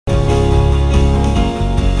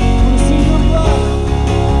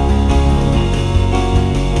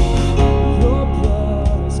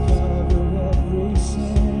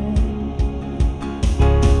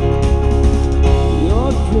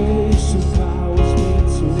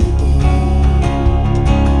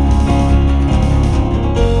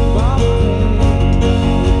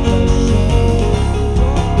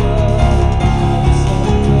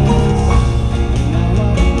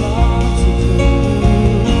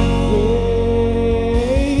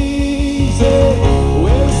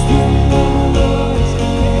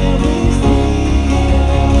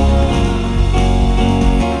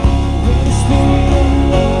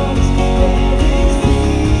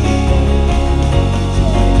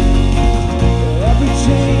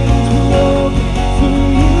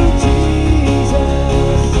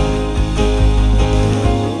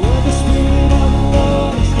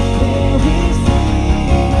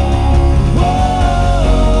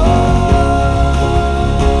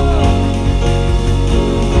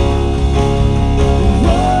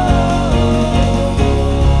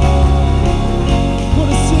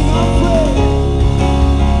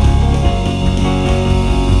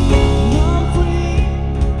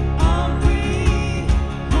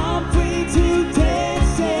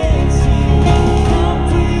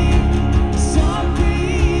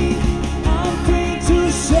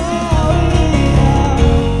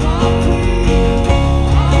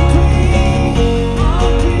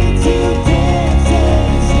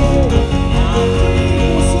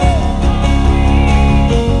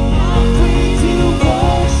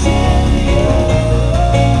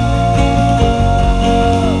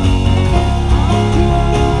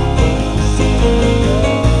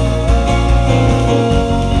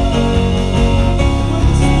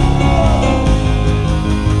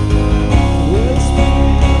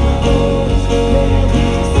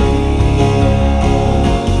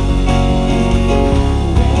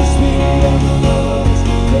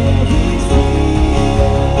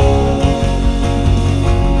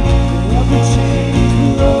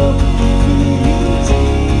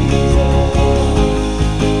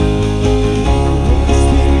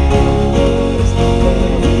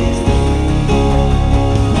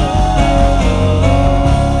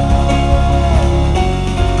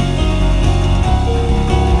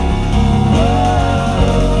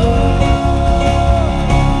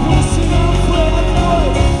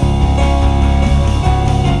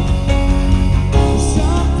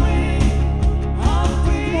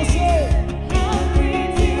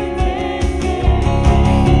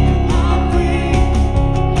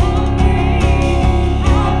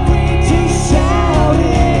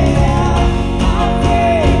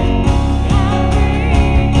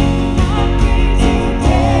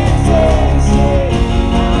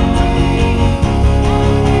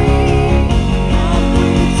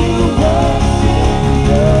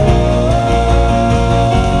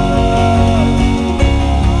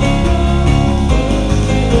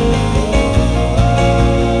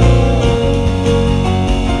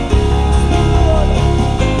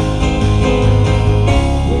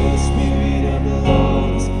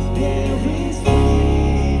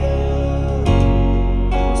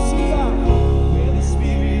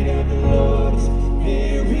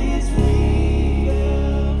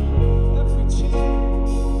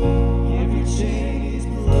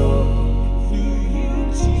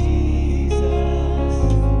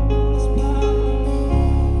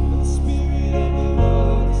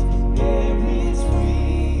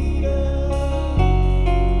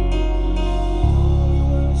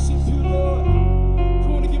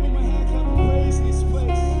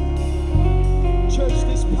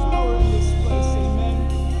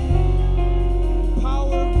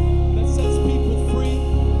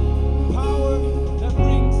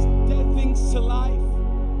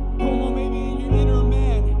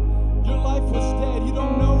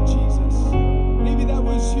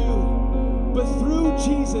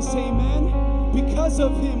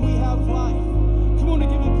and we have life. Come on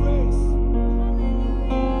and give him praise.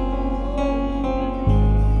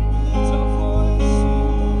 Lift our voice.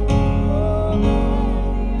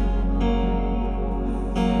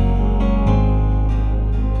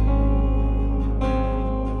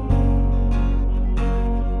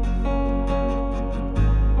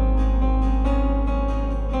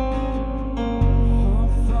 Our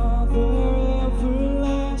Father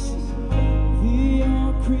everlasting, the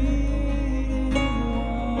all-creating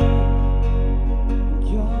one,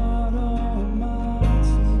 God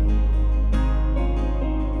Almighty.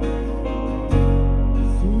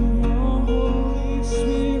 Through your Holy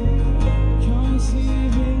Spirit comes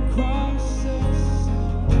living Christ our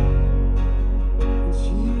Son,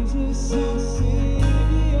 Jesus our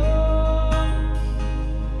Savior.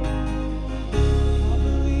 I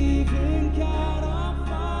believe in God our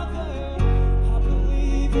Father. I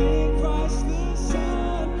believe in Christ the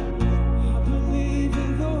Son. I believe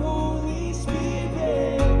in the Holy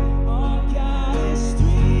Spirit. Our God is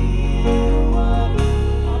three in one.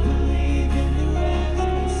 I believe in the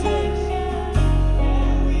resurrection,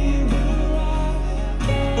 and we will rise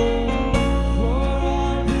again. For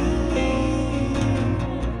I believe in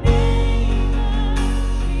the name of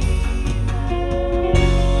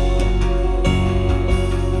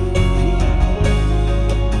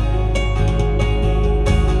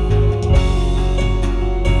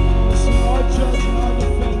Jesus. Our judge and our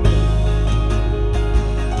defender.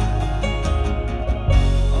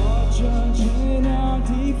 Our judge and our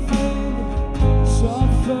defender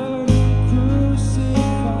suffered and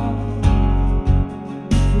crucified.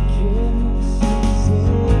 Forgiveness is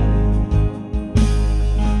in.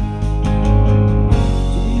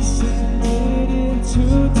 Descended into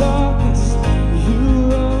darkness. You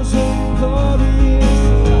rose up glorious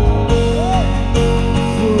light.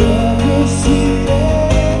 Forever seated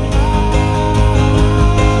high.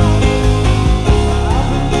 I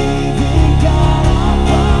believe in God our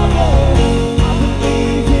Father. I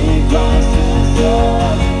believe in Christ the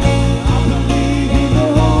Son. I believe in the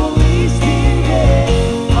Holy Spirit.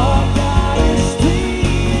 Our God is three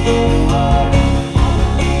in one. I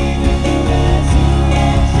believe in the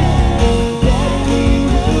resurrection, that we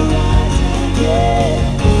will rise again.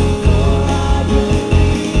 For I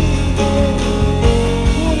believe in.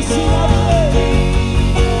 Want to sing? I believe.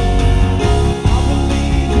 I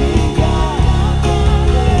believe in God our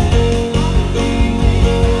Father. I believe in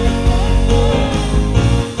Christ the Son.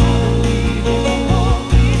 I believe in the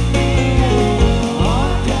Holy Spirit.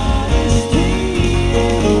 Our God is three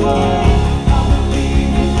in one. I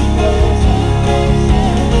believe in the resurrection,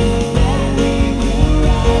 that we will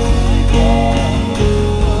rise again.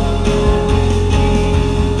 For I believe in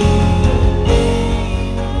the name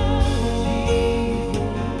of Jesus.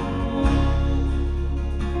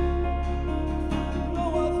 No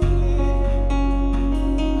other name,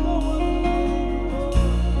 no other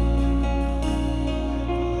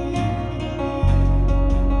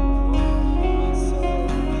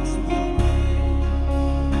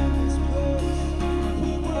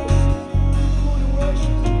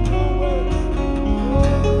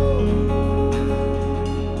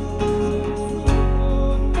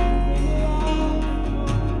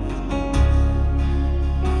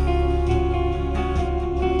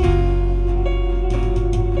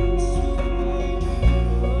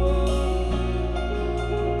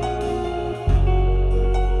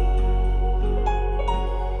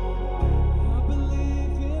I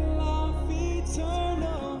believe in life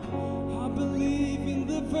eternal. I believe in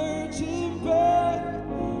the virgin birth.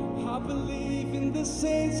 I believe in the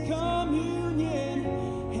saints' communion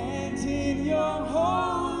and in your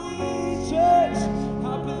holy church.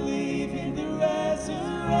 I believe in the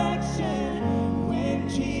resurrection when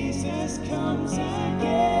Jesus comes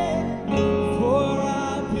again. For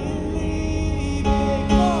I believe in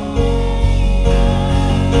God.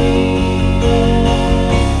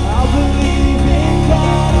 I believe in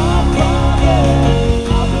God our Father.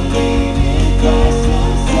 I believe in Christ the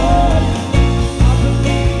Son. I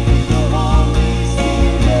believe in the Holy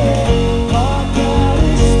Spirit.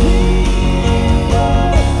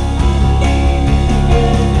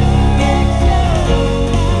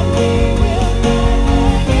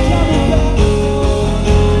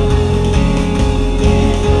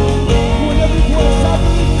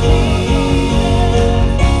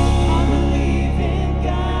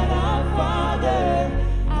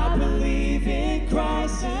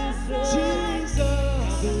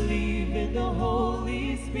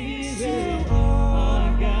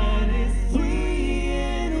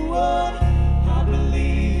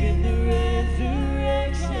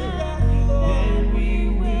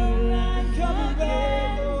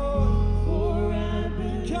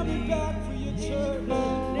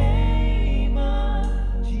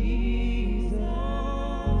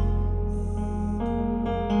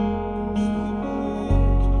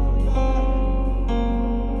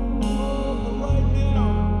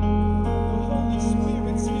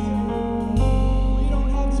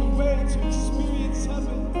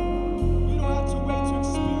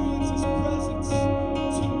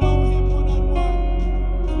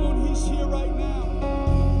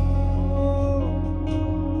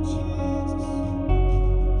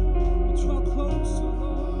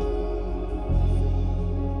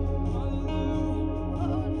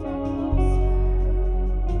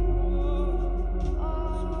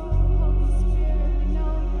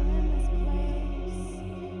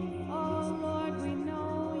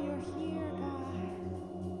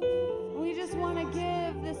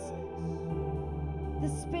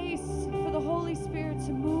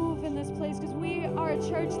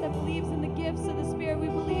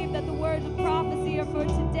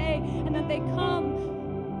 they come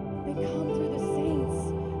through the saints.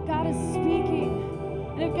 God is speaking.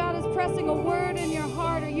 And if God is pressing a word in your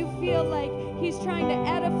heart, or you feel like He's trying to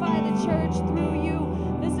edify the church through you,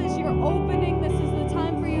 this is your opening. This is the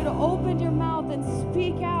time for you to open your mouth and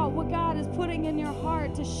speak out what God is putting in your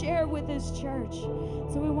heart to share with His church.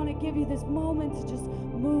 So we want to give you this moment to just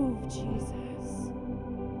move, Jesus.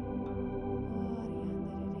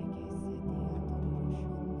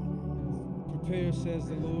 Prepare, says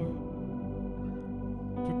the Lord.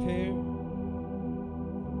 Prepare.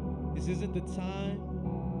 This isn't the time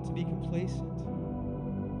to be complacent.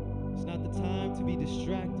 It's not the time to be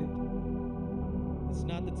distracted. It's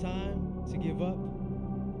not the time to give up.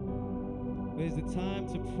 But it's the time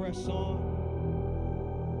to press on.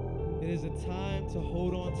 It is a time to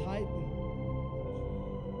hold on tightly.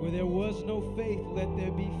 Where there was no faith, let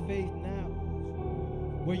there be faith now.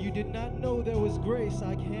 Where you did not know there was grace,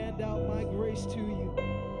 I hand out my grace to you.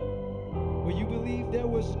 Where you believed there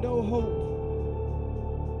was no hope,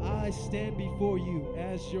 I stand before you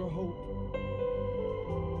as your hope.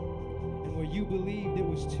 And where you believed it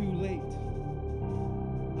was too late,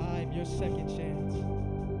 I'm your second chance.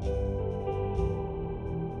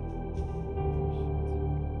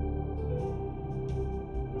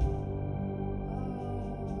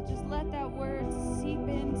 Just let that word seep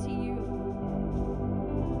into you.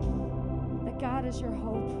 That God is your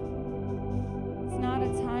hope. It's not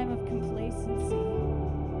a time of complacency.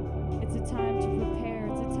 It's a time to prepare.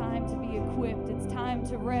 It's a time to be equipped. It's time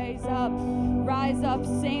to rise up. Rise up,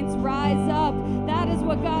 saints, rise up. That is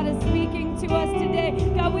what God is speaking to us today.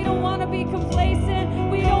 God, we don't want to be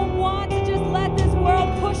complacent. We don't want to just let this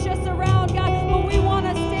world push us around, God, but we want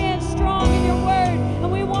to stand strong in your word.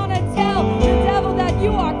 And we want to tell the devil that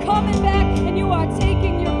you are coming back and you are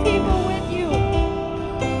taking your people with you.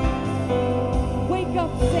 Wake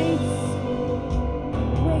up, saints.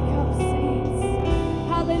 Wake up, saints.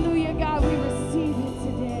 Hallelujah, God, we receive it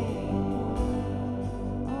today.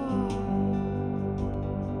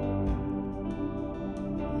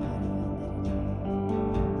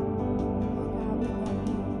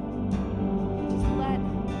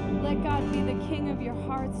 Let God be the king of your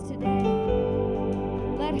hearts today.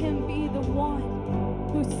 Let Him be the one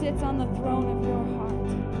who sits on the throne of your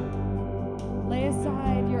heart. Lay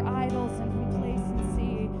aside your idols and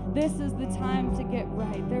complacency. This is the time to get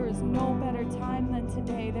right. There is no better time than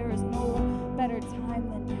today. There is no better time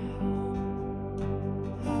than now.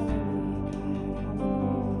 Hallelujah, God.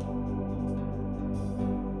 Hallelujah.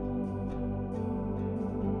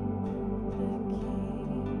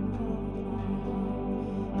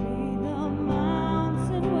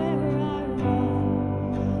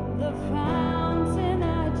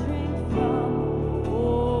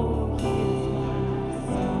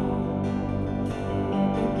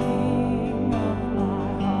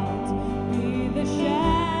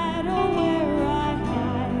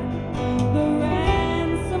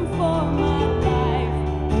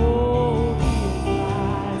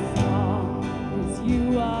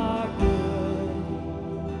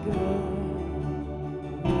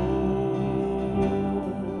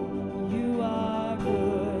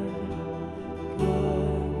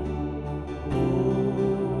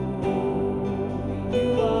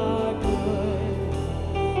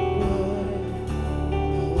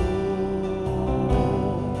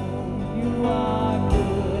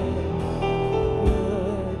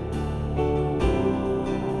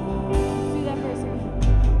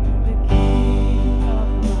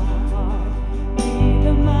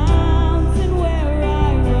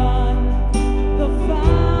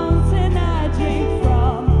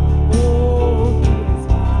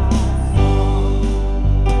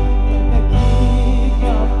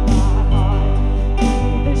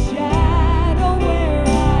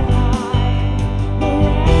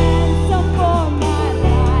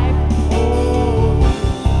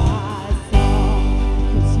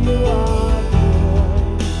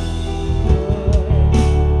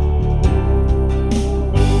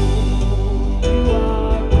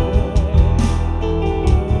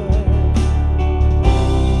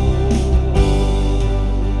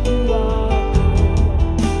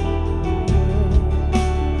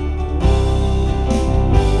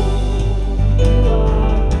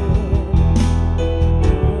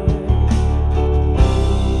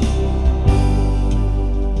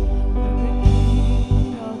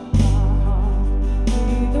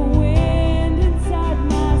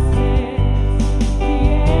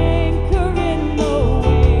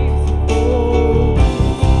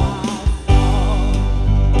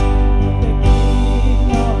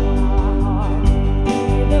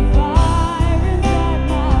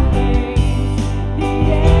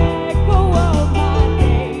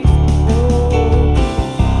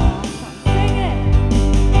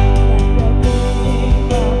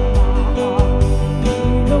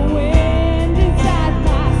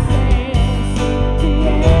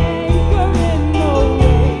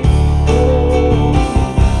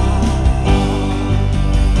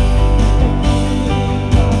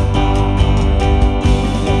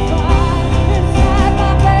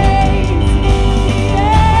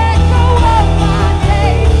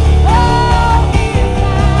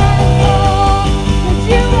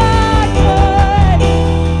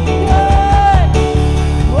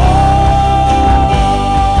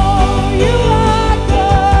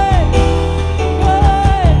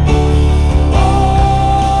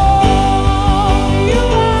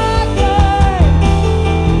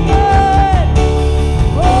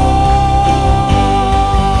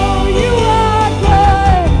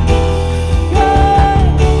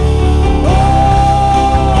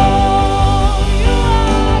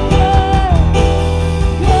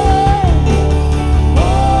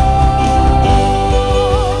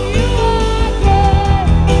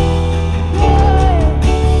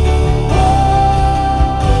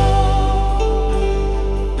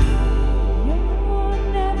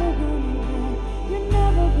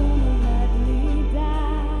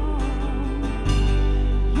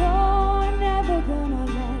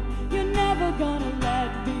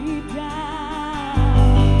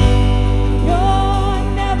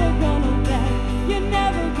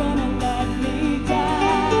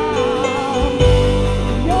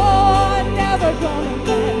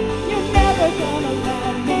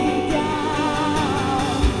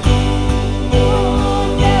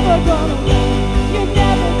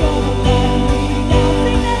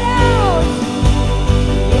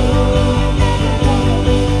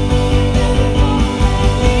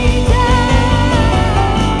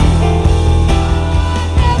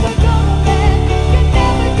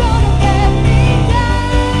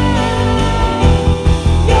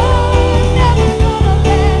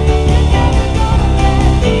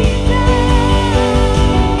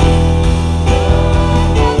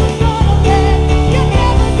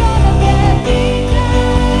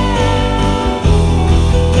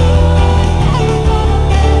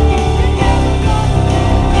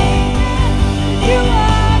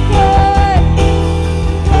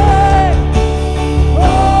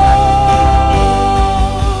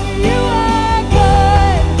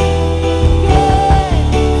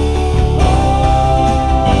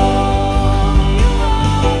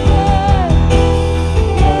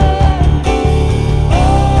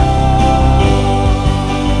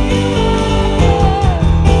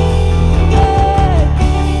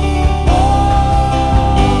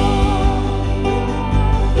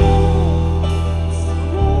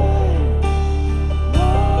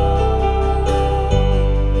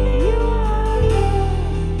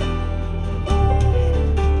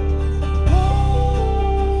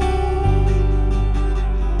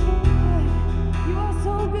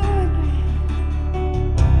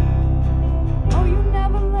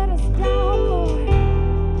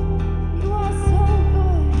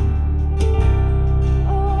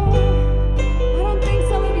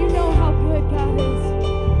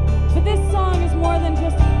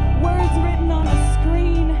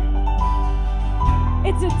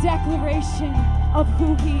 declaration of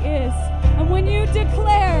who He is. And when you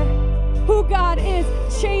declare who God is,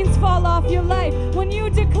 chains fall off your life. When you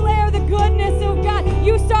declare the goodness of God,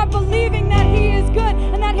 you start believing that He is good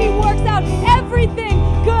and that He works out everything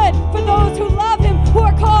good for those who love Him, who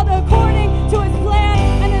are called according to His plan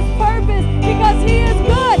and His purpose, because He is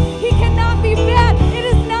good. He cannot be bad. It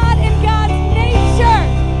is not in God's nature.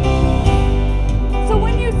 So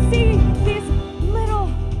when you see these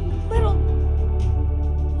little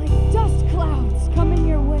like dust clouds coming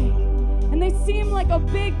your way, and they seem like a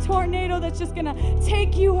big tornado that's just gonna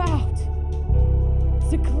take you out,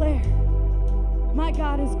 declare, my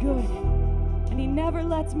God is good, and He never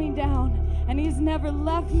lets me down, and He's never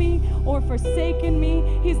left me or forsaken me.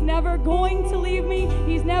 He's never going to leave me.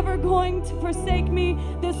 He's never going to forsake me.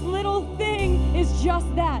 This little thing is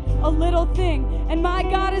just that, a little thing. And my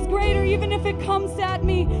God is greater. Even if it comes at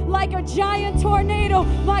me like a giant tornado,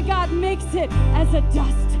 my God makes it as a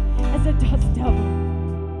dust devil.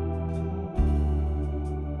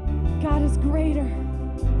 God is greater.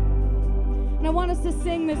 And I want us to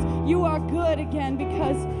sing this, "You Are Good," again,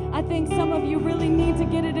 because I think some of you really need to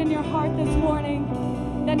get it in your heart this morning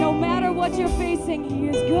that no matter what you're facing, He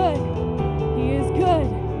is good. He is good.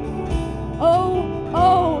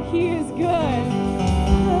 Oh, He is good.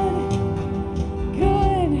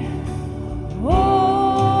 Good. Oh.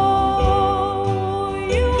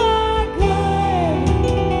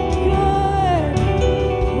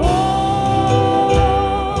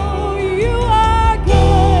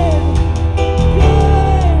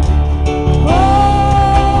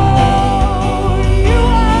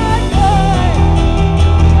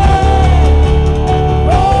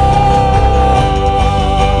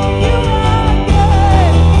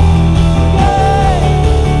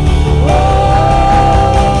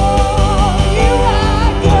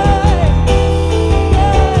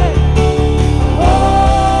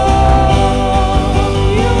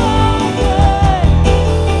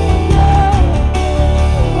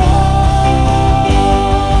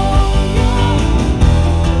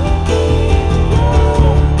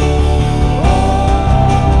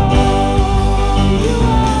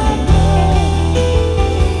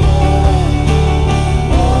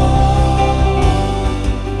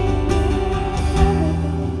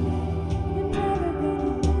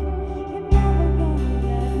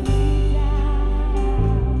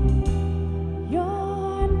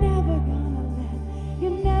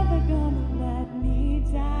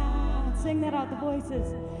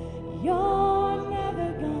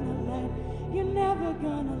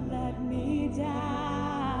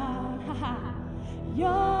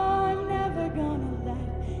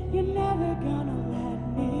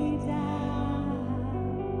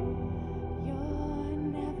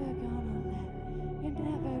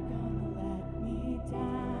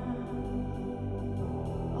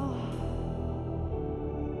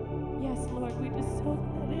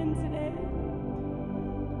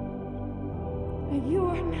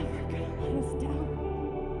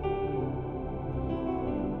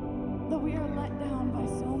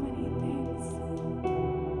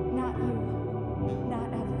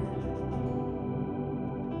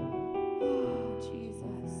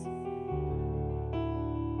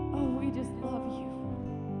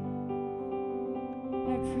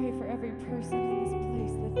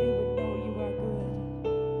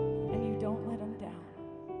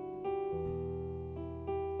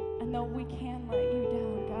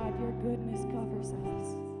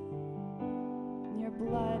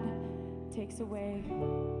 Away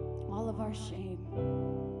all of our shame,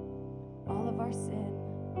 all of our sin.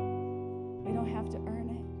 We don't have to earn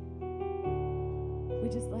it. We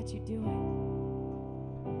just let you do it.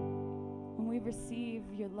 And we receive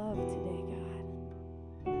your love today,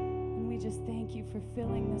 God. And we just thank you for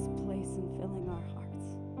filling this place and filling our hearts.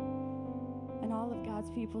 And all of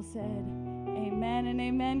God's people said, amen and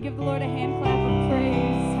amen. Give the Lord a hand clap of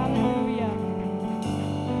praise. Hallelujah.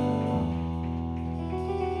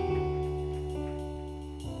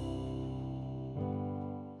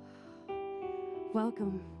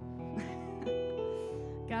 Welcome.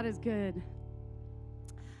 God is good.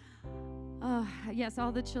 Yes,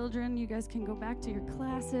 all the children, you guys can go back to your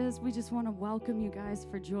classes. We just want to welcome you guys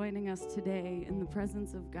for joining us today in the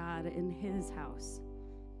presence of God in His house.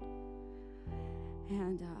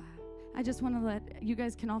 And I just want to let you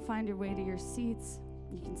guys can all find your way to your seats.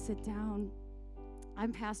 You can sit down.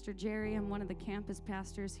 I'm Pastor Jerry. I'm one of the campus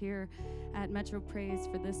pastors here at Metro Praise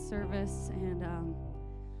for this service, and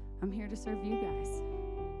I'm here to serve you guys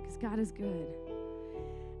because God is good.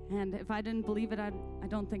 And if I didn't believe it, I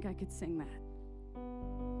don't think I could sing that.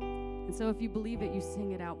 And so if you believe it, you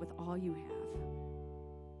sing it out with all you have.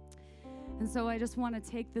 And so I just want to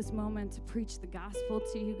take this moment to preach the gospel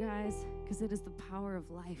to you guys, because it is the power of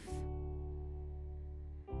life.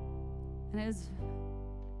 And as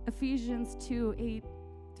Ephesians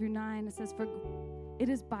 2:8-9, it says, "For it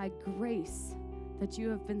is by grace that you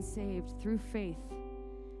have been saved through faith.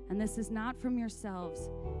 And this is not from yourselves.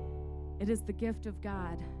 It is the gift of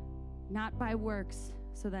God, not by works,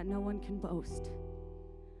 so that no one can boast."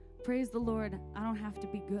 Praise the Lord, I don't have to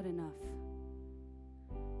be good enough,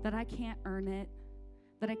 that I can't earn it,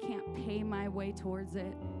 that I can't pay my way towards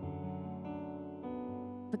it,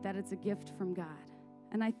 but that it's a gift from God.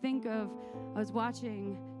 And I was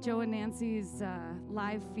watching Joe and Nancy's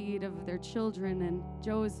live feed of their children, and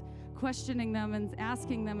Joe was questioning them and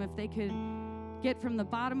asking them if they could get from the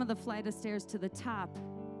bottom of the flight of stairs to the top.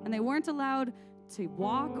 And they weren't allowed to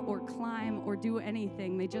walk or climb or do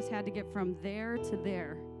anything. They just had to get from there to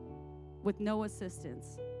there with no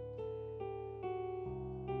assistance.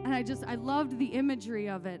 And I loved the imagery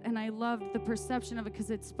of it, and I loved the perception of it because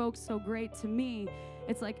it spoke so great to me.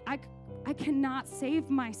 It's like, I cannot save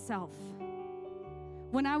myself.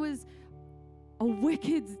 When I was a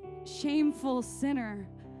wicked, shameful sinner,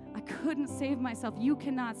 I couldn't save myself. You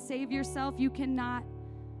cannot save yourself. You can't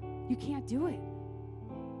do it.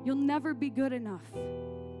 You'll never be good enough.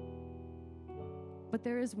 But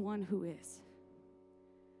there is one who is.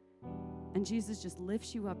 And Jesus just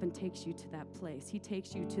lifts you up and takes you to that place. He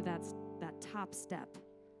takes you to that top step.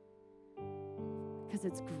 Because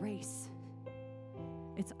it's grace.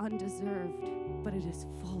 It's undeserved, but it is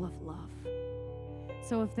full of love.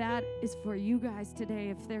 So if that is for you guys today,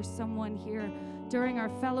 if there's someone here during our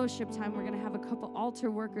fellowship time, we're going to have a couple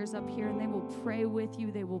altar workers up here, and they will pray with you.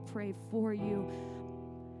 They will pray for you.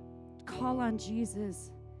 Call on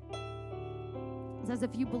Jesus. It says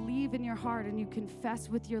if you believe in your heart and you confess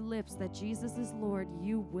with your lips that Jesus is Lord,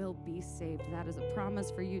 you will be saved. That is a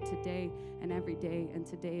promise for you today and every day, and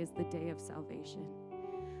today is the day of salvation.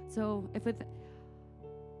 So if with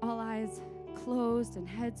all eyes closed and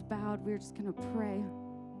heads bowed, we're just going to pray.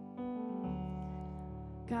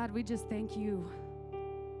 God, we just thank you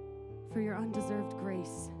for your undeserved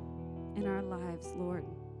grace in our lives, Lord,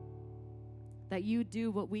 that you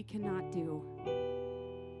do what we cannot do,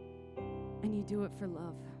 and you do it for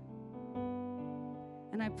love.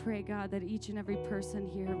 And I pray, God, that each and every person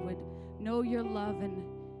here would know your love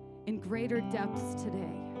in greater depths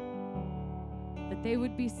today, that they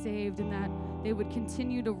would be saved and that they would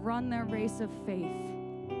continue to run their race of faith.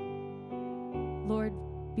 Lord,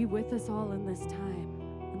 be with us all in this time,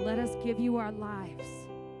 and let us give you our lives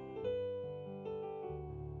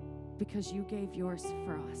because you gave yours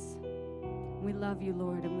for us. We love you,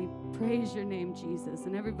 Lord, and we praise your name, Jesus.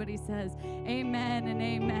 And everybody says, amen and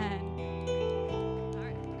amen. All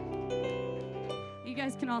right. You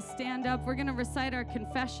guys can all stand up. We're going to recite our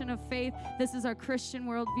confession of faith. This is our Christian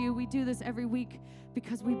worldview. We do this every week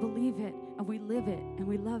because we believe it, and we live it, and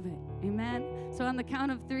we love it. Amen? So on the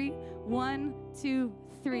count of 3, 1, 2,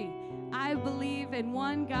 3. I believe in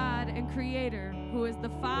one God and Creator, who is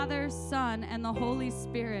the Father, Son, and the Holy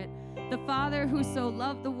Spirit, the Father who so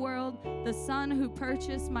loved the world, the Son who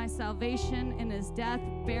purchased my salvation in his death,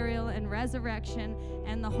 burial, and resurrection,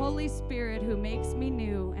 and the Holy Spirit who makes me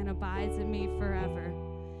new and abides in me forever.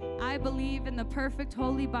 I believe in the perfect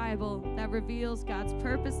Holy Bible that reveals God's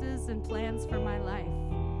purposes and plans for my life.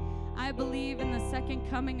 I believe in the second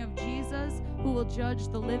coming of Jesus, who will judge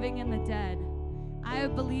the living and the dead. I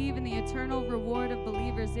believe in the eternal reward of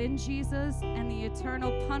believers in Jesus and the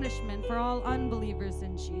eternal punishment for all unbelievers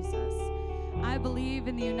in Jesus. I believe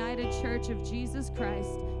in the United Church of Jesus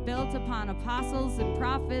Christ, built upon apostles and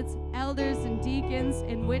prophets, elders and deacons,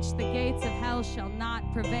 in which the gates of hell shall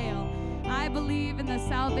not prevail. I believe in the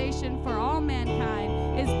salvation for all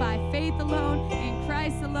mankind is by faith alone, in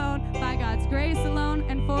Christ alone, by God's grace alone,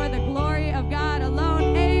 and for the glory of God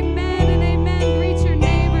alone. Amen and amen. Greet your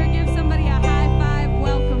neighbor. Give somebody a high five.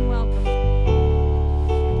 Welcome, welcome.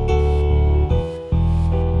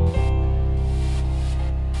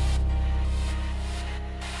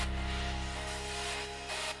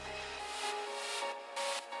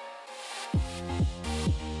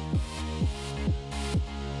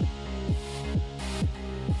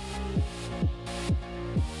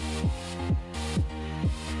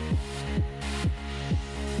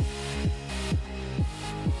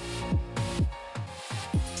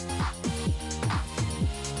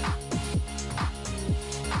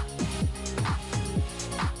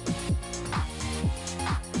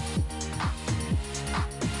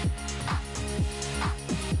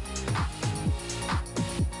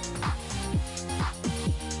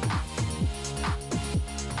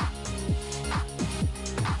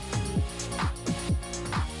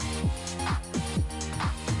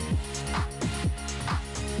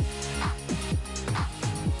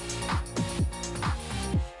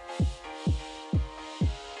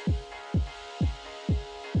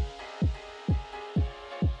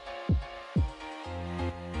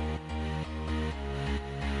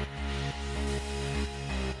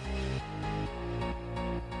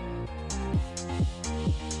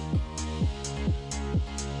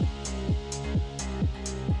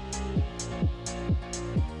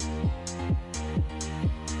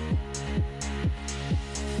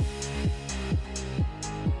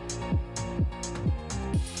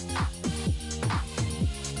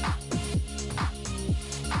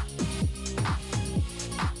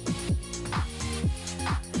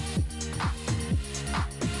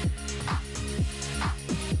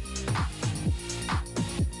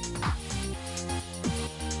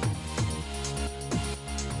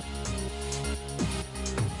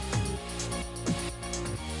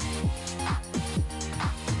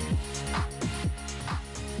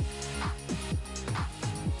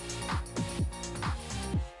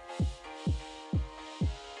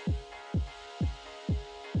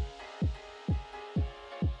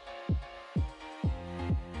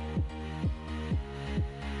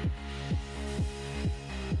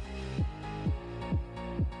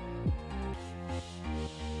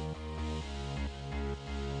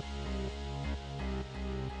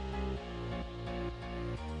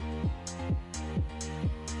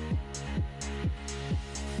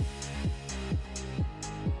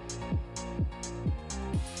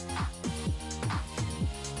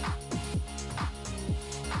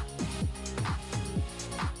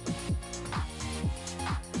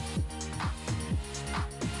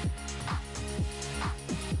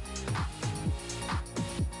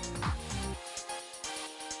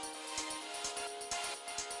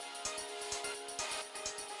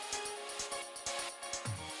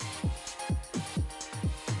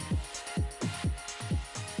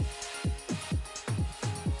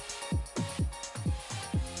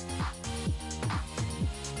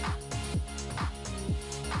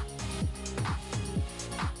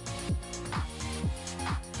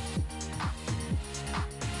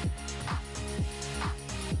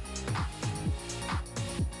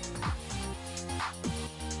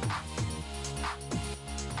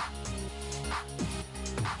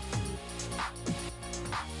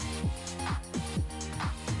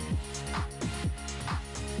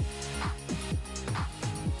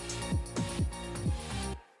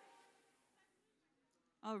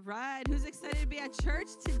 All right, who's excited to be at church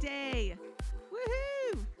today?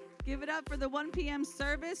 Woohoo! Give it up for the 1 p.m.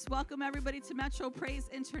 service. Welcome everybody to Metro Praise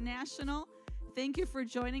International. Thank you for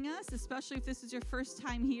joining us, especially if this is your first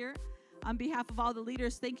time here. On behalf of all the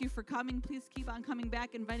leaders, thank you for coming. Please keep on coming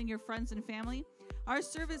back, inviting your friends and family. Our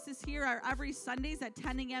services here are every Sundays at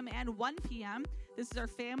 10 a.m. and 1 p.m. This is our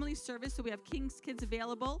family service, so we have King's Kids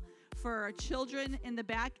available for our children in the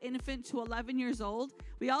back, infant to 11 years old.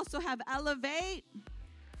 We also have Elevate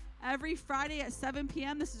every Friday at 7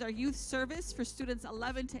 p.m. This is our youth service for students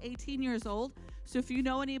 11 to 18 years old. So if you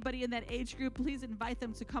know anybody in that age group, please invite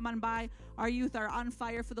them to come on by. Our youth are on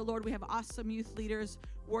fire for the Lord. We have awesome youth leaders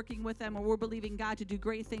working with them, and we're believing God to do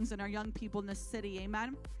great things in our young people in this city.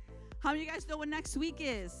 Amen. How many of you guys know what next week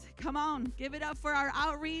is? Come on, give it up for our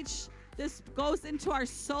outreach. This goes into our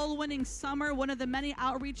soul-winning summer, one of the many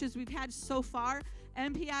outreaches we've had so far.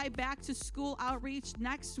 MPI Back to School outreach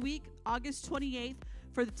next week, August 28th,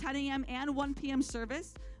 for the 10 a.m. and 1 p.m.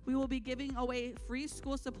 service. We will be giving away free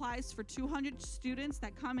school supplies for 200 students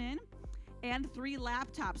that come in, and 3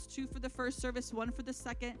 laptops, 2 for the first service, 1 for the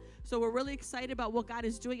second. So we're really excited about what God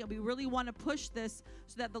is doing, and we really want to push this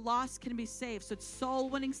so that the lost can be saved. So it's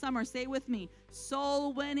soul-winning summer. Say it with me,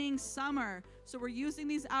 soul-winning summer. So we're using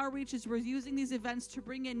these outreaches, we're using these events to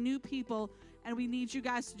bring in new people, and we need you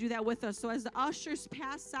guys to do that with us. So as the ushers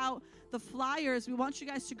pass out the flyers, we want you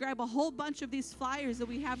guys to grab a whole bunch of these flyers that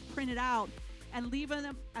we have printed out and leave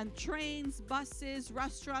them on trains, buses,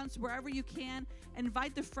 restaurants, wherever you can.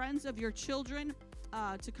 Invite the friends of your children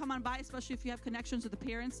to come on by, especially if you have connections with the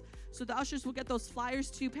parents. So the ushers will get those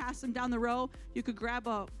flyers to you, pass them down the row. You could grab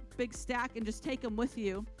a big stack and just take them with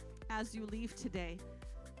you as you leave today.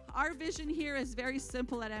 Our vision here is very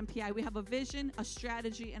simple at MPI. We have a vision, a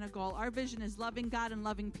strategy, and a goal. Our vision is loving God and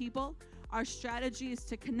loving people. Our strategy is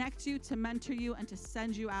to connect you, to mentor you, and to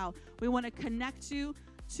send you out. We want to connect you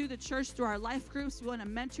to the church through our life groups. We want to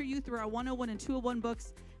mentor you through our 101 and 201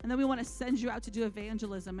 books. And then we want to send you out to do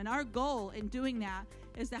evangelism. And our goal in doing that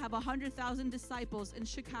is to have 100,000 disciples in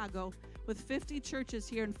Chicago with 50 churches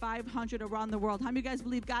here and 500 around the world. How many of you guys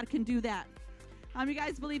believe God can do that? How many of you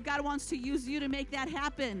guys believe God wants to use you to make that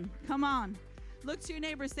happen? Come on. Look to your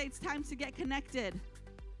neighbor, say it's time to get connected.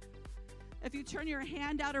 If you turn your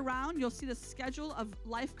hand out around, you'll see the schedule of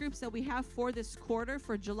life groups that we have for this quarter,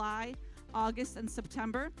 for July, August, and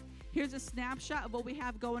September. Here's a snapshot of what we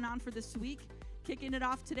have going on for this week. Kicking it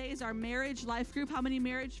off today is our marriage life group. How many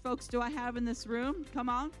marriage folks do I have in this room? Come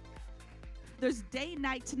on. There's date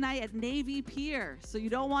night tonight at Navy Pier, so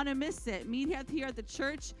you don't want to miss it. Meet here at the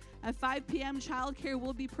church at 5 p.m. Childcare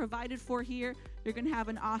will be provided for here. You're going to have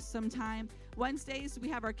an awesome time. Wednesdays, we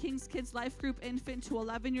have our King's Kids Life Group, infant to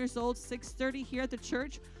 11 years old, 6:30 here at the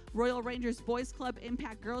church. Royal Rangers Boys Club,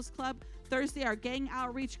 Impact Girls Club. Thursday, our gang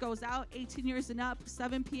outreach goes out, 18 years and up,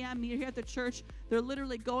 7 p.m. Meet here at the church. They're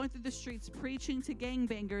literally going through the streets, preaching to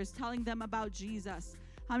gangbangers, telling them about Jesus.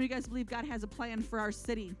 How many of you guys believe God has a plan for our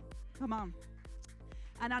city? Come on.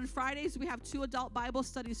 And on Fridays, we have 2 adult Bible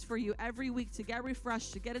studies for you every week to get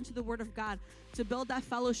refreshed, to get into the Word of God, to build that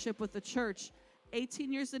fellowship with the church.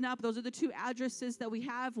 18 years and up, those are the 2 addresses that we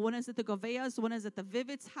have. One is at the Goveas, one is at the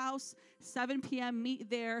Vivit's house, 7 p.m.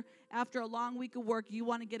 Meet there. After a long week of work, you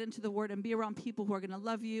want to get into the Word and be around people who are going to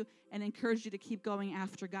love you and encourage you to keep going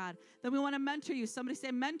after God. Then we want to mentor you. Somebody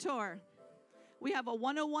say mentor. We have a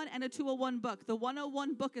 101 and a 201 book. The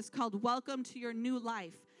 101 book is called Welcome to Your New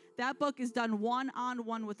Life. That book is done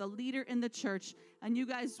one-on-one with a leader in the church, and you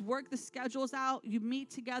guys work the schedules out. You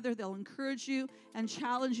meet together. They'll encourage you and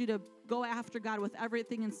challenge you to go after God with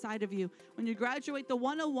everything inside of you. When you graduate the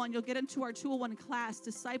 101, you'll get into our 201 class,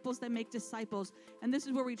 Disciples That Make Disciples, and this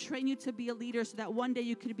is where we train you to be a leader so that one day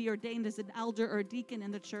you could be ordained as an elder or a deacon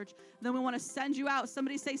in the church. Then we want to send you out.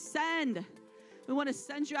 Somebody say send. We want to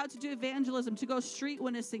send you out to do evangelism, to go street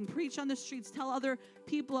witnessing, preach on the streets, tell other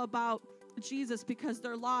people about Jesus because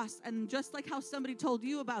they're lost. And just like how somebody told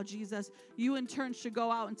you about Jesus, you in turn should go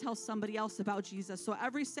out and tell somebody else about Jesus. So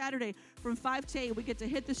every Saturday from 5 to 8, we get to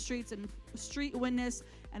hit the streets and street witness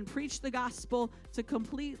and preach the gospel to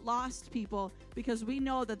complete lost people, because we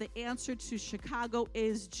know that the answer to Chicago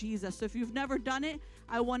is Jesus. So if you've never done it,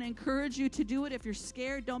 I want to encourage you to do it. If you're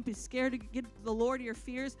scared, don't be scared to give the Lord your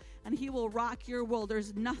fears, and He will rock your world.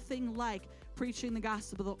 There's nothing like preaching the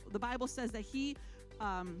gospel. The Bible says that He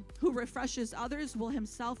who refreshes others will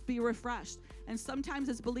himself be refreshed. And sometimes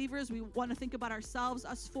as believers, we want to think about ourselves,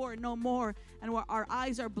 us four, no more. And our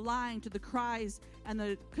eyes are blind to the cries and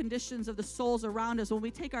the conditions of the souls around us. When we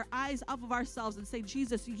take our eyes off of ourselves and say,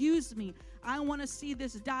 Jesus, use me. I want to see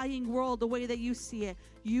this dying world the way that you see it.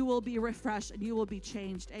 You will be refreshed and you will be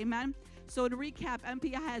changed. Amen. So to recap,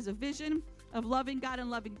 MPI has a vision, of loving God and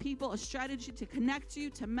loving people, a strategy to connect you,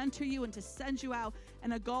 to mentor you, and to send you out,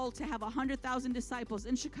 and a goal to have 100,000 disciples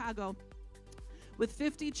in Chicago with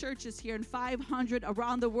 50 churches here and 500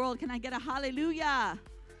 around the world. Can I get a hallelujah?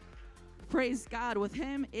 Praise God. With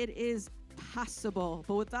him, it is possible.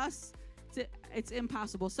 But with us, it's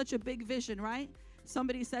impossible. Such a big vision, right?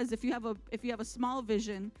 Somebody says if you have a small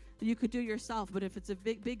vision, then you could do yourself. But if it's a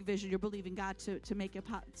big vision, you're believing God to make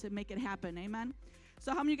it happen. Amen.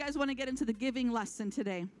 So how many of you guys want to get into the giving lesson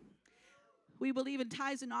today? We believe in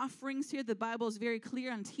tithes and offerings here. The Bible is very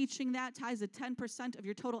clear on teaching that. Tithes are 10% of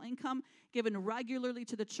your total income given regularly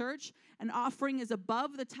to the church. An offering is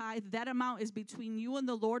above the tithe. That amount is between you and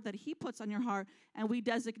the Lord that he puts on your heart, and we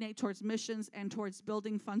designate towards missions and towards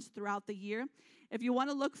building funds throughout the year. If you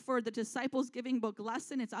want to look for the Disciples Giving Book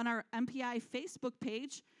lesson, it's on our MPI Facebook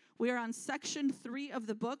page. We are on section 3 of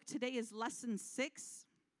the book. Today is lesson 6.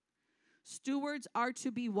 Stewards are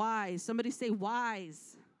to be wise. Somebody say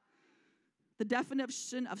wise. The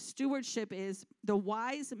definition of stewardship is the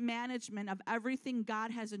wise management of everything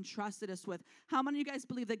God has entrusted us with. How many of you guys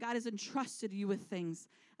believe that God has entrusted you with things,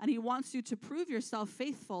 and he wants you to prove yourself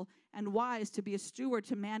faithful and wise to be a steward,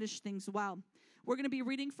 to manage things well? We're going to be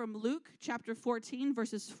reading from Luke chapter 14,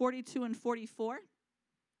 verses 42 and 44.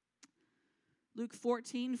 Luke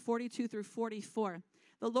 14, 42 through 44.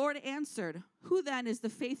 The Lord answered, "Who then is the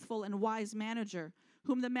faithful and wise manager,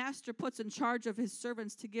 whom the master puts in charge of his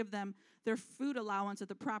servants to give them their food allowance at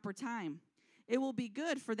the proper time? It will be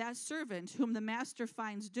good for that servant whom the master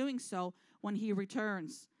finds doing so when he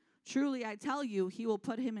returns. Truly, I tell you, he will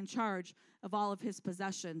put him in charge of all of his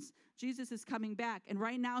possessions." Jesus is coming back, and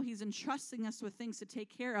right now he's entrusting us with things to take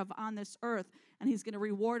care of on this earth, and he's going to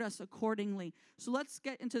reward us accordingly. So let's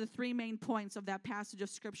get into the 3 main points of that passage of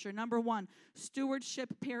Scripture. Number 1,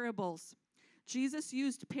 stewardship parables. Jesus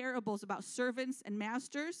used parables about servants and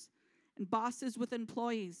masters and bosses with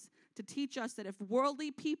employees to teach us that if worldly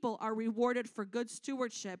people are rewarded for good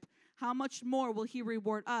stewardship, how much more will he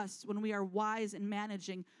reward us when we are wise in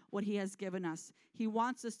managing what he has given us? He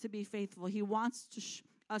wants us to be faithful. He wants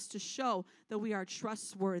us to show that we are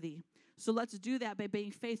trustworthy. So let's do that by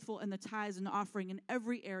being faithful in the tithes and offering in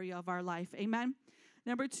every area of our life. Amen.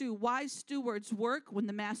 Number 2, wise stewards work when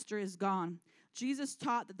the master is gone. Jesus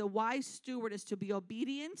taught that the wise steward is to be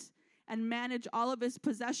obedient and manage all of his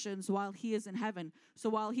possessions while he is in heaven. So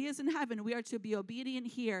while he is in heaven, we are to be obedient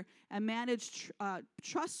here and manage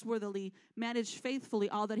trustworthily, manage faithfully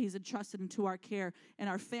all that he's entrusted into our care in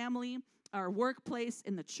our family, our workplace,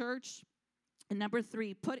 in the church. And number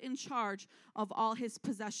 3, put in charge of all his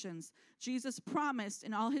possessions. Jesus promised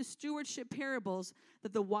in all his stewardship parables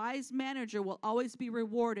that the wise manager will always be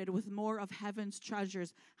rewarded with more of heaven's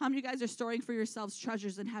treasures. How many of you guys are storing for yourselves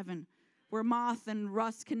treasures in heaven, where moth and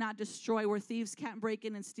rust cannot destroy, where thieves can't break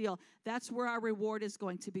in and steal? That's where our reward is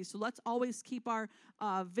going to be. So let's always keep our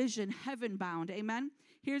vision heaven-bound. Amen?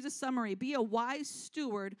 Here's a summary. Be a wise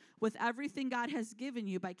steward with everything God has given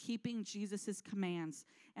you by keeping Jesus' commands.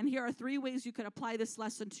 And here are 3 ways you could apply this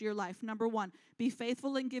lesson to your life. Number 1, be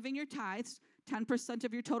faithful in giving your tithes, 10%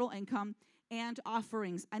 of your total income, and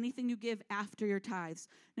offerings, anything you give after your tithes.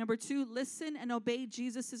 Number 2, listen and obey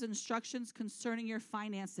Jesus' instructions concerning your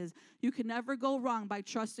finances. You can never go wrong by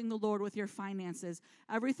trusting the Lord with your finances.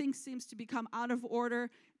 Everything seems to become out of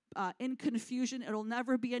order, in confusion. It'll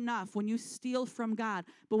never be enough when you steal from God.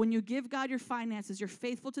 But when you give God your finances, you're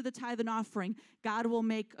faithful to the tithe and offering, God will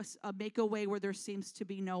make a way where there seems to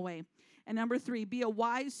be no way. And number 3, be a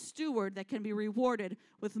wise steward that can be rewarded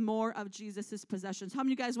with more of Jesus' possessions. How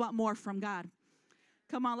many of you guys want more from God?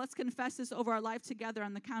 Come on, let's confess this over our life together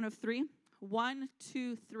on the count of 3. 1,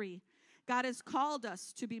 2, 3. God has called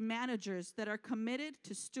us to be managers that are committed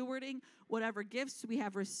to stewarding whatever gifts we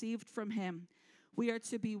have received from him. We are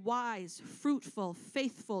to be wise, fruitful,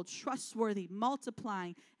 faithful, trustworthy,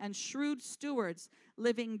 multiplying, and shrewd stewards,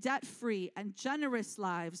 living debt-free and generous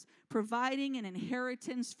lives, providing an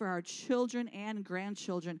inheritance for our children and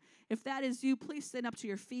grandchildren. If that is you, please stand up to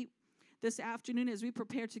your feet this afternoon as we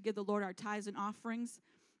prepare to give the Lord our tithes and offerings.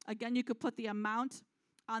 Again, you could put the amount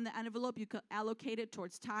on the envelope. You could allocate it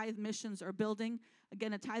towards tithe, missions, or building.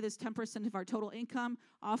 Again, a tithe is 10% of our total income.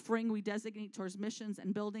 Offering, we designate towards missions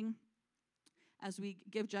and building as we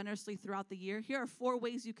give generously throughout the year. Here are 4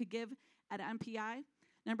 ways you could give at MPI.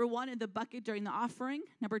 Number 1, in the bucket during the offering.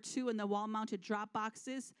 Number 2, in the wall-mounted drop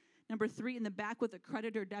boxes. Number 3, in the back with a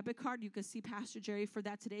credit or debit card. You could see Pastor Jerry for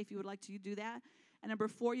that today if you would like to do that. And number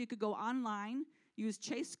 4, you could go online, use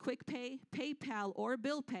Chase QuickPay, PayPal, or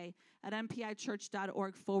Bill Pay at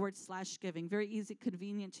mpichurch.org/giving. Very easy,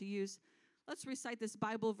 convenient to use. Let's recite this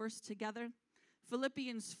Bible verse together.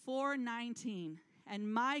 Philippians 4:19.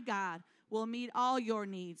 And my God will meet all your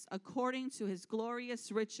needs according to his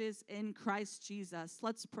glorious riches in Christ Jesus.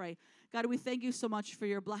 Let's pray. God, we thank you so much for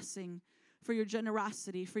your blessing, for your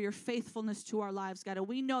generosity, for your faithfulness to our lives, God. And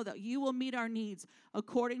we know that you will meet our needs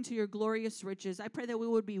according to your glorious riches. I pray that we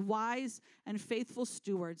would be wise and faithful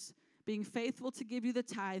stewards, being faithful to give you the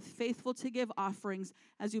tithe, faithful to give offerings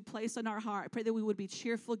as you place on our heart. I pray that we would be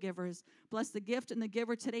cheerful givers. Bless the gift and the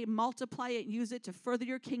giver today. Multiply it and use it to further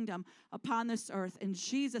your kingdom upon this earth. In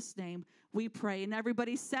Jesus' name we pray. And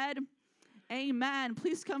everybody said, amen.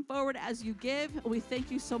 Please come forward as you give. We thank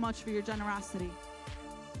you so much for your generosity.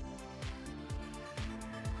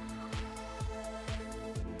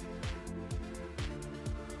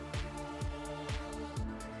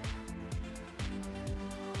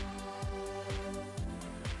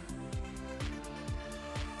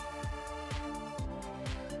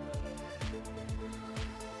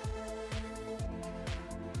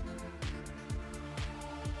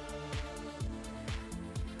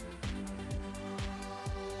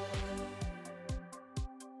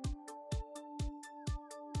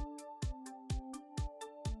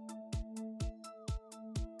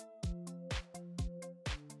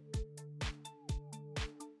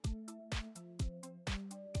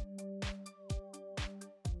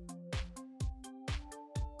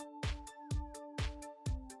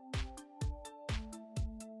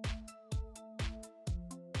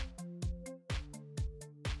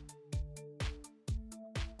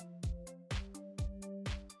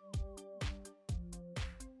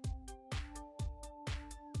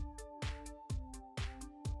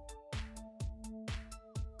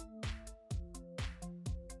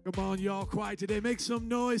 Come on, y'all, quiet today. Make some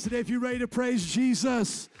noise today if you're ready to praise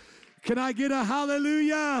Jesus. Can I get a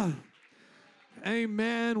hallelujah?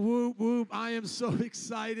 Amen. Whoop, whoop. I am so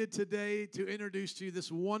excited today to introduce to you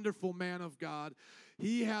this wonderful man of God.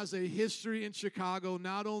 He has a history in Chicago,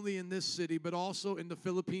 not only in this city, but also in the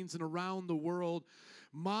Philippines and around the world.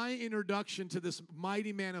 My introduction to this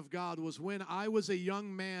mighty man of God was when I was a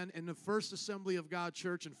young man in the First Assembly of God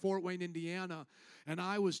Church in Fort Wayne, Indiana, and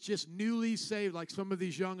I was just newly saved, like some of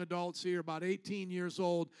these young adults here, about 18 years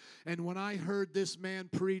old. And when I heard this man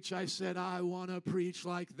preach, I said, I want to preach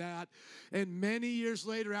like that. And many years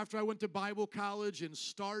later, after I went to Bible college and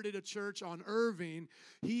started a church on Irving,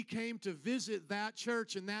 he came to visit that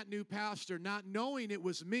church and that new pastor, not knowing it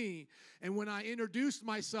was me. And when I introduced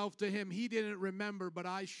myself to him, he didn't remember, but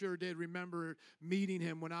I sure did remember meeting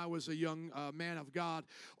him when I was a young man of God.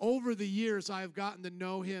 Over the years, I have gotten to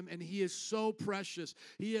know him, and he is so precious.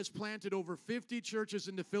 He has planted over 50 churches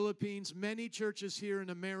in the Philippines, many churches here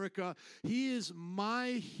in America. He is my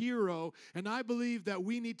hero, and I believe that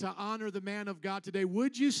we need to honor the man of God today.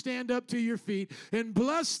 Would you stand up to your feet and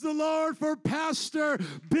bless the Lord for Pastor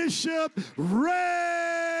Bishop Ray?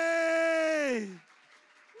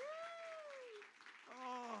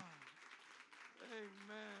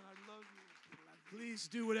 Please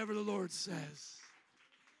do whatever the Lord says.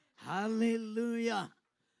 Hallelujah.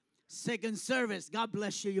 Second service. God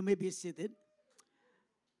bless you. You may be seated.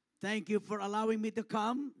 Thank you for allowing me to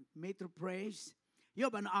come. Metro Praise. You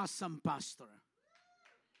have an awesome pastor.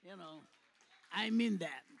 You know, I mean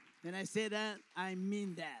that. When I say that, I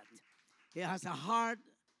mean that. He has a heart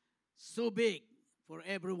so big for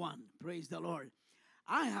everyone. Praise the Lord.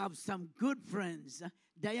 I have some good friends.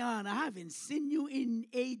 Diane, I haven't seen you in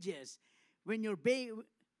ages. When your baby,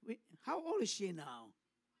 how old is she now?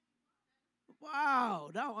 Wow,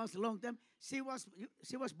 that was a long time. She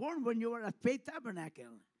was born when you were at Faith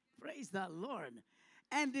Tabernacle. Praise the Lord.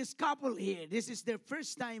 And this couple here, this is their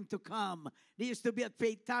first time to come. They used to be at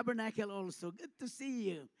Faith Tabernacle also. Good to see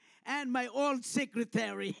you. And my old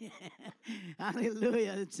secretary.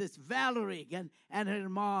 Hallelujah. It's just Valerie and her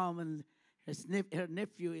mom and her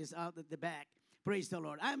nephew is out at the back. Praise the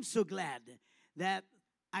Lord. I'm so glad that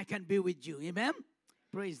I can be with you. Amen?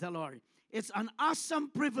 Praise the Lord. It's an awesome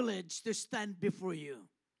privilege to stand before you.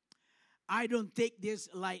 I don't take this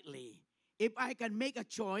lightly. If I can make a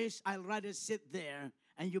choice, I'll rather sit there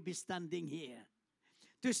and you be standing here.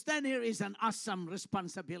 To stand here is an awesome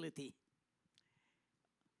responsibility.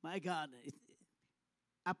 My God,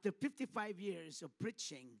 after 55 years of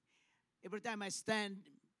preaching, every time I stand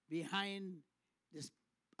behind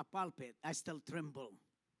a pulpit, I still tremble.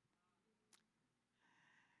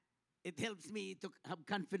 It helps me to have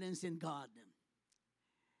confidence in God.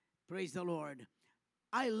 Praise the Lord.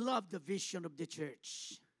 I love the vision of the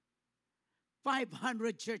church.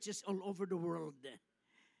 500 churches all over the world.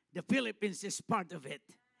 The Philippines is part of it.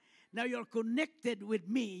 Now you're connected with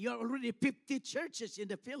me. You're already 50 churches in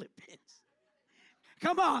the Philippines.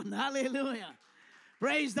 Come on, hallelujah.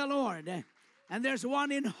 Praise the Lord. And there's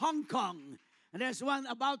one in Hong Kong. And there's one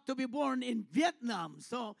about to be born in Vietnam.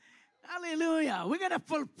 So, hallelujah. We're going to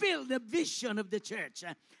fulfill the vision of the church.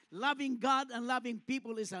 Loving God and loving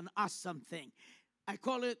people is an awesome thing. I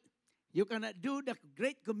call it, you cannot do the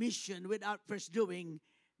Great Commission without first doing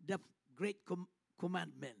the Great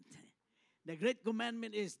Commandment. The Great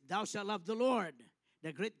Commandment is, thou shalt love the Lord.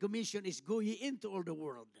 The Great Commission is, go ye into all the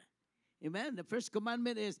world. Amen. The first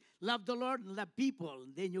commandment is, love the Lord and love people.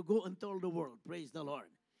 Then you go into all the world. Praise the Lord.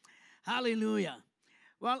 Hallelujah.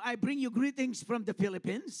 Well, I bring you greetings from the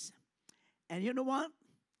Philippines. And you know what?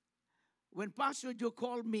 When Pastor Joe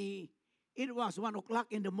called me, it was 1 o'clock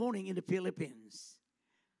in the morning in the Philippines.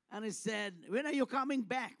 And he said, when are you coming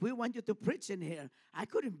back? We want you to preach in here. I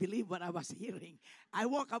couldn't believe what I was hearing. I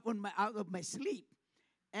woke up out of my sleep.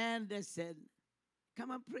 And they said,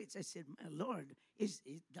 come and preach. I said, my Lord, does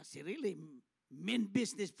it really mean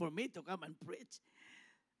business for me to come and preach?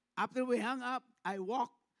 After we hung up, I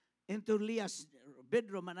walked into Leah's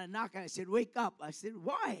bedroom and I knocked. I said, wake up. I said,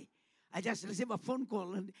 why? I just received a phone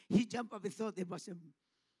call and he jumped up and thought it was an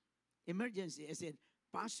emergency. I said,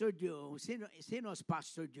 Pastor Joe, she knows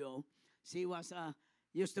Pastor Joe. She was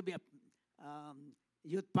used to be a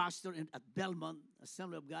youth pastor at Belmont,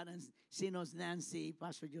 Assembly of God, and she knows Nancy,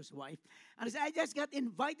 Pastor Joe's wife. And I said, I just got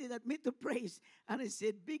invited at Meet to Praise. And I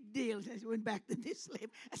said, big deal. I went back to this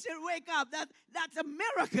sleep. I said, wake up. That's a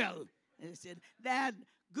miracle. And I said, Dad,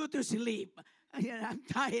 go to sleep. I'm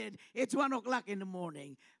tired. It's 1 o'clock in the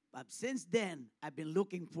morning. But since then, I've been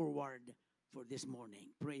looking forward for this morning.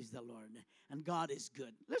 Praise the Lord. And God is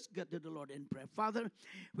good. Let's get to the Lord in prayer. Father,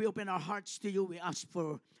 we open our hearts to you. We ask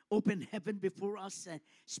for open heaven before us.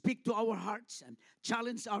 Speak to our hearts and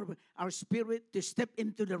challenge our spirit to step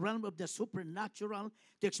into the realm of the supernatural,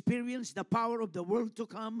 to experience the power of the world to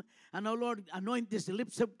come. And, oh Lord, anoint these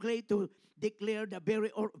lips of clay to declare the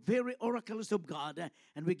very oracles of God.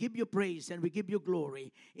 And we give you praise and we give you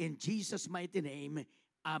glory. In Jesus' mighty name,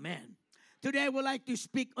 amen. Today, I would like to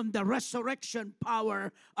speak on the resurrection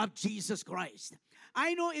power of Jesus Christ.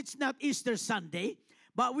 I know it's not Easter Sunday,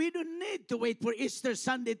 but we don't need to wait for Easter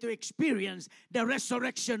Sunday to experience the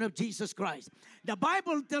resurrection of Jesus Christ. The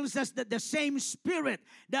Bible tells us that the same Spirit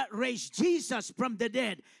that raised Jesus from the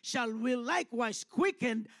dead will likewise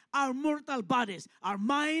quicken our mortal bodies, our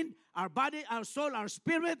mind, our body, our soul, our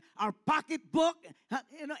spirit, our pocketbook,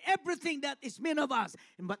 everything that is meant of us.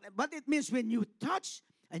 But it means when you touch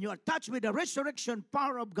and you are touched with the resurrection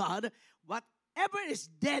power of God, whatever is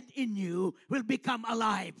dead in you will become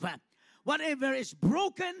alive. Whatever is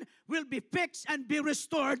broken will be fixed and be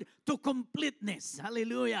restored to completeness.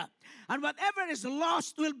 Hallelujah. And whatever is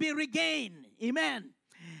lost will be regained. Amen.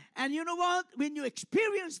 And you know what? When you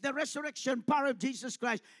experience the resurrection power of Jesus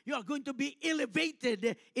Christ, you are going to be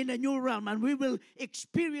elevated in a new realm. And we will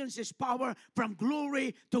experience His power from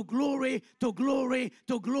glory to glory to glory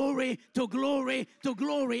to glory to glory to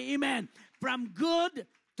glory. Amen. From good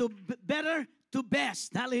to better to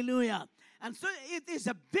best. Hallelujah. And so it is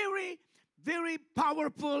a very, very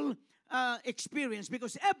powerful experience,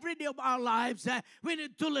 because every day of our lives we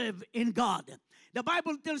need to live in God. The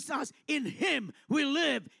Bible tells us in Him we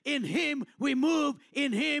live, in Him we move,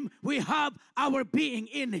 in Him we have our being.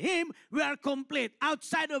 In Him we are complete.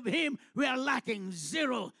 Outside of Him we are lacking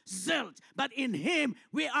zero, zilch. But in Him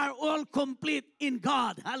we are all complete in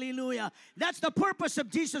God. Hallelujah. That's the purpose of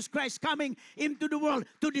Jesus Christ coming into the world,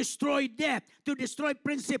 to destroy death, to destroy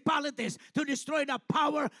principalities, to destroy the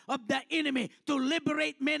power of the enemy, to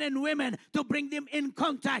liberate men and women, to bring them in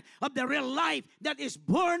contact of the real life that is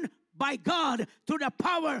born by God through the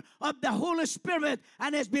power of the Holy Spirit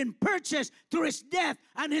and has been purchased through His death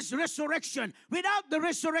and His resurrection. Without the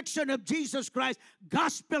resurrection of Jesus Christ,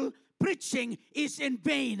 gospel preaching is in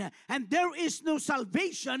vain, and there is no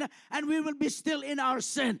salvation, and we will be still in our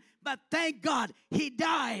sin. But thank God, He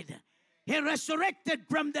died. He resurrected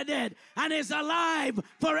from the dead and is alive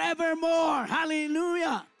forevermore.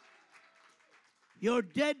 Hallelujah. Your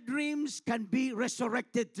dead dreams can be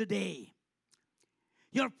resurrected today.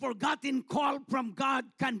 Your forgotten call from God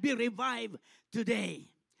can be revived today.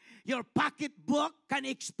 Your pocketbook can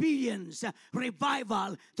experience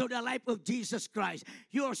revival to the life of Jesus Christ.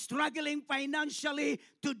 You're struggling financially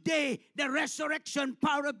today. The resurrection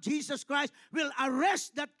power of Jesus Christ will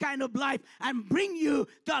arrest that kind of life and bring you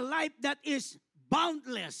to a life that is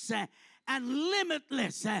boundless and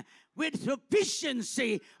limitless, with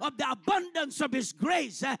sufficiency of the abundance of His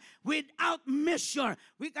grace, without measure.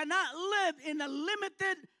 We cannot live in a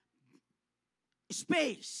limited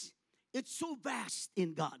space. It's so vast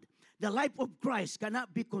in God. The life of Christ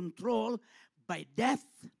cannot be controlled by death,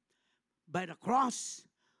 by the cross,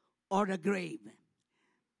 or the grave.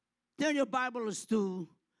 Turn your Bibles to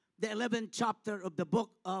the 11th chapter of the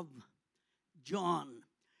book of John.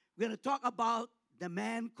 We're going to talk about the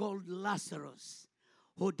man called Lazarus,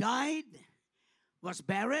 who died, was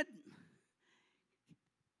buried,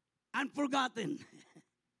 and forgotten.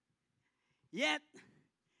 Yet,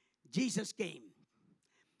 Jesus came.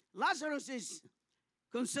 Lazarus is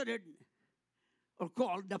considered or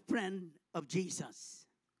called the friend of Jesus.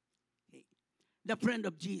 Okay. The friend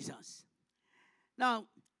of Jesus. Now,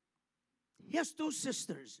 he has two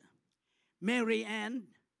sisters, Mary and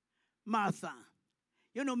Martha.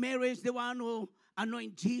 You know, Mary is the one who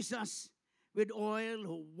anointed Jesus with oil,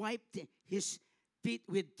 who wiped his feet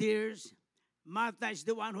with tears. Martha is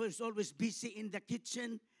the one who is always busy in the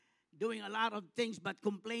kitchen, doing a lot of things, but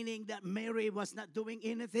complaining that Mary was not doing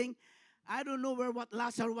anything. I don't know what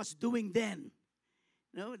Lazarus was doing then.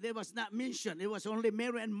 No, they was not mentioned. It was only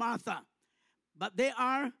Mary and Martha. But they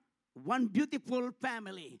are one beautiful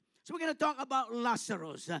family. So we're going to talk about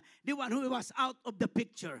Lazarus, the one who was out of the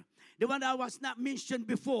picture, the one that was not mentioned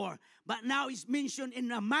before, but now is mentioned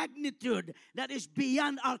in a magnitude that is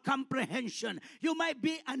beyond our comprehension. You might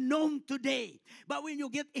be unknown today, but when you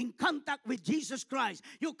get in contact with Jesus Christ,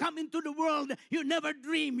 you come into the world you never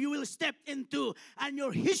dream you will step into, and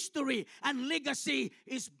your history and legacy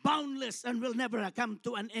is boundless and will never come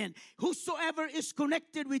to an end. Whosoever is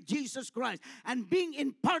connected with Jesus Christ and being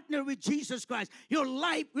in partner with Jesus Christ, your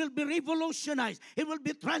life will be revolutionized. It will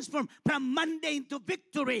be transformed from mundane to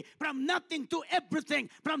victory, from nothing to everything,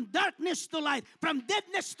 from darkness to light, from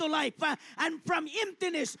deadness to life, and from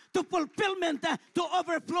emptiness to fulfillment, to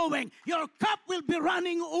overflowing. Your cup will be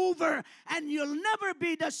running over, and you'll never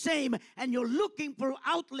be the same. And you're looking for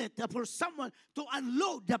outlet, for someone to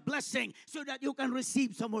unload the blessing so that you can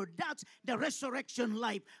receive some more. That's the resurrection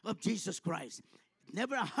life of Jesus Christ.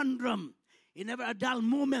 Never a humdrum, never a dull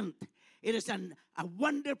moment. It is a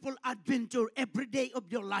wonderful adventure every day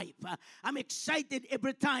of your life. I'm excited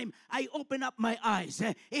every time I open up my eyes.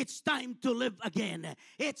 It's time to live again.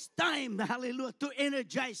 It's time, hallelujah, to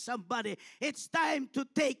energize somebody. It's time to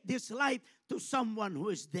take this life to someone who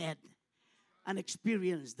is dead and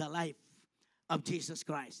experience the life of Jesus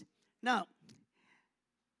Christ. Now,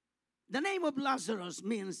 the name of Lazarus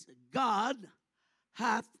means God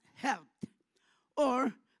hath helped,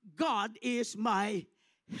 or God is my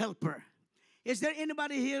helper. Is there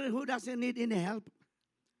anybody here who doesn't need any help?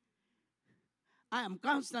 I am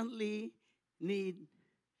constantly need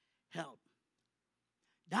help.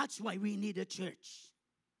 That's why we need a church.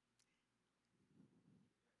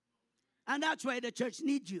 And that's why the church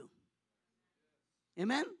needs you.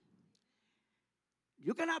 Amen?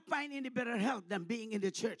 You cannot find any better help than being in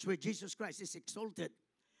the church where Jesus Christ is exalted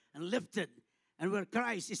and lifted, and where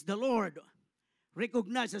Christ is the Lord,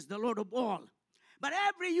 recognized as the Lord of all. But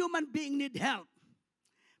every human being needs help.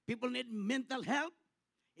 People need mental help,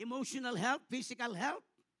 emotional help, physical help,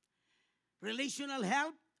 relational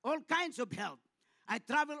help, all kinds of help. I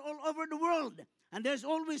travel all over the world, and there's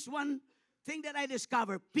always one thing that I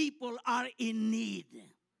discover. People are in need.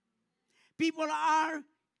 People are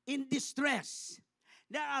in distress.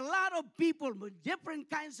 There are a lot of people with different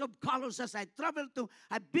kinds of colors as I travel to.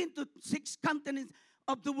 I've been to 6 continents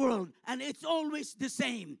of the world, and it's always the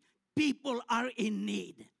same. People are in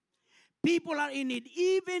need. People are in need.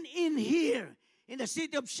 Even in here, in the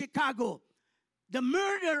city of Chicago, the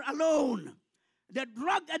murder alone, the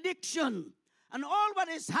drug addiction, and all what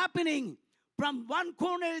is happening from one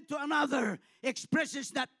corner to another expresses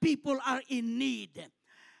that people are in need.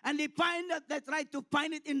 And they find that they try to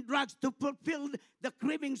find it in drugs to fulfill the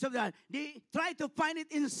cravings of that. They try to find it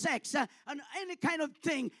in sex and any kind of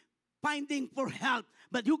thing, finding for help.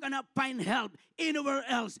 But you cannot find help anywhere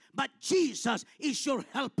else. But Jesus is your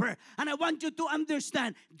helper. And I want you to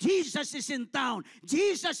understand, Jesus is in town.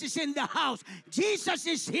 Jesus is in the house. Jesus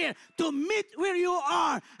is here to meet where you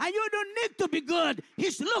are. And you don't need to be good.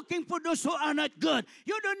 He's looking for those who are not good.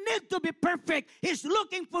 You don't need to be perfect. He's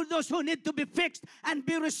looking for those who need to be fixed and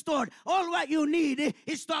be restored. All what you need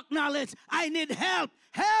is to acknowledge, I need help.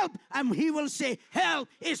 Help. And he will say, help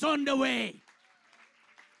is on the way.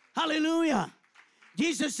 Hallelujah.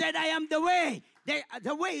 Jesus said, I am the way.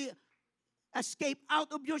 The way escape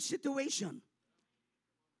out of your situation.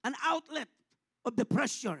 An outlet of the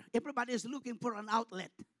pressure. Everybody is looking for an outlet.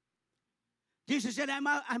 Jesus said,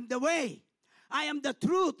 I'm the way. I am the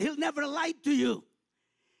truth. He'll never lie to you.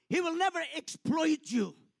 He will never exploit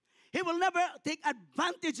you. He will never take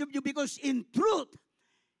advantage of you, because in truth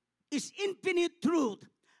is infinite truth.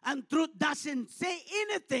 And truth doesn't say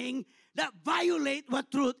anything that violate what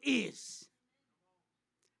truth is.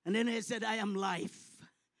 And then he said, I am life.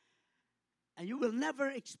 And you will never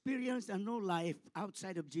experience and know life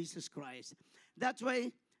outside of Jesus Christ. That's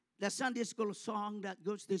why the Sunday school song that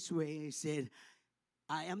goes this way. He said,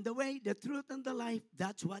 I am the way, the truth, and the life.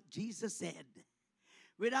 That's what Jesus said.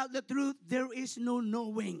 Without the truth, there is no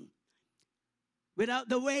knowing. Without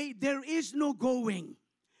the way, there is no going.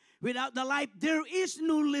 Without the life, there is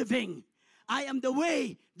no living. I am the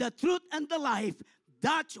way, the truth, and the life.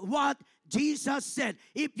 That's what Jesus said.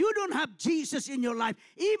 If you don't have Jesus in your life,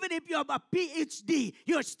 even if you have a PhD,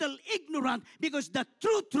 you're still ignorant, because the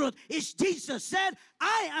true truth is Jesus said,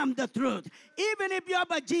 I am the truth. Even if you have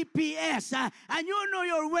a GPS and you know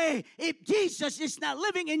your way, if Jesus is not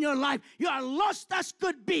living in your life, you are lost as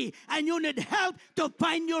could be, and you need help to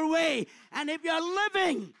find your way. And if you are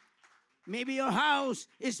living, maybe your house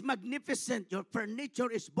is magnificent, your furniture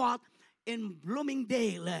is bought in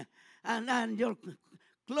Bloomingdale, and your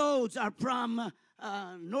clothes are from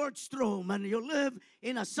Nordstrom, and you live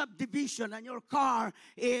in a subdivision, and your car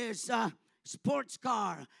is a sports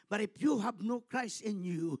car. But if you have no Christ in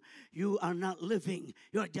you, you are not living.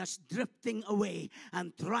 You're just drifting away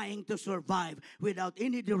and trying to survive without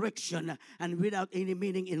any direction and without any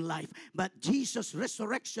meaning in life. But Jesus'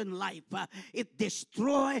 resurrection life, it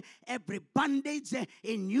destroys every bondage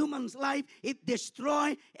in human's life. It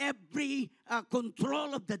destroys every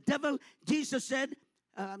control of the devil. Jesus said,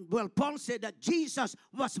 Paul said that Jesus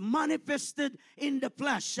was manifested in the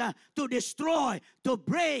flesh to destroy, to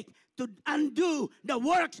break, to undo the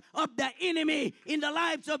works of the enemy in the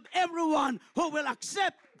lives of everyone who will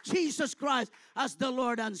accept Jesus Christ as the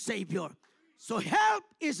Lord and Savior. So help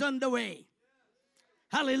is on the way.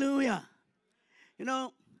 Hallelujah. You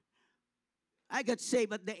know, I got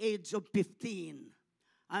saved at the age of 15.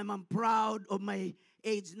 I'm proud of my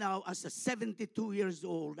age now as a 72 years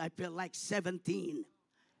old. I feel like 17.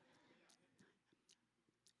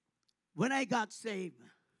 When I got saved,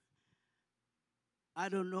 I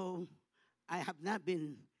don't know, I have not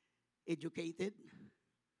been educated.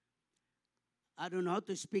 I don't know how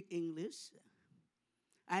to speak English.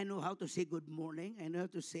 I know how to say good morning. I know how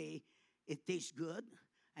to say it tastes good.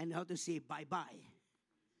 I know how to say bye-bye.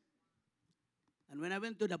 And when I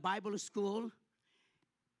went to the Bible school,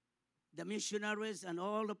 the missionaries and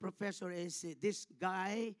all the professors said, this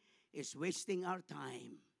guy is wasting our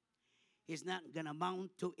time. He's not going to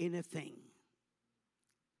amount to anything.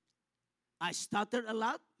 I stuttered a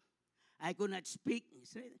lot. I could not speak.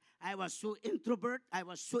 I was so introvert. I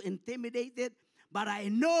was so intimidated. But I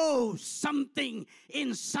know something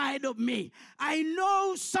inside of me. I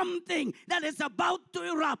know something that is about to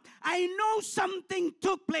erupt. I know something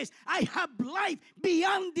took place. I have life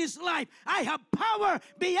beyond this life. I have power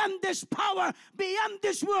beyond this power, beyond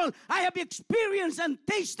this world. I have experienced and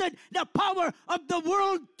tasted the power of the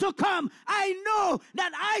world to come. I know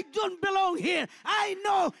that I don't belong here. I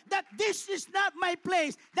know that this is not my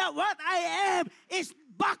place. That what I am is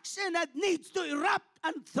boxing that needs to erupt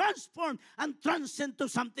and transform and transcend to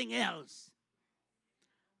something else.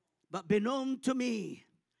 But beknown to me,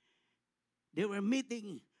 they were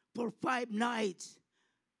meeting for 5 nights,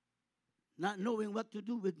 not knowing what to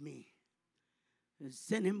do with me. And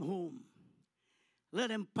send him home.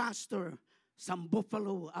 Let him pastor some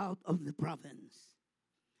buffalo out of the province.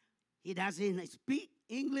 He doesn't speak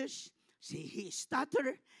English. See, he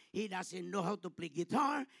stutter. He doesn't know how to play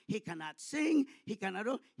guitar. He cannot sing. He cannot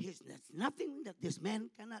do. There's nothing that this man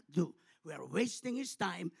cannot do. We are wasting his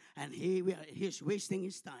time, and he's wasting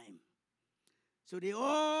his time. So they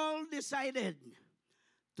all decided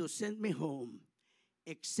to send me home,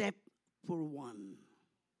 except for one,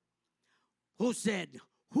 who said,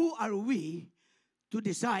 who are we to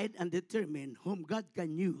decide and determine whom God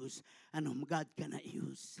can use and whom God cannot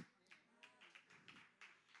use?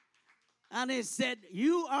 And he said,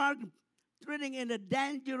 you are treading in a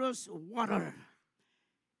dangerous water.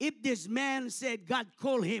 If this man said God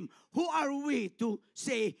called him, who are we to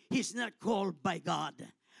say he's not called by God?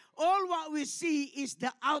 All what we see is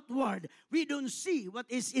the outward. We don't see what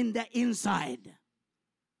is in the inside.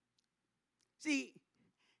 See,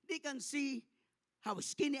 they can see how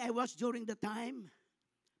skinny I was during the time.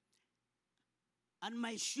 And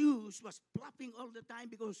my shoes was flopping all the time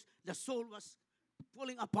because the sole was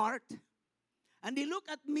falling apart. And they look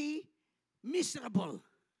at me miserable.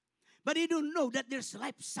 But they don't know that there's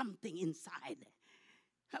life something inside.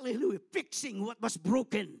 Hallelujah. Fixing what was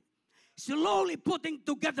broken. Slowly putting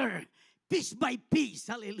together piece by piece.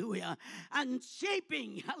 Hallelujah. And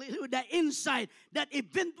shaping, hallelujah, the inside that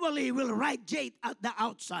eventually will radiate at the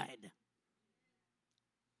outside.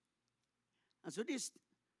 And so this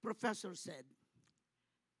professor said,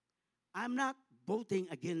 I'm not voting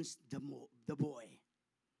against the boy.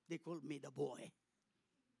 They called me the boy.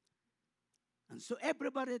 And so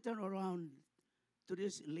everybody turned around to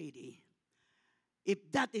this lady.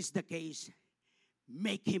 If that is the case,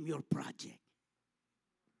 make him your project.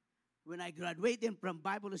 When I graduated from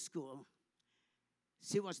Bible school,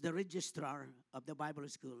 she was the registrar of the Bible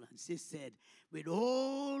school. And she said, with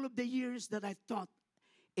all of the years that I taught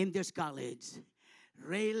in this college,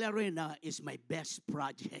 Ray Lorena is my best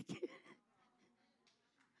project.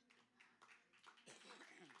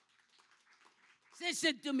 She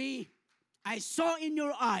said to me, I saw in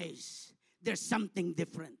your eyes there's something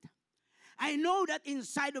different. I know that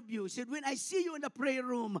inside of you. Said, when I see you in the prayer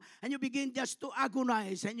room and you begin just to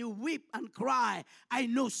agonize and you weep and cry, I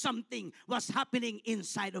know something was happening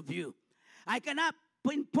inside of you. I cannot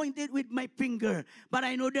pinpoint it with my finger, but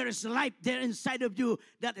I know there is life there inside of you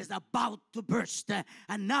that is about to burst.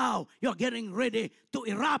 And now you're getting ready to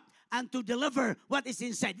erupt and to deliver what is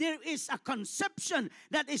inside. There is a conception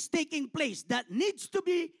that is taking place that needs to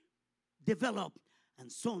be developed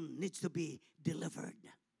and soon needs to be delivered.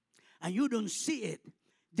 And you don't see it.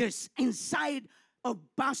 There's inside of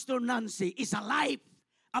Pastor Nancy is a life,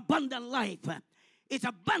 abundant life. It's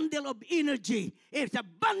a bundle of energy. It's a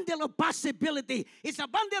bundle of possibility. It's a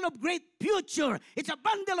bundle of great future. It's a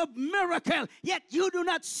bundle of miracle. Yet you do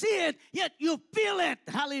not see it, yet you feel it.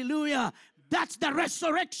 Hallelujah. That's the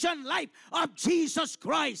resurrection life of Jesus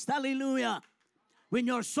Christ. Hallelujah. When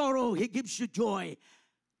you're sorrow, He gives you joy.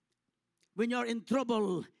 When you're in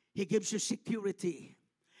trouble, He gives you security.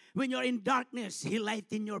 When you're in darkness, He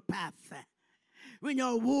lighten your path. When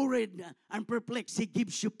you're worried and perplexed, He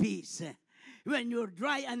gives you peace. When you're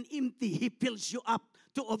dry and empty, He fills you up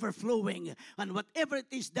to overflowing. And whatever it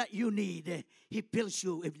is that you need, He fills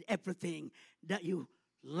you with everything that you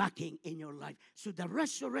lacking in your life. So the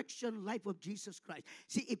resurrection life of Jesus Christ.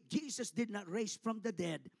 See, if Jesus did not raise from the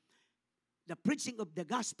dead, the preaching of the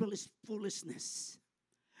gospel is foolishness.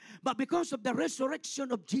 But because of the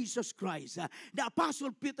resurrection of Jesus Christ, the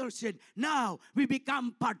Apostle Peter said, now we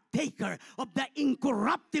become partaker of the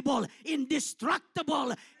incorruptible,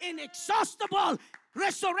 indestructible, inexhaustible,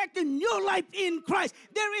 resurrected new life in Christ.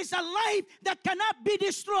 There is a life that cannot be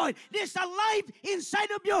destroyed. There's a life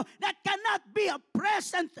inside of you that cannot be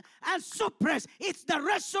oppressed and suppressed. It's the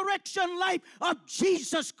resurrection life of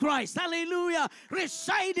Jesus Christ. Hallelujah.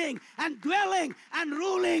 Residing and dwelling and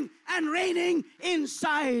ruling and reigning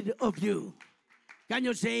inside of you. Can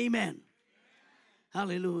you say amen?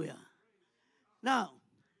 Hallelujah. Now,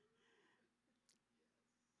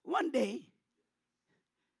 one day,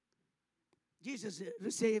 Jesus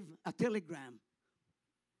received a telegram.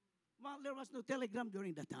 Well, there was no telegram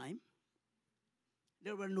during that time.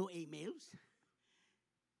 There were no emails.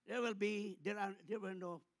 There were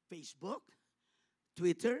no Facebook,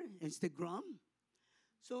 Twitter, Instagram.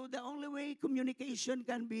 So the only way communication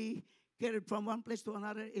can be carried from one place to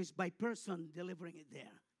another is by person delivering it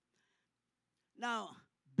there. Now,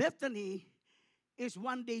 Bethany is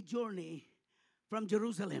 1 day journey from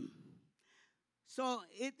Jerusalem. So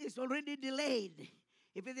it is already delayed.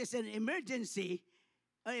 If it is an emergency,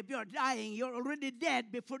 or if you're dying, you're already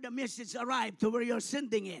dead before the message arrived to where you're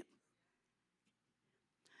sending it.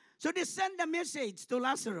 So they send the message to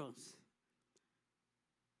Lazarus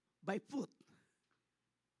by foot.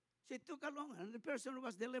 So it took a long, and the person who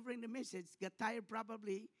was delivering the message got tired,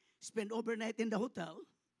 probably spent overnight in the hotel,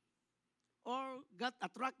 or got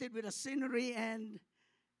attracted with the scenery and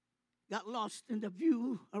got lost in the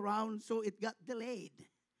view around, so it got delayed.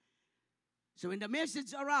 So when the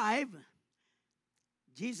message arrived,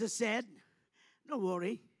 Jesus said, don't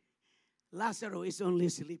worry, Lazarus is only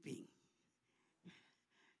sleeping.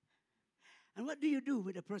 And what do you do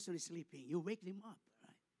when a person is sleeping? You wake him up,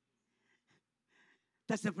 right?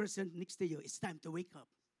 That's the person next to you. It's time to wake up.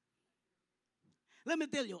 Let me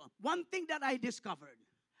tell you, one thing that I discovered,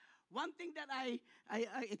 one thing that I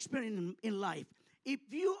experienced in life, if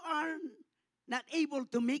you are not able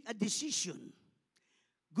to make a decision,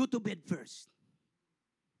 go to bed first.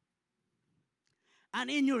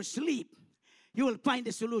 And in your sleep, you will find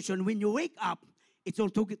a solution. When you wake up, it's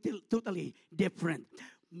all totally different.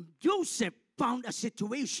 Joseph found a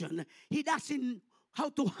situation. He doesn't know how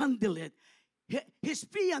to handle it. His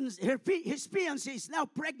fiancée is now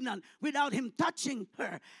pregnant without him touching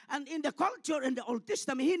her. And in the culture in the Old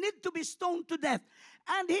Testament, he needs to be stoned to death.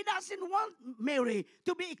 And he doesn't want Mary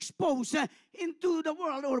to be exposed into the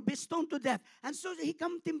world or be stoned to death. And so he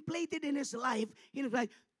contemplated in his life,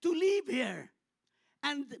 to leave here.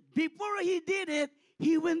 And before he did it,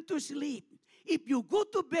 he went to sleep. If you go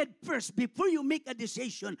to bed first before you make a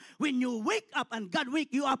decision, when you wake up and God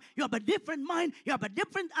wake you up, you have a different mind, you have a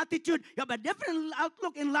different attitude, you have a different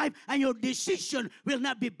outlook in life, and your decision will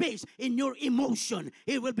not be based in your emotion.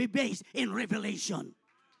 It will be based in revelation.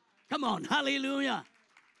 Come on, hallelujah.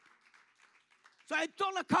 So I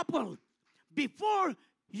told a couple, before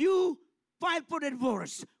you file for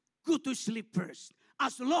divorce, go to sleep first.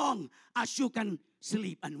 As long as you can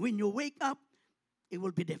sleep. And when you wake up, it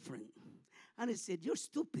will be different. And I said, you're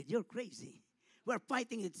stupid. You're crazy. We're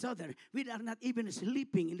fighting each other. We are not even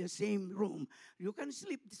sleeping in the same room. You can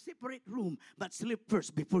sleep in separate room, but sleep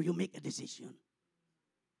first before you make a decision.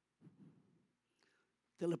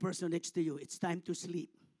 Tell the person next to you, it's time to sleep.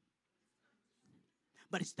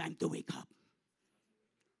 But it's time to wake up.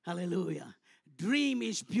 Hallelujah. Dream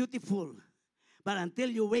is beautiful. But until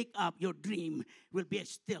you wake up, your dream will be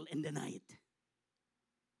still in the night.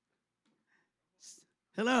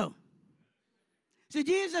 Hello. So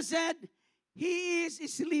Jesus said, he is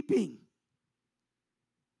sleeping.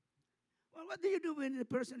 Well, what do you do when the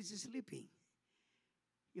person is sleeping?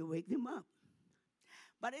 You wake them up.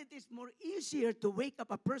 But it is more easier to wake up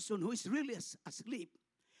a person who is really asleep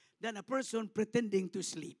than a person pretending to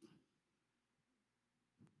sleep.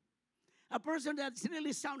 A person that's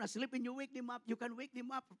really sound asleep and you wake them up, you can wake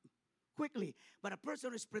them up quickly. But a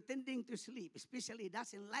person who's pretending to sleep, especially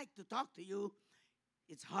doesn't like to talk to you,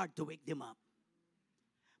 it's hard to wake them up.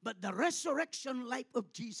 But the resurrection life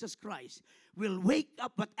of Jesus Christ will wake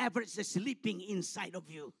up whatever is sleeping inside of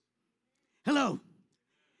you. Hello?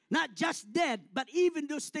 Not just dead, but even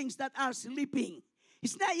those things that are sleeping.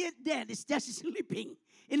 It's not yet dead, it's just sleeping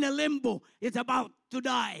in a limbo. It's about to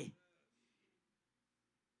die.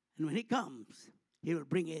 And when he comes, he will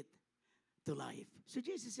bring it to life. So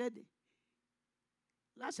Jesus said,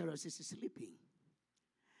 Lazarus is sleeping.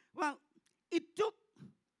 Well, it took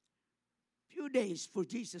few days for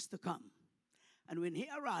Jesus to come. And when he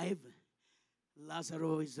arrived,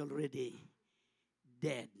 Lazarus is already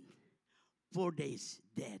dead. 4 days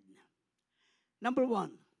dead. Number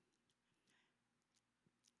one,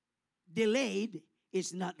 delayed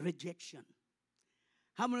is not rejection.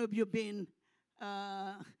 How many of you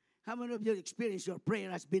experienced your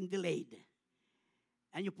prayer has been delayed?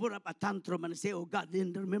 And you put up a tantrum and say, oh, God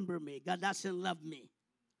didn't remember me. God doesn't love me.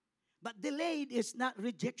 But delayed is not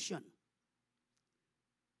rejection.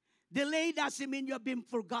 Delay doesn't mean you have been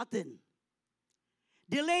forgotten.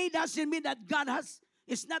 Delay doesn't mean that God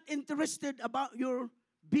is not interested about your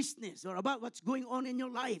business or about what's going on in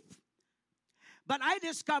your life. But I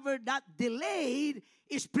discovered that delayed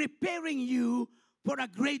is preparing you for a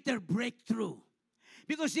greater breakthrough.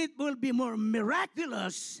 Because it will be more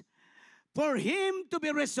miraculous for him to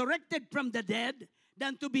be resurrected from the dead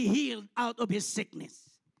than to be healed out of his sickness.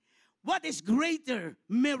 What is greater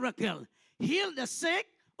miracle? Heal the sick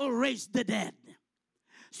or raise the dead?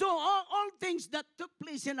 So all things that took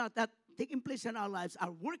place taking place in our lives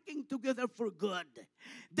are working together for good.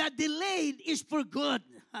 The delayed is for good.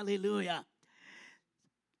 Hallelujah.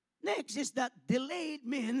 Next is that delayed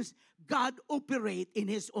means God operate in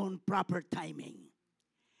his own proper timing.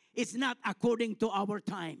 It's not according to our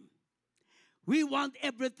time. We want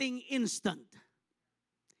everything instant.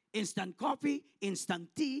 Instant coffee, instant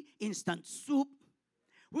tea, instant soup.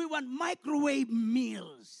 We want microwave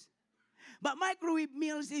meals. But microwave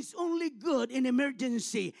meals is only good in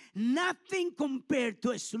emergency. Nothing compared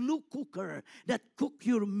to a slow cooker that cook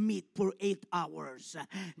your meat for 8 hours.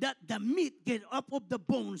 That the meat get up of the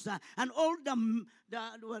bones and all the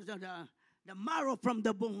marrow from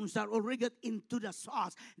the bones are already get into the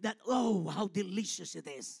sauce. That, oh, how delicious it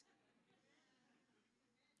is.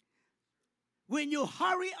 When you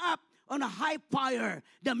hurry up on a high fire,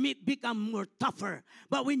 the meat become more tougher.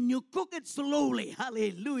 But when you cook it slowly,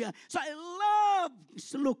 hallelujah. So I love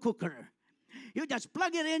slow cooker. You just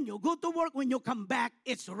plug it in, you go to work, when you come back,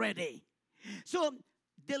 it's ready. So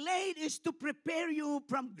delayed is to prepare you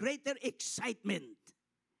from greater excitement.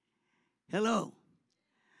 Hello.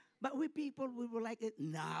 But we people, we will like it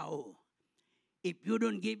now. If you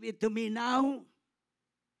don't give it to me now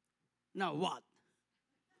what?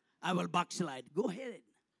 I will backslide. Go ahead.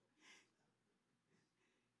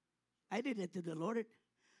 I did it to the Lord. I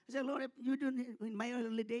said, Lord, if you do it in my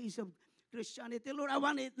early days of Christianity, Lord, I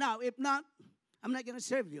want it now. If not, I'm not going to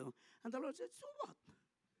serve you. And the Lord said, so what?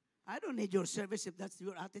 I don't need your service if that's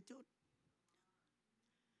your attitude.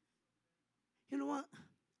 You know what?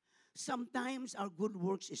 Sometimes our good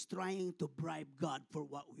works is trying to bribe God for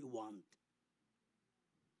what we want.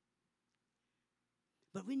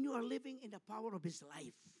 But when you are living in the power of his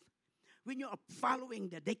life, when you are following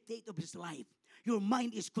the dictate of his life, your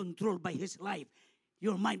mind is controlled by his life.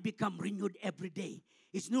 Your mind become renewed every day.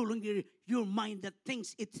 It's no longer your mind that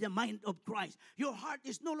thinks it's the mind of Christ. Your heart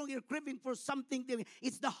is no longer craving for something.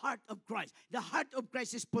 It's the heart of Christ. The heart of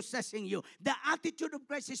Christ is possessing you. The attitude of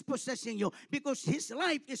Christ is possessing you because His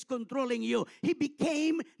life is controlling you. He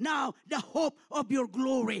became now the hope of your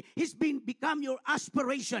glory. He's become your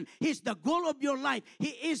aspiration. He's the goal of your life. He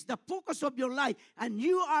is the focus of your life. And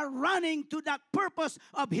you are running to that purpose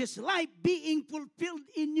of His life being fulfilled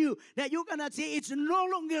in you. That you cannot say, it's no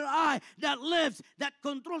longer I that lives, that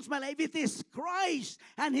controls my life. It is Christ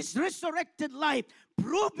and His resurrected life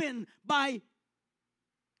proven by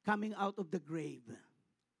coming out of the grave,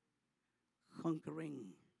 conquering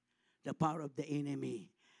the power of the enemy,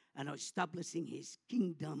 and establishing His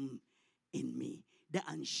kingdom in me. The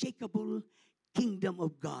unshakable kingdom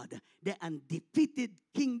of God, the undefeated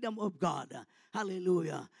kingdom of God.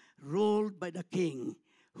 Hallelujah. Ruled by the King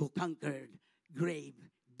who conquered grave,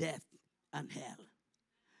 death, and hell.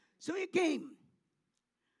 So He came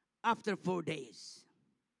after 4 days.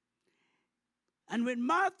 And when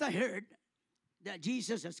Martha heard that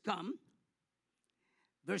Jesus has come,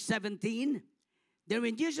 verse 17, then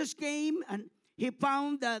when Jesus came and He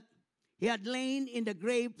found that He had lain in the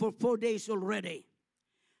grave for 4 days already.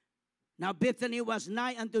 Now Bethany was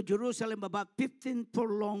nigh unto Jerusalem, about 15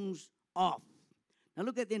 furlongs off. Now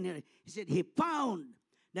look at in here. He said, He found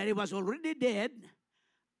that He was already dead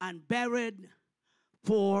and buried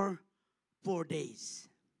for 4 days.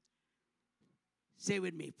 Say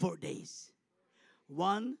with me, 4 days.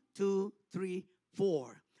 1, 2, 3,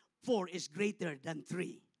 4. 4 is greater than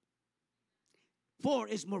 3. 4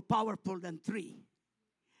 is more powerful than 3.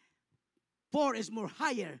 4 is more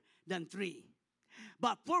higher than 3.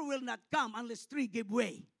 But 4 will not come unless 3 give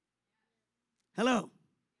way. Hello?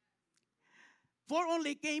 4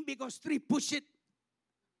 only came because 3 pushed it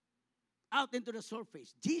out into the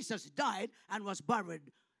surface. Jesus died and was buried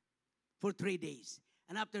for 3 days.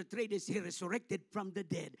 And after 3 days, He resurrected from the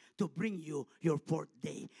dead to bring you your 4th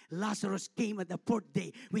day. Lazarus came at the 4th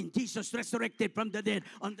day when Jesus resurrected from the dead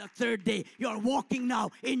on the 3rd day. You are walking now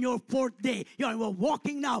in your 4th day. You are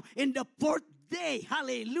walking now in the 4th day.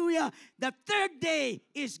 Hallelujah. The 3rd day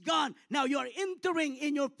is gone. Now you are entering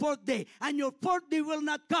in your 4th day. And your 4th day will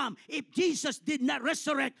not come if Jesus did not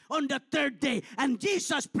resurrect on the 3rd day. And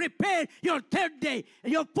Jesus prepared your 3rd day,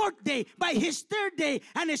 your 4th day by His 3rd day.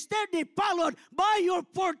 And His 3rd day followed by your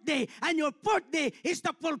 4th day. And your 4th day is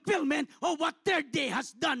the fulfillment of what 3rd day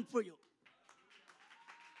has done for you.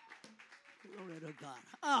 Glory to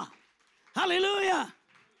God. Hallelujah.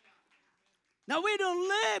 Now we don't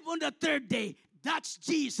live on the 3rd day. That's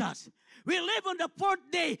Jesus. We live on the 4th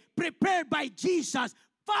day, prepared by Jesus,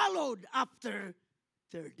 followed after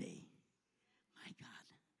 3rd day. My God.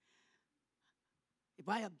 If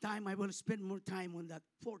I have time, I will spend more time on that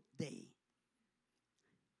 4th day.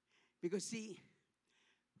 Because see,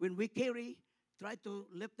 when we try to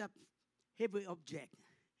lift up heavy object,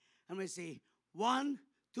 and we say 1,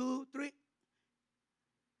 2, 3,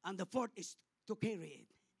 and the 4th is to carry it.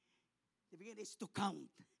 The beginning is to count.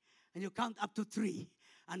 And you count up to 3.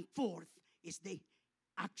 And 4th is the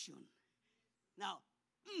action. Now,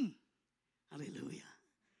 hallelujah.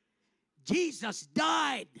 Jesus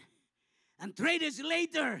died. And 3 days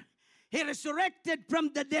later, He resurrected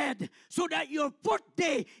from the dead. So that your 4th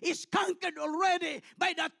day is conquered already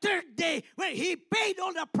by the 3rd day, where He paid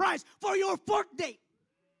all the price for your 4th day.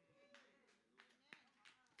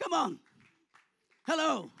 Come on.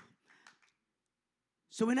 Hello.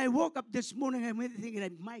 So when I woke up this morning, I'm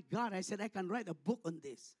thinking, my God, I said, I can write a book on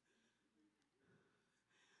this.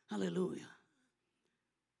 Hallelujah.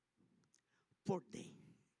 4th day,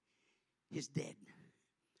 He's dead.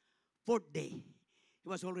 4th day, He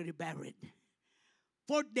was already buried.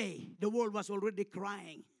 4th day, the world was already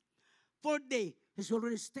crying. 4th day, He's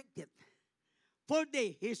already stinking. 4th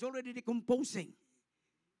day, He's already decomposing.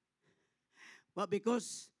 But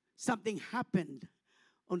because something happened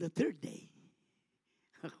on the 3rd day,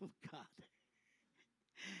 oh God,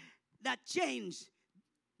 that changed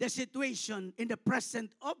the situation in the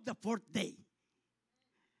present of the 4th day.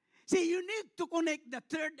 See, you need to connect the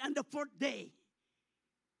 3rd and the 4th day.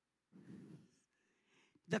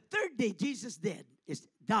 The 3rd day, Jesus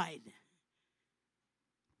died.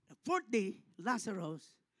 The 4th day,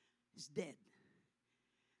 Lazarus is dead.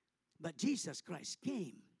 But Jesus Christ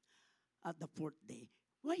came at the 4th day.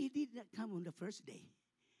 Why He did not come on the 1st day?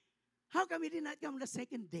 How come He did not come on the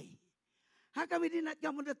 2nd day? How come He did not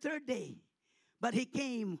come on the 3rd day? But He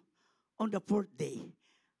came on the 4th day.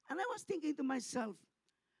 And I was thinking to myself,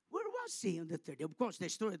 where was He on the 3rd day? Of course, the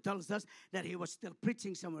story tells us that He was still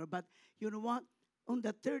preaching somewhere. But you know what? on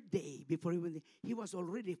the third day, before he was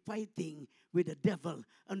already fighting with the devil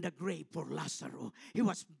on the grave for Lazarus. He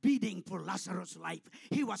was bidding for Lazarus' life.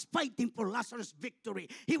 He was fighting for Lazarus' victory.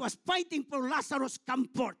 He was fighting for Lazarus'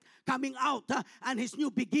 comfort coming out and his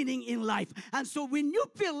new beginning in life. And so when you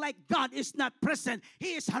feel like God is not present,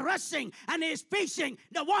 He is harassing and He is facing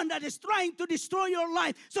the one that is trying to destroy your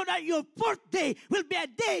life, so that your fourth day will be a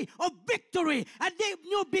day of victory, a day of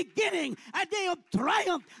new beginning, a day of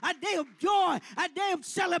triumph, a day of joy, a day of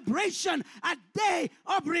celebration, a day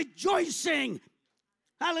of rejoicing.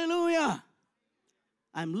 Hallelujah.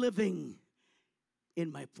 I'm living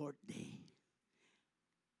in my fourth day.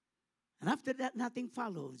 And after that, nothing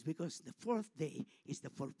follows, because the fourth day is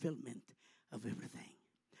the fulfillment of everything.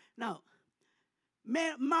 Now,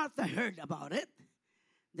 Martha heard about it,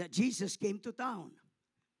 that Jesus came to town.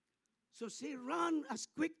 So she ran as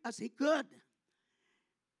quick as he could.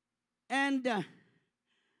 And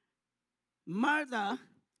Martha,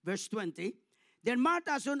 verse 20, then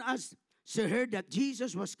Martha, as soon as she heard that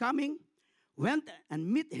Jesus was coming, went and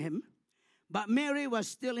met him, but Mary was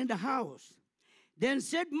still in the house. Then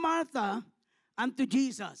said Martha unto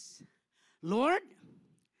Jesus, Lord,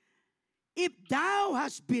 if thou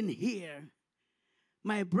hast been here,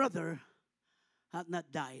 my brother had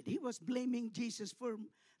not died. He was blaming Jesus for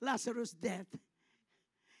Lazarus' death.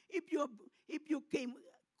 If you came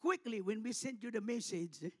quickly when we sent you the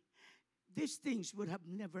message, these things would have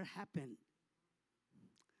never happened.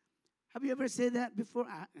 Have you ever said that before?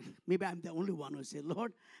 Maybe I'm the only one who said,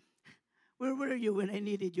 Lord, where were you when I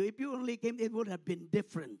needed you? If you only came, it would have been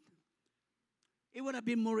different. It would have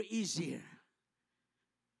been more easier.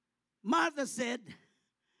 Martha said,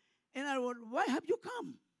 in other words, why have you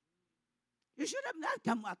come? You should have not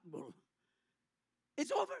come at all.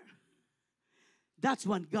 It's over. That's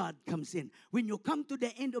when God comes in. When you come to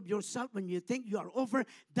the end of yourself, when you think you are over,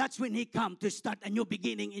 that's when He comes to start a new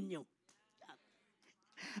beginning in you.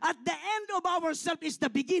 At the end of ourselves is the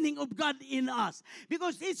beginning of God in us.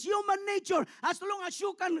 Because it's human nature. As long as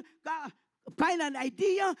you can find an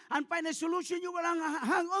idea and find a solution, you will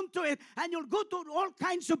hang on to it. And you'll go to all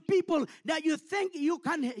kinds of people that you think you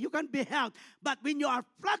can be helped. But when you are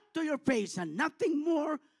flat to your face and nothing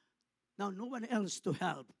more, now no one else to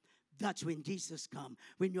help, that's when Jesus comes.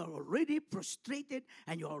 When you're already frustrated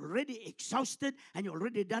and you're already exhausted and you've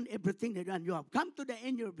already done everything and you have come to the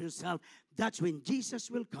end of yourself, that's when Jesus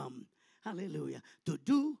will come. Hallelujah. To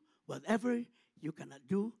do whatever you cannot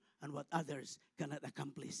do and what others cannot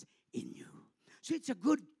accomplish in you. So it's a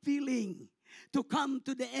good feeling to come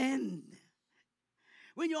to the end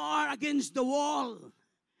when you are against the wall,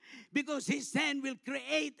 because His hand will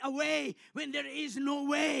create a way when there is no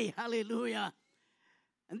way. Hallelujah.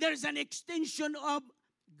 And there's an extension of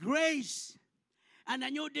grace and a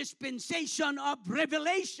new dispensation of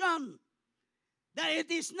revelation, that it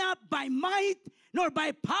is not by might nor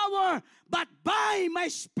by power, but by my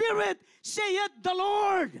Spirit, saith the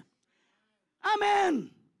Lord.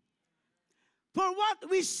 Amen. For what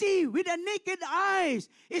we see with the naked eyes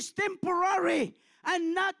is temporary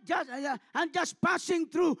and not just passing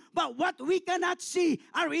through, but what we cannot see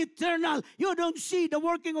are eternal. You don't see the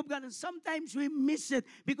working of God, and sometimes we miss it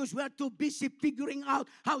because we are too busy figuring out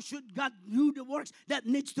how should God do the works that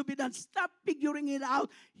needs to be done. Stop figuring it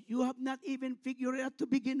out. You have not even figured it out to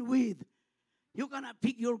begin with. You cannot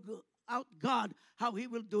figure out God, how He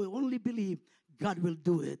will do it. Only believe God will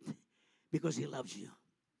do it because He loves you.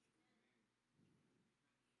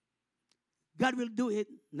 God will do it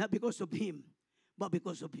not because of Him, but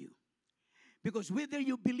because of you. Because whether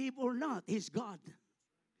you believe or not, He's God.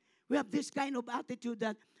 We have this kind of attitude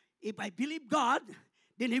that if I believe God,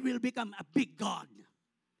 then He will become a big God.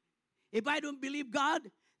 If I don't believe God,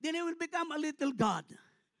 then He will become a little God.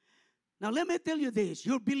 Now let me tell you this,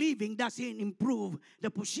 your believing doesn't improve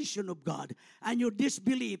the position of God, and your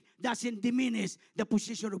disbelief doesn't diminish the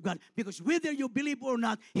position of God, because whether you believe or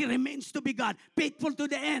not, He remains to be God, faithful to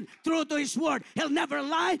the end, true to His word. He'll never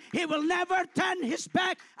lie. He will never turn His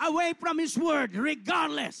back away from His word,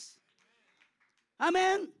 regardless.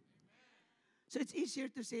 Amen? So it's easier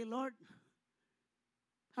to say, Lord,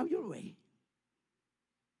 have your way.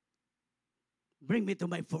 Bring me to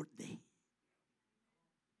my fourth day.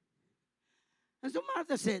 And so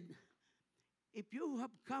Martha said, if you have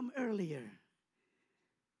come earlier,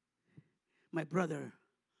 my brother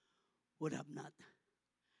would have not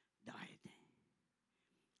died.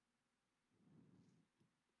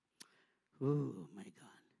 Oh, my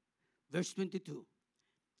God. Verse 22.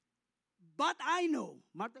 But I know,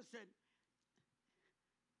 Martha said,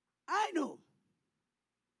 I know.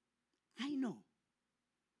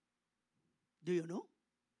 Do you know?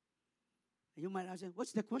 You might ask,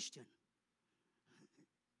 what's the question?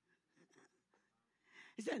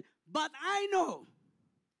 He said, but I know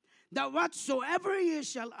that whatsoever ye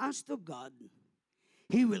shall ask of God,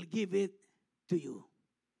 He will give it to you.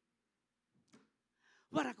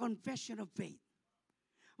 What a confession of faith.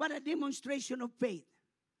 What a demonstration of faith.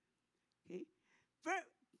 Okay?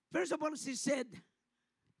 First of all, she said,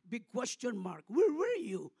 big question mark. Where were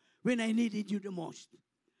you when I needed you the most?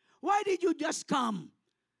 Why did you just come?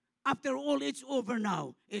 After all, it's over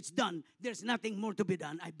now. It's done. There's nothing more to be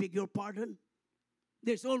done. I beg your pardon.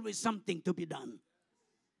 There's always something to be done.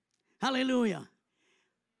 Hallelujah.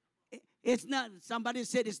 It's not, somebody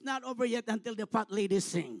said it's not over yet until the fat ladies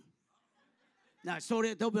sing. Now,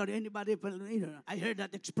 sorry to about anybody, but I heard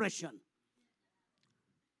that expression.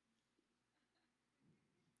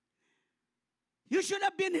 You should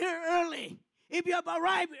have been here early. If you have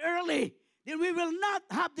arrived early, then we will not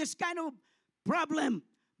have this kind of problem.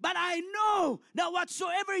 But I know that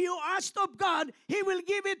whatsoever you ask of God, He will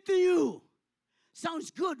give it to you.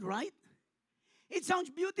 Sounds good, right? It sounds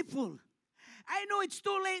beautiful. I know it's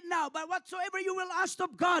too late now, but whatsoever you will ask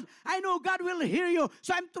of God, I know God will hear you.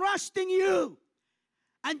 So I'm trusting you.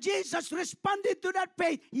 And Jesus responded to that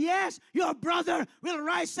faith. Yes, your brother will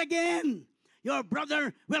rise again. Your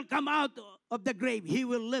brother will come out of the grave. He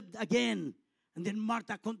will live again. And then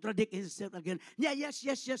Martha contradicted herself again. Yeah,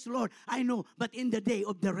 yes, Lord. I know, but in the day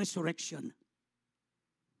of the resurrection.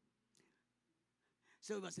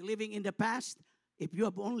 So he was living in the past. If you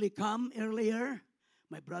have only come earlier,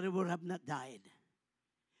 my brother would have not died.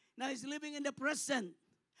 Now he's living in the present.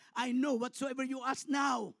 I know whatsoever you ask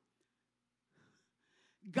now,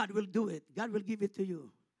 God will do it. God will give it to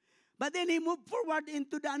you. But then he moved forward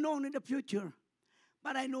into the unknown in the future.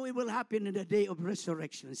 But I know it will happen in the day of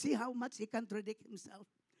resurrection. See how much he contradicts himself?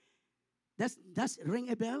 Does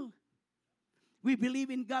ring a bell? We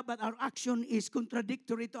believe in God, but our action is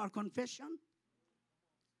contradictory to our confession.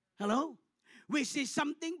 Hello? We see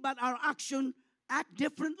something, but our action act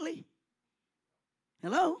differently.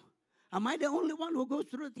 Hello? Am I the only one who goes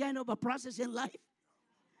through that kind of a process in life?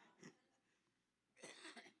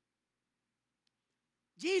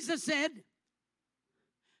 Jesus said,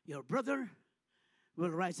 your brother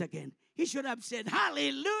will rise again. He should have said,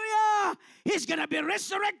 hallelujah! He's going to be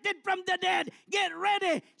resurrected from the dead. Get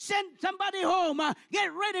ready. Send somebody home.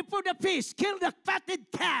 Get ready for the feast. Kill the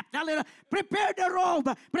fatted calf. Hallelujah. Prepare the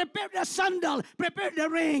robe. Prepare the sandal. Prepare the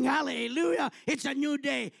ring. Hallelujah. It's a new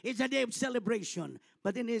day. It's a day of celebration.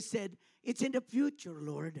 But then he said, it's in the future,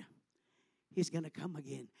 Lord. He's going to come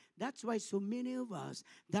again. That's why so many of us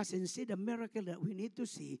doesn't see the miracle that we need to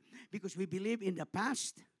see because we believe in the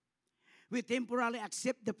past. We temporarily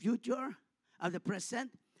accept the future of the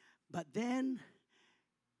present, but then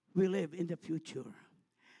we live in the future.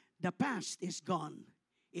 The past is gone.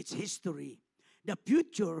 It's history. The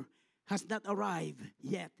future has not arrived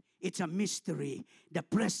yet. It's a mystery. The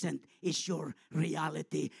present is your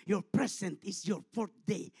reality. Your present is your fourth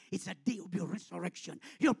day. It's a day of your resurrection.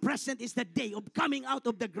 Your present is the day of coming out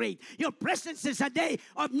of the grave. Your present is a day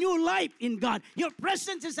of new life in God. Your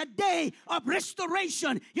present is a day of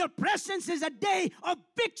restoration. Your present is a day of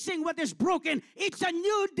fixing what is broken. It's a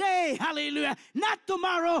new day. Hallelujah. Not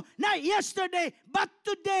tomorrow, not yesterday, but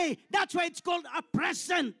today. That's why it's called a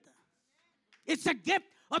present. It's a gift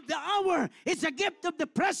of the hour. It's a gift of the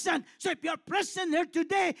present. So if you're present here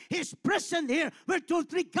today, He's present here. Where two or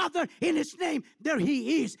three gather in His name, there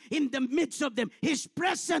He is in the midst of them. He's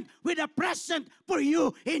present with a present for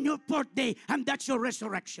you in your fourth day. And that's your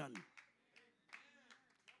resurrection.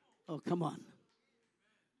 Oh, come on.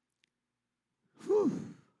 Whew.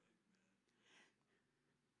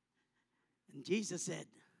 And Jesus said,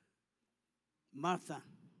 Martha,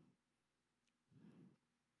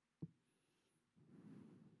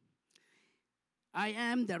 I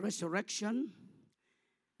am the resurrection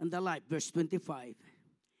and the life. Verse 25.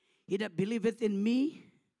 He that believeth in me,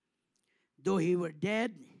 though he were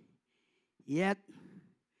dead, yet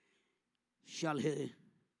shall he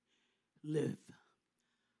live.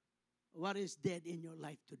 What is dead in your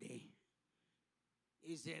life today?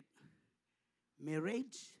 Is it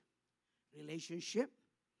marriage, relationship?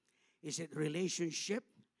 Is it relationship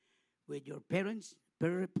with your parents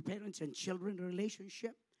and children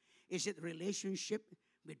relationship? Is it relationship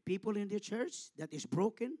with people in the church that is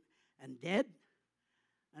broken and dead?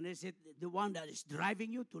 And is it the one that is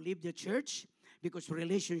driving you to leave the church because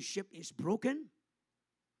relationship is broken?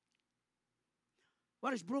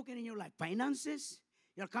 What is broken in your life? Finances?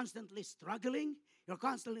 You're constantly struggling. You're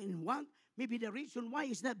constantly in want. Maybe the reason why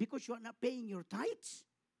is not because you are not paying your tithes.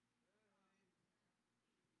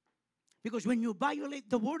 Because when you violate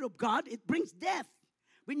the word of God, it brings death.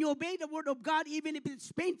 When you obey the word of God, even if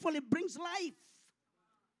it's painful, it brings life.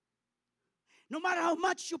 No matter how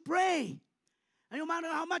much you pray, and no matter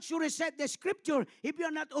how much you recite the scripture, if you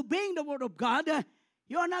are not obeying the word of God,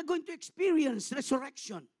 you are not going to experience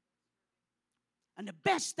resurrection. And the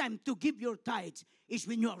best time to give your tithes is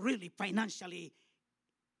when you are really financially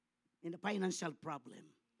in a financial problem.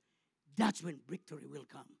 That's when victory will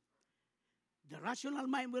come. The rational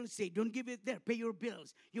mind will say, don't give it there, pay your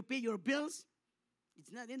bills. You pay your bills,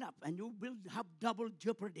 it's not enough, and you will have double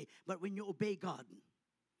jeopardy. But when you obey God,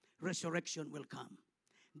 resurrection will come.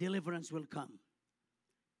 Deliverance will come.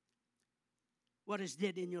 What is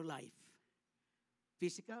dead in your life?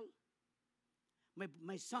 Physical?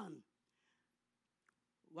 My son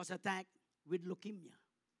was attacked with leukemia.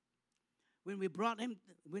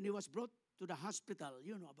 When he was brought to the hospital,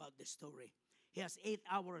 you know about the story. He has 8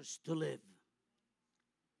 hours to live.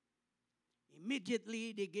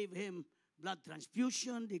 Immediately, they gave him blood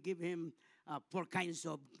transfusion. They gave him 4 kinds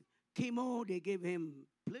of chemo. They gave him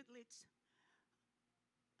platelets.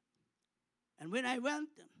 And when I went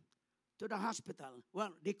to the hospital,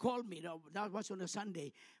 well, they called me. That was on a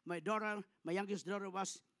Sunday. My youngest daughter,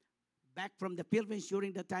 was back from the Philippines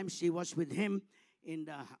during the time she was with him in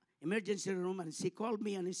the emergency room. And she called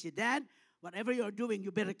me and she said, Dad, whatever you're doing,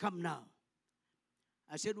 you better come now.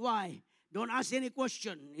 I said, why? Don't ask any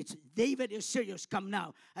question. David is serious. Come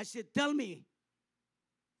now. I said, tell me.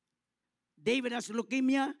 David has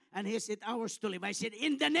leukemia and he has 8 hours to live. I said,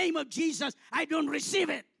 in the name of Jesus, I don't receive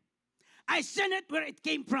it. I sent it where it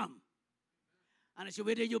came from. And I said,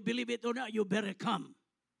 whether you believe it or not, you better come.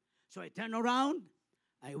 So I turned around.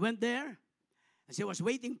 I went there. And she was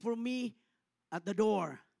waiting for me at the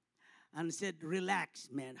door. And said, relax,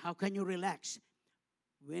 man. How can you relax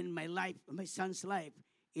when my son's life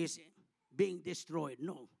is being destroyed?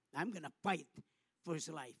 No, I'm going to fight for his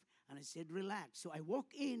life. And I said, relax. So I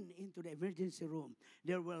walked into the emergency room.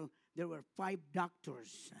 There were 5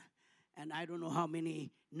 doctors. And I don't know how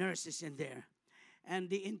many nurses in there. And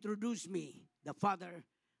they introduced me, the father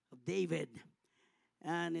of David.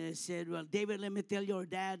 And I said, well, David, let me tell your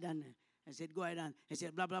dad. And I said, go ahead. And I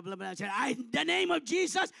said, blah, blah, blah, blah. I said, in the name of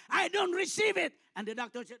Jesus, I don't receive it. And the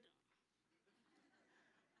doctor said,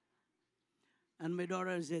 and my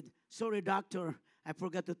daughter said, sorry, doctor, I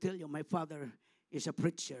forgot to tell you, my father is a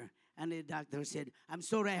preacher. And the doctor said, I'm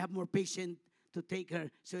sorry, I have more patient to take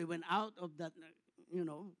her. So he went out of that,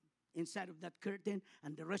 inside of that curtain,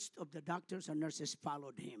 and the rest of the doctors and nurses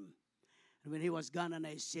followed him. And when he was gone, and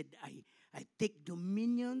I said, I take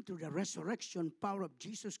dominion through the resurrection power of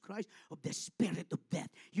Jesus Christ, of the spirit of death.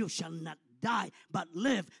 You shall not die, but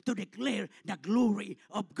live to declare the glory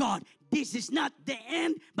of God. This is not the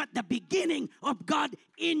end, but the beginning of God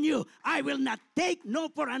in you. I will not take no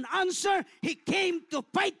for an answer. He came to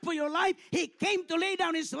fight for your life. He came to lay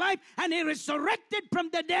down his life, and he resurrected from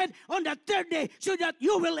the dead on the 3rd day so that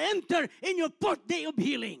you will enter in your 4th day of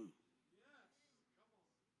healing.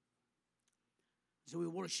 So we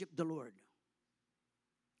worship the Lord.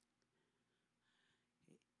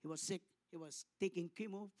 He was sick. He was taking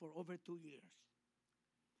chemo for over 2 years.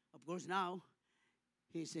 Of course, now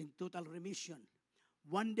he's in total remission.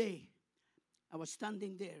 One day, I was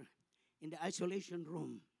standing there in the isolation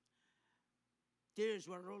room. Tears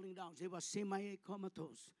were rolling down. He was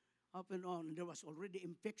semi-comatose, up and on. And there was already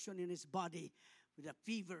infection in his body with a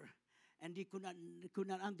fever. And they could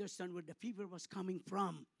not understand where the fever was coming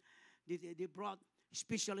from. They brought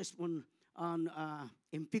specialists on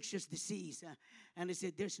infectious disease. And they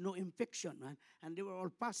said, there's no infection. And they were all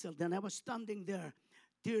puzzled. And I was standing there.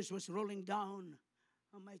 Tears was rolling down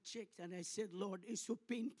on my cheeks. And I said, Lord, it's so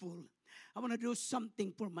painful. I want to do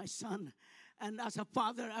something for my son. And as a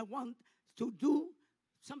father, I want to do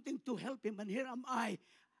something to help him. And here am I.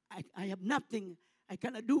 I have nothing. I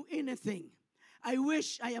cannot do anything. I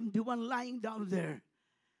wish I am the one lying down there.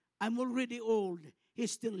 I'm already old.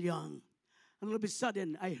 He's still young. And all of a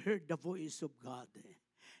sudden, I heard the voice of God.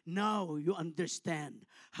 Now you understand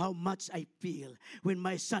how much I feel when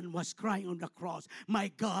my son was crying on the cross.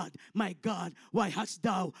 My God, why hast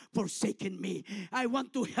thou forsaken me? I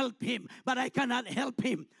want to help him, but I cannot help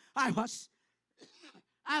him. I was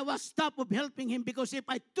stopped of helping him because if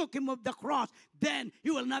I took him off the cross, then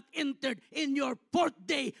you will not enter in your 4th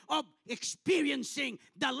day of experiencing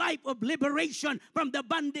the life of liberation from the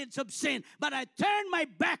bondage of sin. But I turned my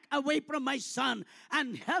back away from my son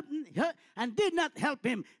and did not help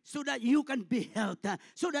him so that you can be helped,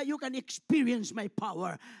 so that you can experience my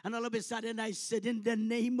power. And all of a sudden I said, in the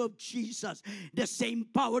name of Jesus, the same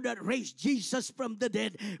power that raised Jesus from the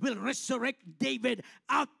dead will resurrect David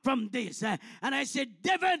out from this. And I said,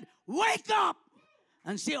 David, wake up!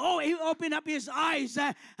 And see, he opened up his eyes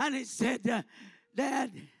and he said,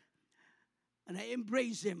 Dad. And I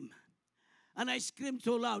embraced him. And I screamed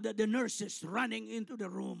so loud that the nurses running into the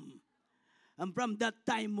room. And from that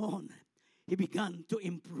time on, he began to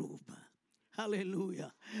improve.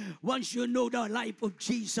 Hallelujah. Once you know the life of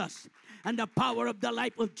Jesus and the power of the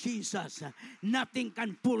life of Jesus, nothing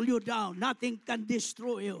can pull you down. Nothing can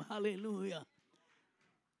destroy you. Hallelujah.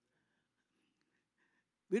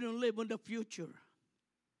 We don't live on the future.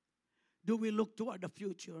 Do we look toward the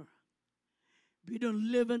future? We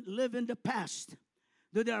don't live in the past.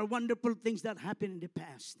 Though there are wonderful things that happen in the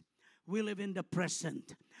past, we live in the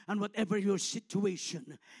present. And whatever your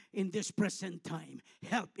situation in this present time,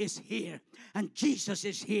 help is here. And Jesus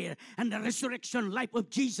is here. And the resurrection life of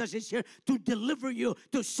Jesus is here to deliver you,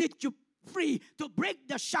 to set you free, to break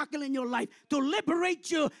the shackle in your life, to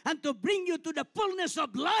liberate you, and to bring you to the fullness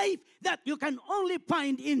of life that you can only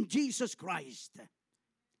find in Jesus Christ.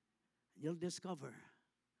 You'll discover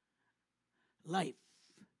life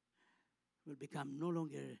will become no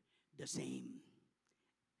longer the same.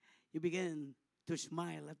 You begin to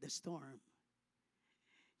smile at the storm.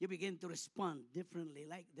 You begin to respond differently,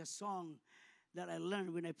 like the song that I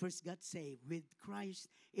learned when I first got saved. With Christ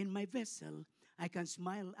in my vessel, I can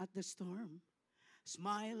smile at the storm.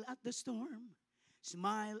 Smile at the storm.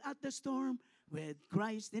 Smile at the storm. With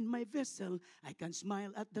Christ in my vessel, I can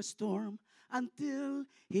smile at the storm until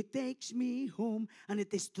He takes me home. And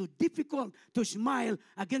it is too difficult to smile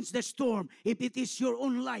against the storm if it is your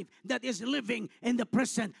own life that is living in the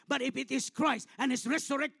present. But if it is Christ and His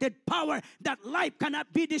resurrected power, that life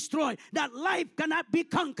cannot be destroyed, that life cannot be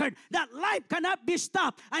conquered, that life cannot be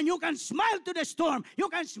stopped. And you can smile to the storm, you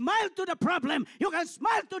can smile to the problem, you can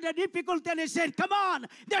smile to the difficulty and say, come on,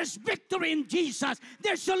 there's victory in Jesus,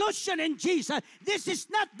 there's solution in Jesus. This is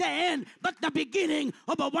not the end, but the beginning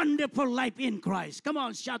of a wonderful life in Christ. Come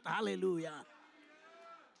on, shout hallelujah.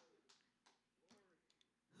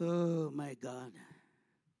 Oh, my God.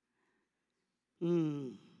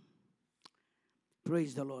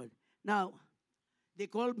 Praise the Lord. Now, they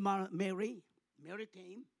called Mary. Mary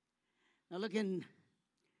came. Now look in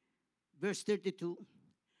verse 32.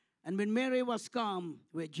 And when Mary was come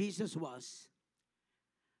where Jesus was,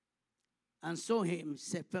 and saw him,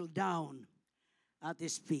 she fell down at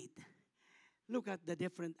his feet. Look at the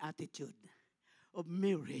different attitude of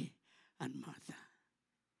Mary and Martha.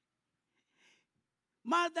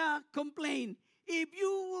 Martha complained, if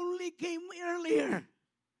you only came earlier,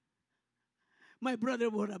 my brother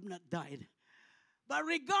would have not died. But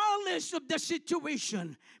regardless of the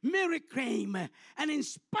situation, Mary came, and in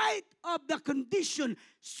spite of the condition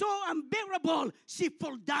so unbearable, she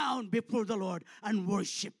fell down before the Lord and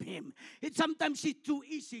worship Him. Sometimes it's too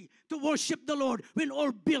easy to worship the Lord when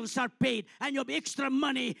all bills are paid and you have extra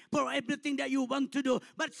money for everything that you want to do.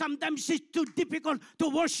 But sometimes it's too difficult to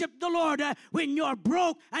worship the Lord when you are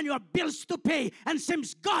broke and you have bills to pay and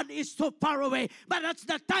seems God is so far away. But that's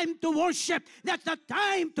the time to worship. That's the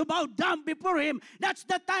time to bow down before Him. That's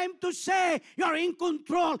the time to say, you're in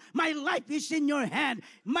control. My life is in your hand.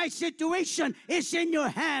 My situation is in your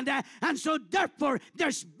hand. And so therefore,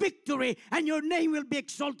 there's victory and your name will be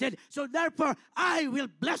exalted. So therefore, I will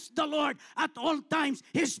bless the Lord at all times.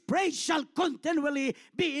 His praise shall continually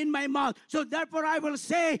be in my mouth. So therefore, I will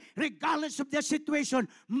say, regardless of the situation,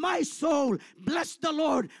 my soul, bless the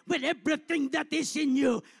Lord with everything that is in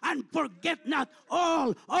you, and forget not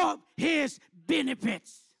all of His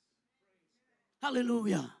benefits.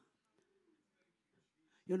 Hallelujah.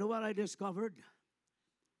 You know what I discovered?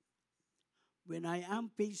 When I am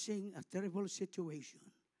facing a terrible situation,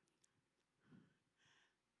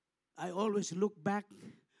 I always look back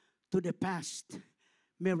to the past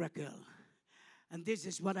miracle. And this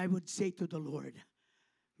is what I would say to the Lord.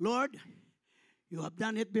 Lord, you have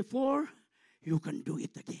done it before, you can do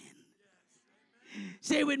it again.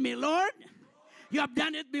 Say with me, Lord, you have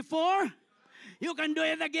done it before, you can do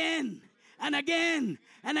it again. And again,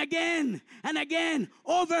 and again, and again,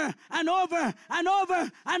 over and over and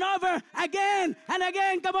over and over, again and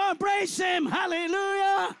again. Come on, praise Him.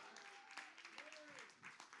 Hallelujah.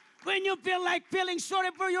 When you feel like feeling sorry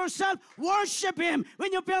for yourself, worship Him.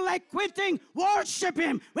 When you feel like quitting, worship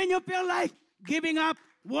Him. When you feel like giving up,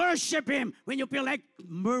 worship Him. When you feel like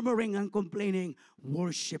murmuring and complaining,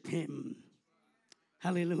 worship Him.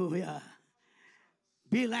 Hallelujah.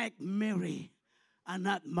 Be like Mary and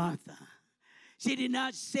not Martha. She did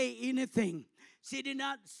not say anything. She did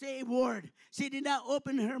not say a word. She did not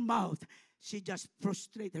open her mouth. She just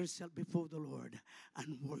prostrated herself before the Lord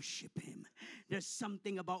and worship Him. There's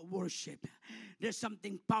something about worship. There's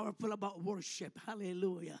something powerful about worship.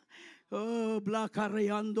 Hallelujah. Oh,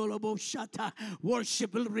 Blakariandoloboshata.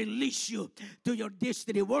 Worship will release you to your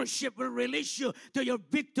destiny. Worship will release you to your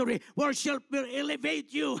victory. Worship will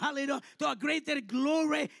elevate you, hallelujah, to a greater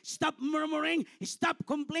glory. Stop murmuring. Stop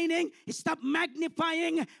complaining. Stop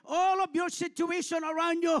magnifying all of your situation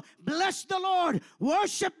around you. Bless the Lord.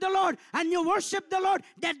 Worship the Lord. And you worship the Lord,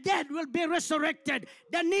 the dead will be resurrected.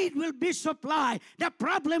 The need will be supplied. The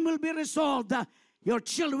problem will be resolved. Your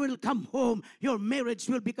children will come home. Your marriage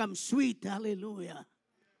will become sweet. Hallelujah.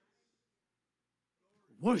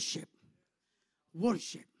 Worship.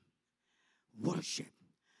 Worship. Worship.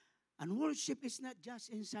 And worship is not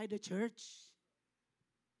just inside the church.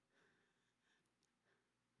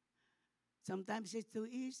 Sometimes it's too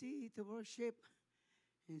easy to worship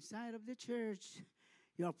inside of the church.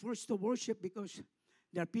 You are forced to worship because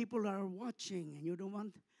there are people who are watching and you don't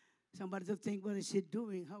want somebody to think, what is he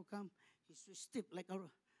doing? How come he's so stiff like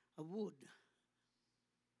a wood?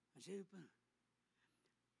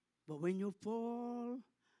 But when you fall,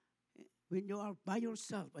 when you are by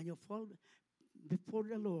yourself and you fall before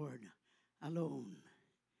the Lord alone,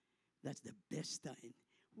 that's the best time.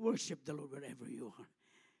 Worship the Lord wherever you are.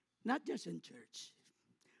 Not just in church.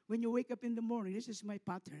 When you wake up in the morning, this is my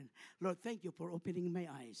pattern. Lord, thank you for opening my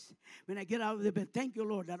eyes. When I get out of the bed, thank you,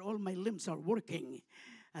 Lord, that all my limbs are working.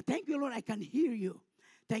 Thank you, Lord, I can hear you.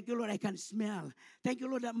 Thank you, Lord, I can smell. Thank you,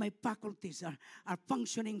 Lord, that my faculties are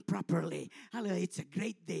functioning properly. Hallelujah. It's a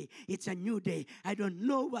great day. It's a new day. I don't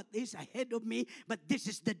know what is ahead of me, but this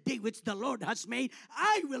is the day which the Lord has made.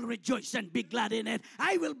 I will rejoice and be glad in it.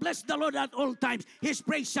 I will bless the Lord at all times. His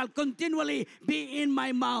praise shall continually be in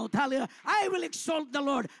my mouth. Hallelujah. I will exalt the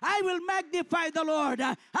Lord. I will magnify the Lord.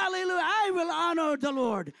 Hallelujah. I will honor the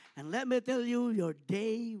Lord. And let me tell you, your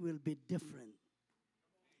day will be different.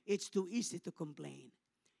 It's too easy to complain.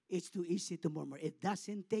 It's too easy to murmur. It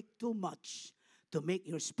doesn't take too much to make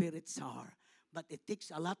your spirit sour. But it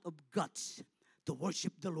takes a lot of guts to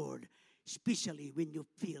worship the Lord, especially when you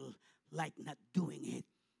feel like not doing it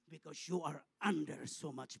because you are under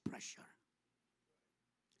so much pressure.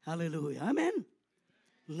 Hallelujah. Amen.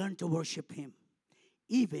 Learn to worship Him,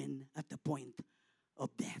 even at the point of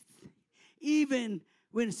death. Even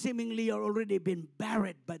when seemingly you're already been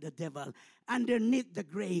buried by the devil, underneath the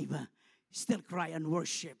grave, still cry and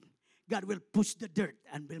worship. God will push the dirt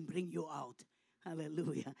and will bring you out.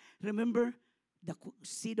 Hallelujah. Remember, the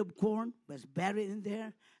seed of corn was buried in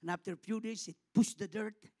there, and after a few days, it pushed the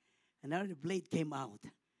dirt, and now the blade came out.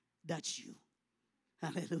 That's you.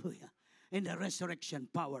 Hallelujah. In the resurrection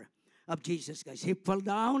power of Jesus Christ. He fell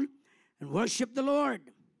down and worshiped the Lord.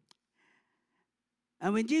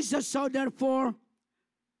 And when Jesus saw, therefore,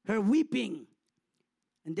 her weeping,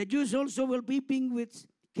 and the Jews also were weeping which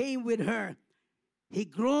came with her, he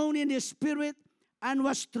groaned in his spirit and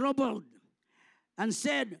was troubled, and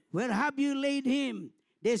said, where have you laid him?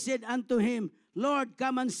 They said unto him, Lord,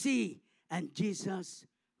 come and see. And Jesus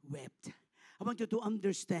wept. I want you to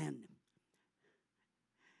understand,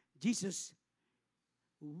 Jesus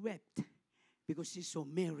wept because he saw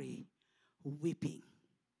Mary weeping.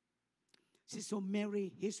 He's so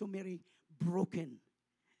Mary broken.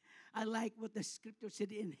 I like what the scripture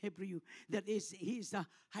said in Hebrew, that is, he is the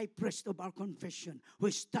high priest of our confession, who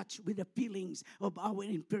is touched with the feelings of our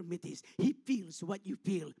infirmities. He feels what you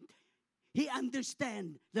feel. He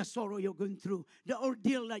understands the sorrow you're going through, the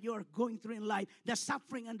ordeal that you're going through in life, the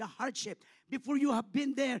suffering and the hardship. Before you have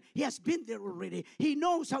been there, he has been there already. He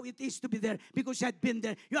knows how it is to be there because he had been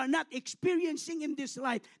there. You are not experiencing in this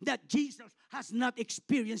life that Jesus has not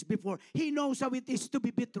experienced before. He knows how it is to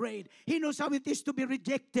be betrayed. He knows how it is to be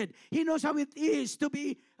rejected. He knows how it is to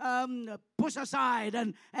be pushed aside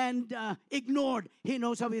and ignored. He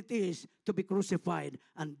knows how it is to be crucified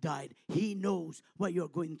and died. He knows what you're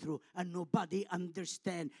going through, and nobody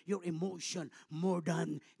understands your emotion more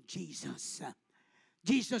than Jesus.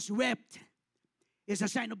 Jesus wept. It's a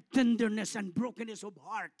sign of tenderness and brokenness of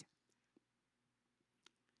heart.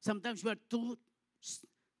 Sometimes we're too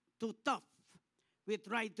tough. We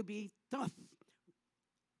try to be tough.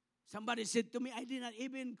 Somebody said to me, I did not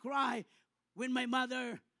even cry when my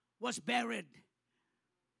mother was buried.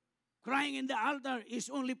 Crying in the altar is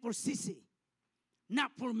only for Sissy,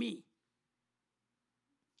 not for me.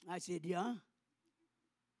 I said, yeah.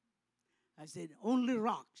 I said, only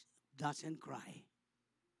rocks doesn't cry.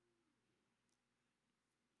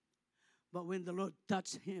 But when the Lord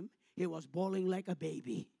touched him, he was bawling like a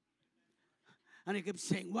baby. And he kept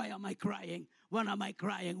saying, why am I crying? Why am I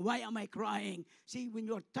crying? Why am I crying? See, when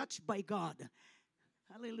you're touched by God,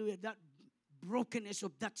 hallelujah, that brokenness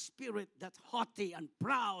of that spirit, that haughty and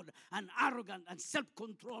proud and arrogant and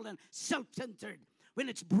self-controlled and self-centered, when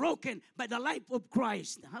it's broken by the life of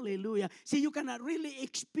Christ. Hallelujah. See, you cannot really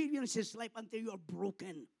experience His life until you are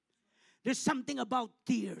broken. There's something about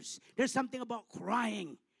tears. There's something about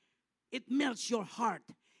crying. It melts your heart.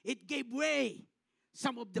 It gave way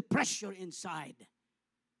some of the pressure inside.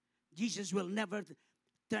 Jesus will never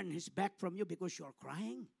turn His back from you because you're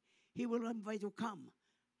crying. He will invite you, come,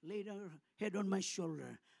 lay your head on my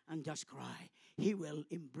shoulder and just cry. He will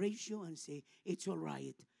embrace you and say, it's all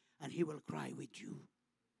right. And He will cry with you.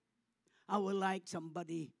 I would like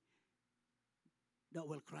somebody that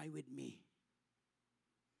will cry with me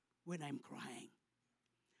when I'm crying.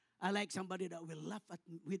 I like somebody that will laugh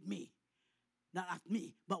with me. Not at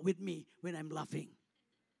me, but with me when I'm laughing.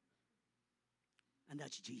 And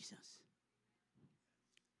that's Jesus.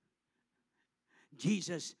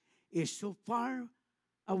 Jesus is so far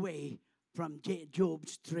away from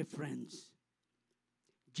Job's three friends.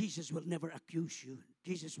 Jesus will never accuse you.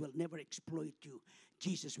 Jesus will never exploit you.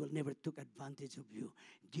 Jesus will never take advantage of you.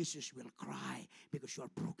 Jesus will cry because you are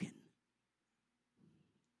broken.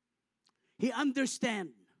 He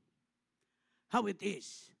understands how it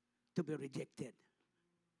is to be rejected.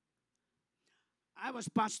 I was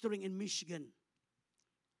pastoring in Michigan,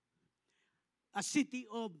 a city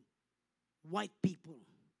of white people,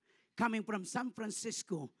 coming from San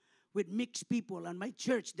Francisco with mixed people. And my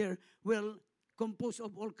church there will compose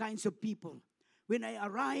of all kinds of people. When I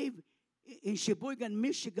arrived in Sheboygan,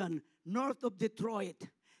 Michigan, north of Detroit,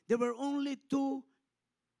 there were only two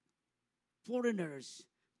foreigners,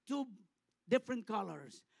 two different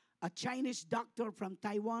colors. A Chinese doctor from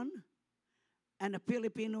Taiwan and a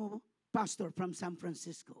Filipino pastor from San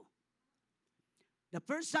Francisco. The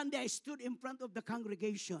first Sunday I stood in front of the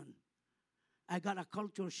congregation, I got a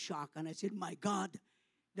culture shock and I said, my God,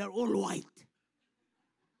 they're all white.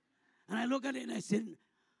 And I look at it and I said,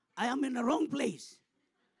 I am in the wrong place.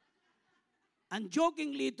 And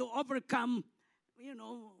jokingly, to overcome,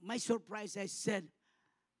 my surprise, I said,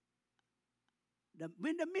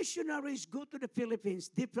 when the missionaries go to the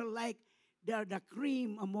Philippines, they feel like they're the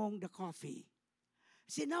cream among the coffee.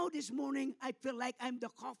 See, now this morning, I feel like I'm the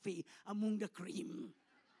coffee among the cream.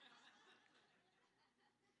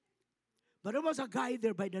 But there was a guy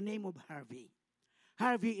there by the name of Harvey.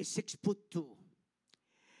 Harvey is 6'2".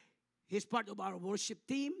 He's part of our worship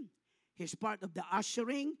team. He's part of the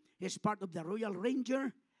ushering. He's part of the Royal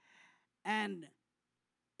Ranger. And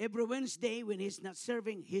every Wednesday when he's not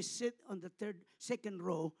serving, he sit on the second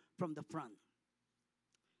row from the front.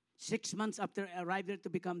 6 months after I arrived there to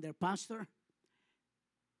become their pastor,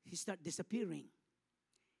 he started disappearing.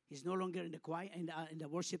 He's no longer in the choir, in the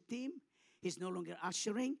worship team. He's no longer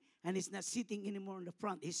ushering, and he's not sitting anymore in the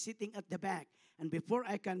front. He's sitting at the back. And before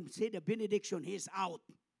I can say the benediction, he's out.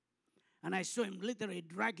 And I saw him literally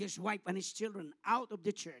drag his wife and his children out of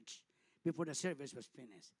the church before the service was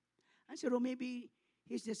finished. I said, oh, maybe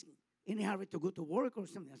he's just in a hurry to go to work or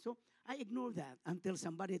something. So I ignored that until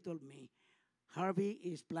somebody told me, Harvey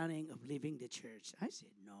is planning of leaving the church. I said,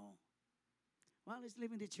 no. Well, he's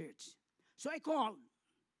leaving the church. So I called.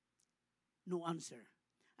 No answer.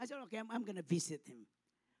 I said, okay, I'm going to visit him.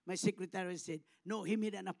 My secretary said, no, he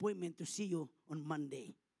made an appointment to see you on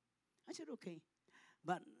Monday. I said, okay.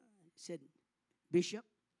 But said, Bishop,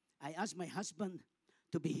 I asked my husband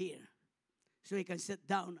to be here so he can sit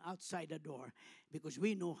down outside the door because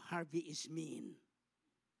we know Harvey is mean.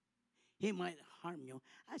 He might harm you.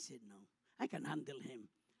 I said, no, I can handle him.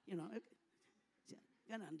 I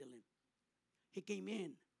can handle him. He came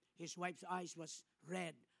in. His wife's eyes was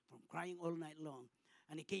red from crying all night long.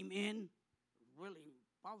 And he came in, really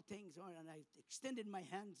pouting, and I extended my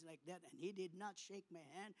hands like that, and he did not shake my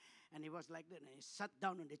hand, and he was like that, and he sat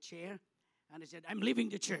down on the chair, and he said, I'm leaving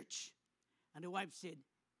the church. And the wife said,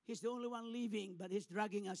 he's the only one leaving, but he's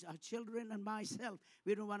dragging us, our children and myself.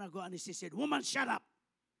 We don't want to go. And she said, woman, shut up.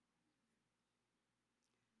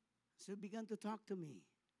 So he began to talk to me.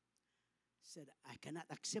 Said, I cannot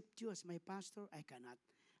accept you as my pastor. I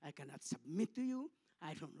cannot submit to you.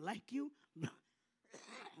 I don't like you.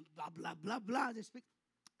 Blah, blah, blah, blah.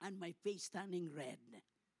 And my face turning red.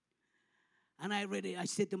 And I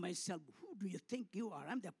said to myself, who do you think you are?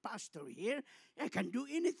 I'm the pastor here. I can do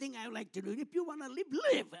anything I like to do. If you want to live,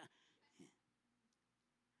 live.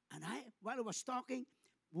 And while I was talking,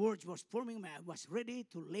 words was forming. I was ready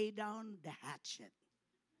to lay down the hatchet.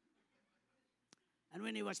 And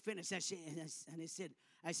when he was finished, I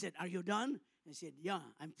said, are you done? He said, yeah,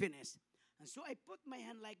 I'm finished. And so I put my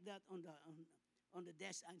hand like that on the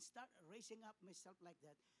desk and start raising up myself like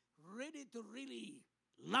that, ready to really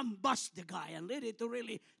lambast the guy and ready to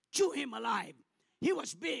really chew him alive. He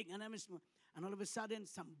was big, and all of a sudden,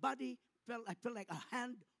 I felt like a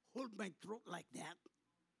hand hold my throat like that.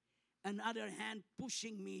 Another hand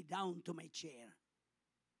pushing me down to my chair.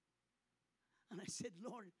 And I said,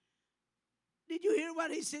 Lord, did you hear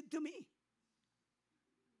what he said to me?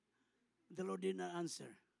 The Lord did not answer.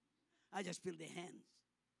 I just feel the hands.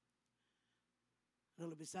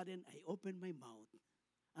 All of a sudden, I opened my mouth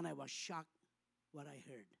and I was shocked what I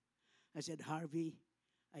heard. I said, Harvey,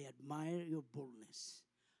 I admire your boldness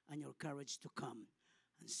and your courage to come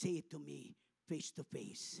and say it to me face to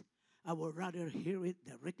face. I would rather hear it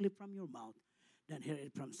directly from your mouth than hear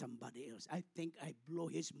it from somebody else. I think I blow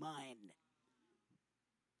his mind.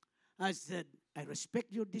 I said, I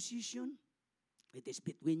respect your decision. It is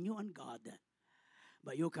between you and God.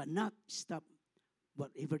 But you cannot stop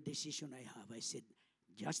whatever decision I have. I said,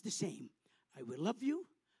 just the same, I will love you.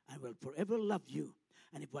 I will forever love you.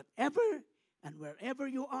 And if whatever and wherever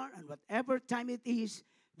you are and whatever time it is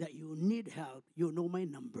that you need help, you know my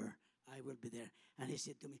number. I will be there. And he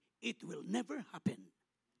said to me, it will never happen.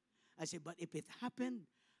 I said, but if it happened,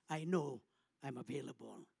 I know I'm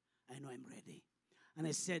available. I know I'm ready. And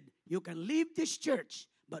I said, you can leave this church,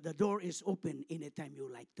 but the door is open anytime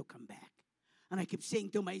you like to come back. And I keep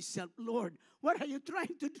saying to myself, Lord, what are you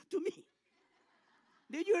trying to do to me?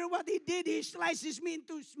 Did you hear what he did? He slices me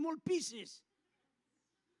into small pieces.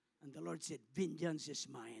 And the Lord said, vengeance is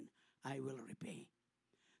mine. I will repay.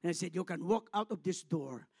 And I said, you can walk out of this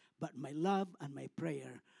door, but my love and my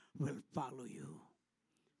prayer will follow you.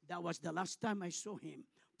 That was the last time I saw him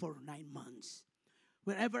for 9 months.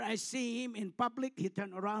 Wherever I see him in public, he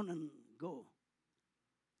turn around and go.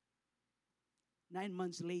 9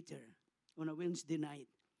 months later, on a Wednesday night,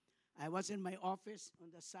 I was in my office on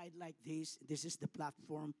the side like this. This is the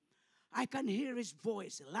platform. I can hear his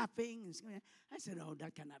voice laughing. I said, oh,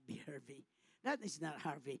 that cannot be Harvey. That is not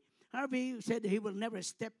Harvey. Harvey said he will never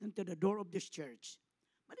step into the door of this church.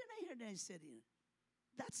 But then I heard that I said,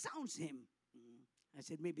 that sounds him. I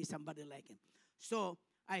said, maybe somebody like him. So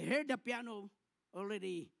I heard the piano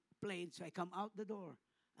already played, so I come out the door.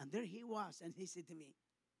 And there he was, and he said to me.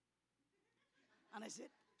 And I said,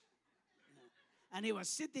 and he was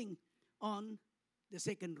sitting on the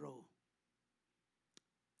second row.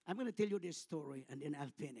 I'm going to tell you this story, and then I'll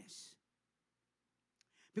finish.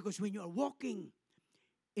 Because when you are walking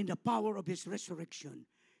in the power of his resurrection,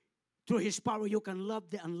 through his power you can love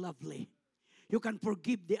the unlovely. You can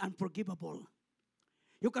forgive the unforgivable.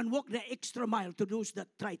 You can walk the extra mile to those that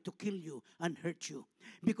try to kill you and hurt you.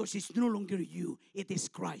 Because it's no longer you, it is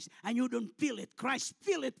Christ. And you don't feel it. Christ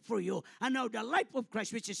feel it for you. And now the life of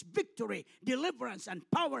Christ, which is victory, deliverance, and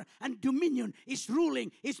power, and dominion, is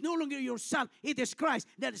ruling. It's no longer yourself. It is Christ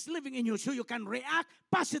that is living in you. So you can react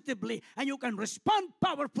positively, and you can respond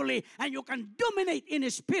powerfully, and you can dominate in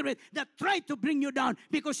a spirit that try to bring you down.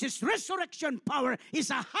 Because his resurrection power is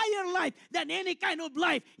a higher life than any kind of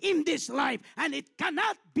life in this life. And it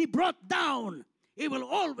cannot be brought down. It will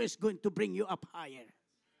always going to bring you up higher.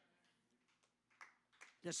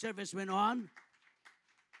 The service went on.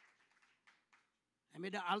 I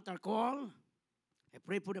made the altar call. I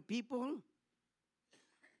prayed for the people.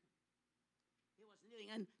 He was kneeling.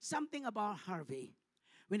 And something about Harvey.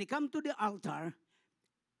 When he come to the altar,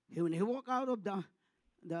 when he walk out of the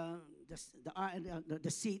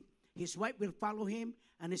seat, his wife will follow him,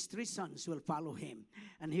 and his 3 sons will follow him.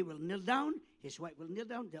 And he will kneel down. His wife will kneel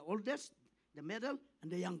down, the oldest, the middle,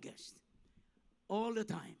 and the youngest. All the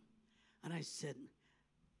time. And I said,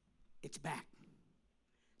 it's back.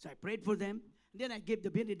 So I prayed for them. And then I gave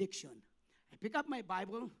the benediction. I pick up my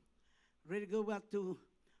Bible, ready to go back to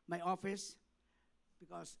my office,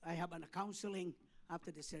 because I have a counseling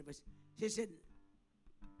after the service. She said,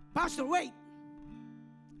 Pastor, wait.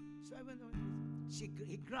 So I went on.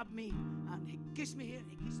 He grabbed me and he kissed me here.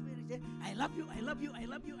 He kissed me and he said, I love you, I love you, I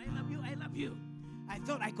love you, I love you, I love you. I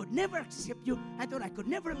thought I could never accept you. I thought I could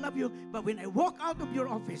never love you. But when I walk out of your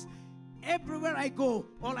office, everywhere I go,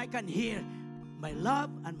 all I can hear, my love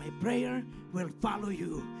and my prayer will follow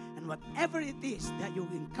you. And whatever it is that you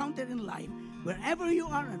encounter in life, wherever you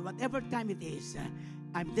are and whatever time it is,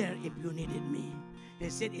 I'm there if you needed me. They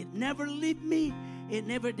said, it never leave me. It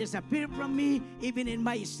never disappeared from me. Even in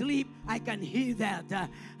my sleep, I can hear that.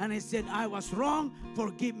 And I said, I was wrong.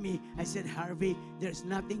 Forgive me. I said, Harvey, there's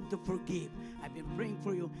nothing to forgive. I've been praying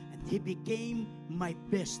for you. And he became my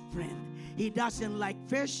best friend. He doesn't like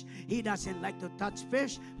fish. He doesn't like to touch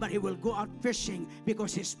fish. But he will go out fishing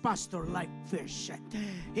because his pastor likes fish.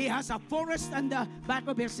 He has a forest on the back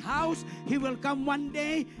of his house. He will come one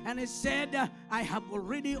day and he said, I have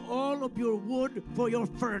already all of your wood for your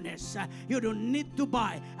furnace. You don't need to to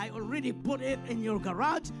buy. I already put it in your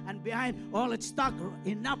garage and behind all its stock,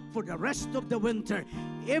 enough for the rest of the winter.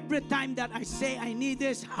 Every time that I say I need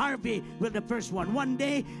this, Harvey will the first one. One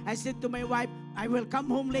day, I said to my wife, I will come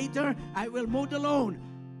home later. I will mow the lawn.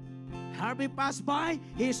 Harvey passed by.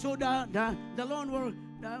 He saw the lawn will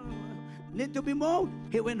need to be mowed.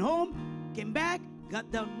 He went home, came back,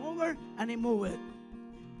 got the mower, and he mowed it.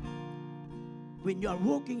 When you are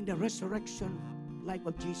walking in the resurrection life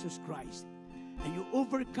of Jesus Christ, and you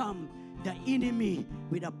overcome the enemy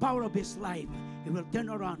with the power of his life, he will turn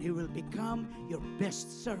around. He will become your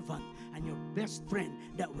best servant and your best friend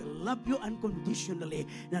that will love you unconditionally.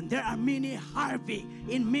 And there are many Harvey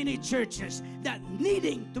in many churches that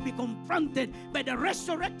needing to be confronted by the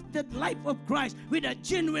resurrected life of Christ with a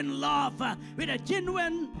genuine love, with a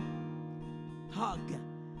genuine hug,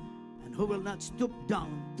 and who will not stoop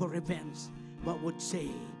down for revenge, but would say,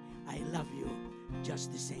 I love you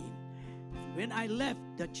just the same. When I left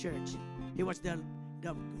the church, he was the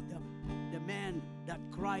man that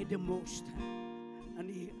cried the most. And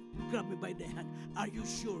he grabbed me by the hand. Are you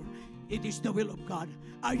sure it is the will of God?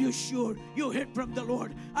 Are you sure you heard from the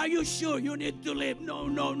Lord? Are you sure you need to leave?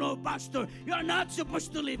 No, Pastor. You are not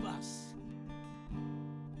supposed to leave us.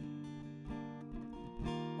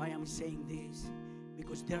 Why I'm saying this?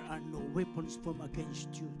 Because there are no weapons formed against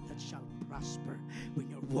you that shall prosper when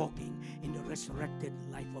you're walking in the resurrected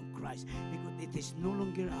life of Christ. Because it is no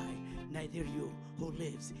longer I, neither you who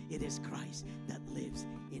lives. It is Christ that lives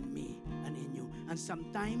in me and in you. And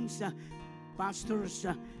sometimes pastors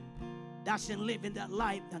doesn't live in that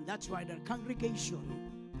life, and that's why their congregation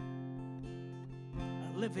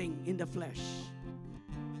are living in the flesh.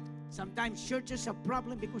 Sometimes churches have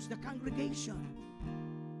problem because the congregation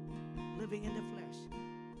living in the flesh.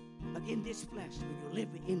 But in this flesh, when you live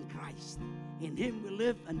in Christ, in Him we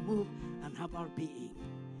live and move and have our being.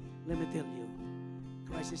 Let me tell you,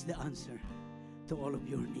 Christ is the answer to all of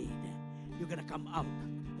your need. You're going to come out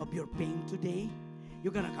of your pain today.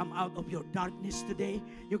 You're going to come out of your darkness today.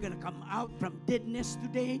 You're going to come out from deadness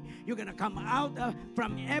today. You're going to come out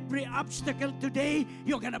from every obstacle today.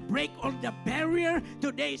 You're going to break all the barrier.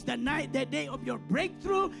 Today is the day of your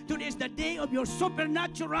breakthrough. Today is the day of your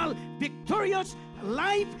supernatural, victorious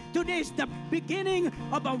life. Today is the beginning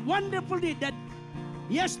of a wonderful day that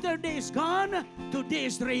yesterday is gone. Today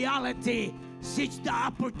is reality. Seize the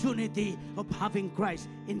opportunity of having Christ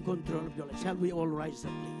in control of your life. Shall we all rise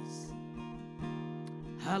up, please?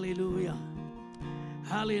 Hallelujah.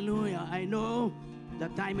 Hallelujah. I know the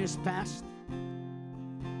time is past.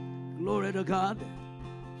 Glory to God.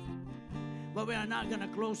 But we are not going to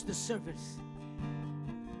close the service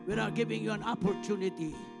without giving you an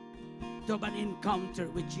opportunity to have an encounter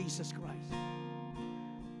with Jesus Christ.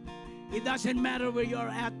 It doesn't matter where you're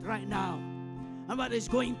at right now and what is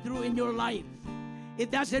going through in your life.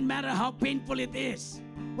 It doesn't matter how painful it is.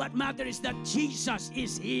 What matters is that Jesus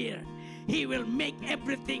is here. He will make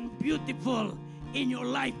everything beautiful in your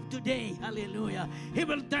life today. Hallelujah. He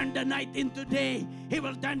will turn the night into day. He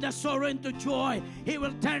will turn the sorrow into joy. He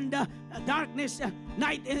will turn the darkness,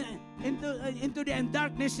 night into day and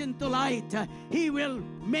darkness into light. He will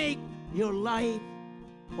make your life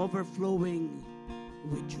overflowing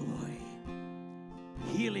with joy.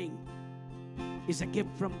 Healing is a gift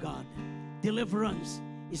from God. Deliverance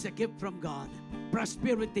is a gift from God.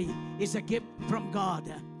 Prosperity is a gift from God.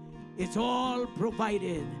 It's all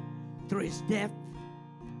provided through His death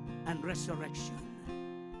and resurrection.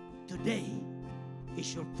 Today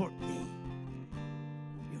is your fourth day.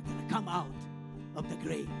 You're going to come out of the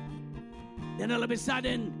grave. Then all of a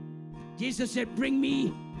sudden, Jesus said, bring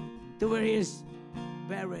me to where He is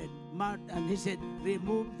buried. Martha, and He said,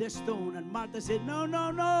 remove the stone. And Martha said,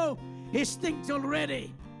 no. He stinks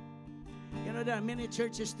already. You know, there are many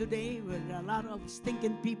churches today with a lot of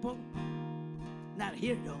stinking people. Not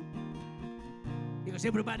here, though. Because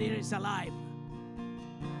everybody here is alive.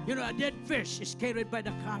 You know, a dead fish is carried by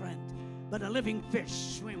the current, but a living fish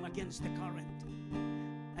swim against the current.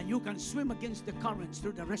 And you can swim against the currents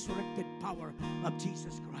through the resurrected power of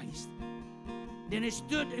Jesus Christ. Then He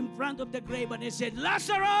stood in front of the grave and He said,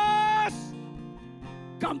 Lazarus,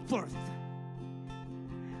 come forth.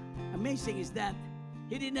 Amazing is that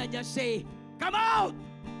He did not just say, come out,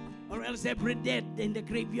 or else every dead in the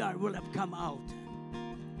graveyard will have come out.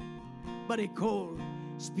 But He called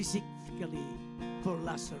specifically for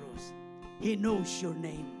Lazarus. He knows your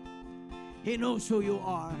name. He knows who you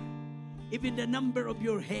are. Even the number of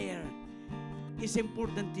your hair is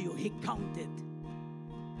important to you. He counted.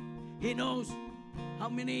 He knows how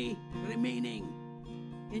many remaining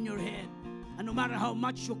in your head. And no matter how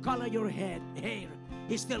much you color your hair,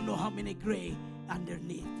 He still knows how many gray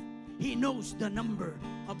underneath. He knows the number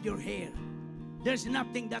of your hair. There's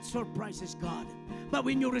nothing that surprises God. But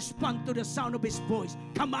when you respond to the sound of His voice,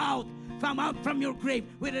 come out from your grave,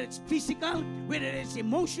 whether it's physical, whether it's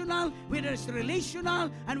emotional, whether it's relational,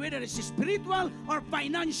 and whether it's spiritual or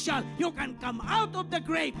financial, you can come out of the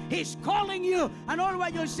grave. He's calling you, and all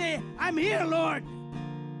what you say, I'm here, Lord.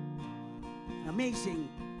 Amazing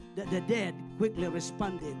that the dead quickly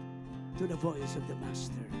responded to the voice of the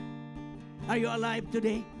Master. Are you alive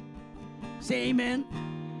today? Say amen.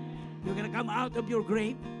 You're going to come out of your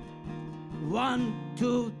grave. 1,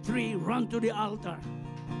 2, 3, run to the altar.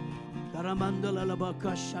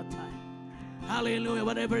 Hallelujah.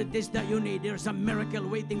 Whatever it is that you need, there's a miracle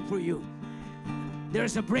waiting for you.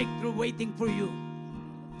 There's a breakthrough waiting for you.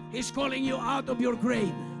 He's calling you out of your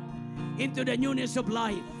grave into the newness of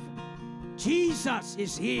life. Jesus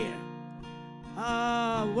is here.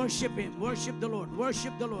 Worship Him. Worship the Lord.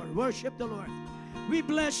 Worship the Lord. Worship the Lord. We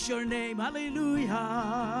bless your name. Hallelujah.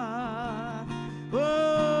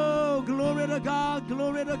 Oh, glory to God.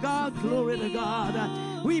 Glory to God. Glory to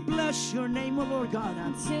God. We bless your name, O Lord God.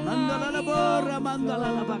 Until I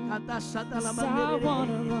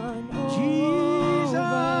wanna run Jesus.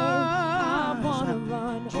 I wanna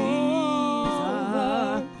run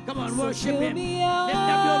over. Come on, So worship fill Him. me Lift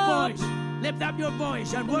up your up voice. Lift up your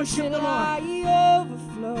voice and worship the till Lord. I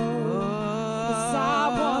overflow. 'Cause I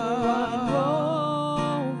wanna run over.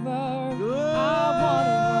 I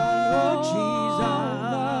wanna run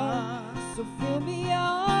over. So fill me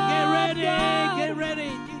up, Get ready, God, get ready.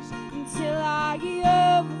 Jesus. until I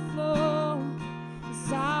overflow.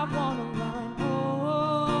 'Cause I wanna run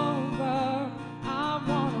over. I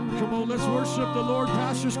wanna run Come on, let's worship the Lord.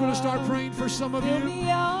 Pastor's going to start praying for some of you.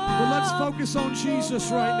 But let's focus on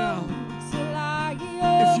Jesus right now.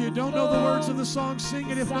 If you don't know the words of the song, sing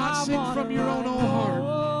it. If not, sing from your own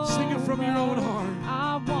heart. Sing it from your own heart.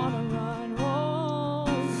 I wanna run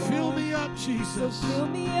over. Fill me up, So Jesus. fill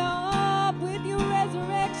me up with your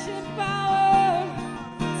resurrection power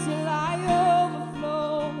till I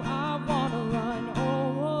overflow. I wanna run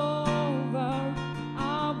over. I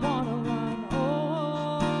wanna run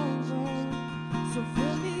over. So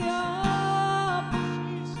fill me up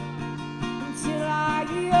until I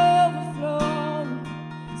overflow.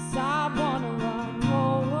 'Cause I wanna run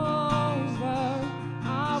over. I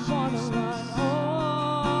wanna run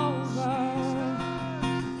over.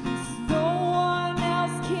 'Cause no one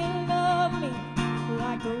else can love me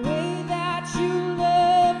like the way that you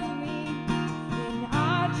love me. And I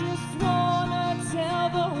just wanna tell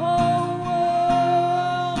the whole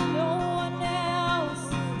world, no one else,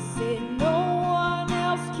 said no one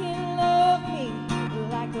else can love me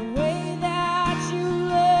like the way that you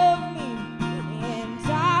love me. And I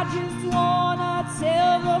just wanna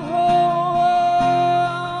tell the whole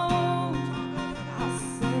world, I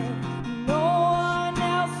said no one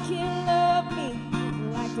else can love me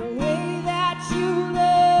like the way that you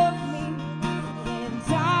love me. And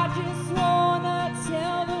I just wanna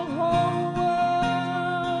tell the whole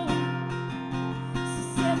world. So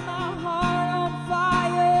set my heart on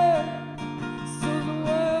fire so the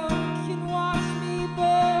world can watch me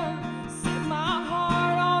burn. Set my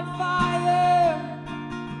heart on fire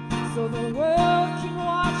so the world can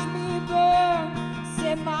watch me burn.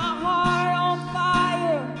 Set my heart on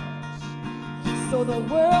fire so the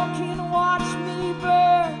world can watch me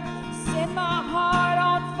burn. Set my heart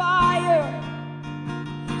on fire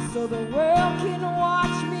so the world can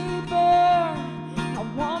watch me burn. I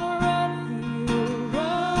wanna run for you,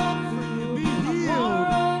 run for you. Be I wanna healed.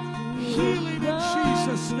 run for you, Healing in run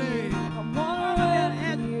Jesus' for you. name. I wanna run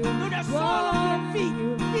for you, To the sole of your feet.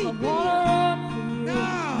 Be I wanna run for you,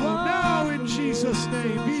 Now in run for Jesus' you.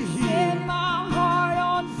 name, be Set healed. my heart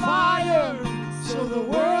on fire so the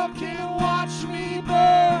world can watch me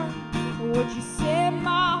burn. Would you set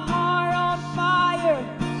my heart on fire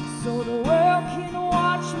so the world can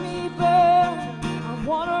watch me burn? I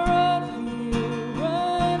wanna run for you,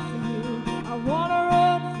 run for you. I wanna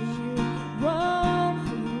run for you, run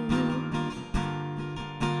for you.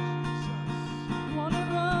 I wanna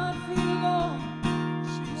run for you, Lord.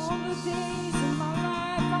 All the days of my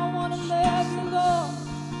life, I wanna love you, Lord.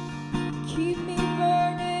 Keep me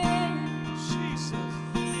burning. Jesus.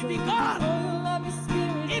 So Be let God. the oil of your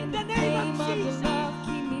spirit In and the the name of flame of your Jesus. love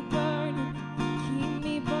keep me burning. Keep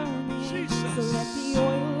me burning. Jesus. So let the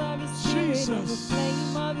oil of your spirit and the Jesus.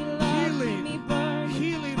 flame of your love Healing. keep me burning.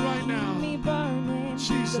 Healing right Keep now. me burning.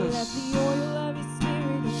 So Jesus. let the oil of your spirit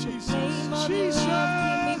and the Jesus. flame of your love keep me Jesus.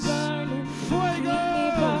 burning. Fuego. Keep me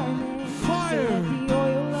burning. So Fire. let the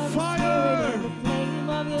oil of your Fire. spirit and the flame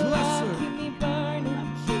of your Bless love her. keep me burning.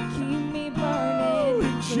 Keep me burning.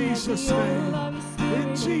 In So let Jesus' the oil name. of your spirit In and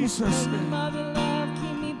the Jesus' name. Mother love,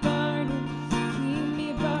 keep me burning,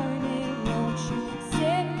 won't you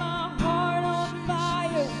set my heart on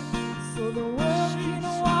fire so the world can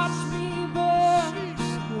watch me burn?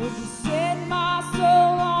 Would you set my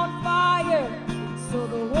soul on fire so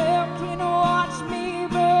the world can watch me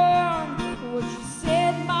burn? Would you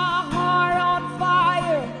set my heart on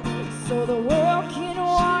fire so the world can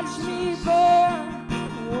watch me burn?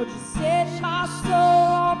 Would you set my soul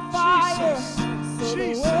on fire so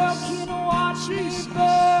the world can watch me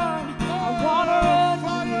burn? I wanna run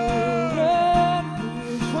for you, run for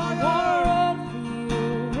you. I wanna run for you,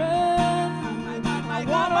 run for you. I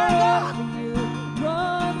wanna run for you,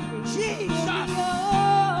 run for you. Jesus.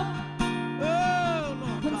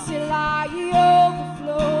 Until I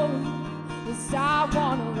overflow. Yes, I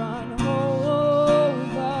wanna run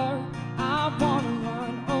over. I wanna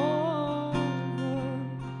run over.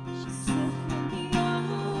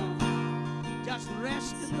 Just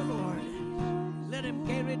rest in the Lord. Let Him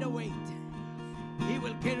carry the weight. He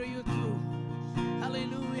will carry you through.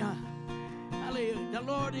 Hallelujah. Hallelujah. The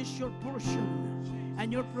Lord is your portion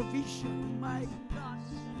and your provision. My God.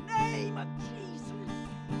 In the name of Jesus.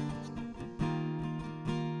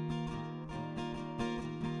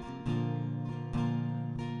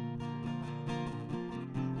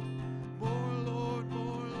 More, Lord,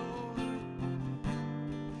 more, Lord.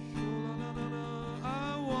 Sho-la-la-la-la.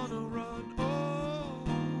 I wanna run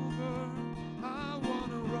over. I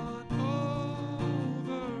wanna run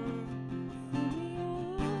over.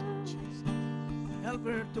 Help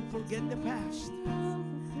her to forget the past.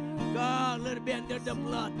 God, let it be under the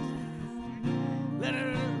blood. Let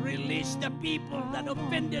her release the people that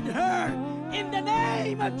offended her in the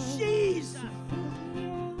name of Jesus.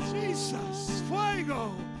 Jesus,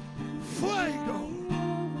 fuego, fuego.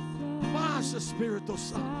 Más Espíritu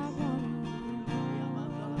Santo.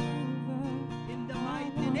 In the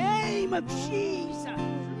mighty name of Jesus.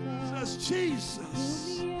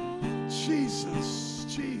 Jesus, Jesus,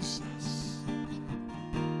 Jesus,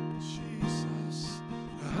 Jesus.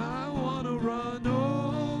 I want to run.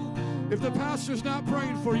 Oh, if the pastor's not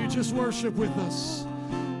praying for you, just worship with us.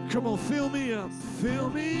 Come on, fill me up, fill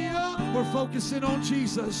me up. We're focusing on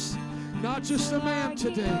Jesus, not just a man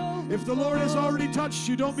today. If the Lord has already touched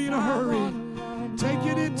you, don't be in a hurry. Take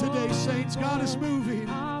it in today, saints. God is moving.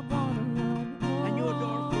 A new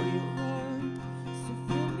door for you.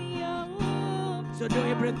 So do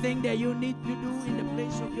everything that you need to do in the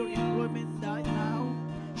place of your employment right now.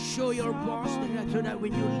 Show your boss so that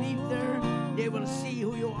when you leave there, they will see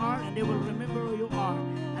who you are and they will remember who you are.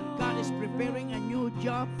 And God is preparing a new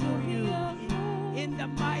job for you. In the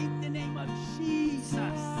mighty name of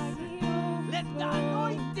Jesus. Let the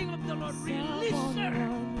anointing of the Lord release her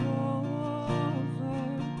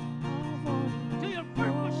to your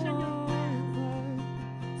purpose and your plan.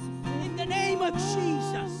 In the name of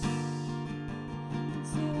Jesus.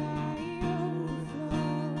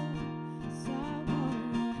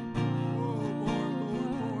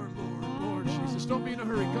 Lord Jesus. Don't be in a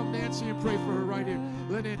hurry. Come, Nancy, and pray for her right here.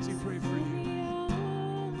 Let Nancy pray for you.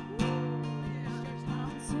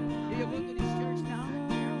 Do you go to this church now?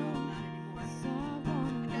 No, not anymore.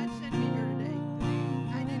 God sent me here today.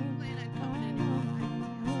 I didn't plan on coming anymore.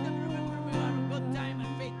 I still remember we had a good time at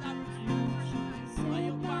Faith Tabernacle. While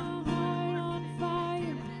you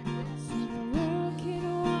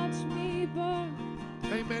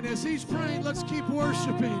Amen. As he's praying, let's keep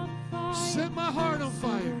worshiping. Set my heart on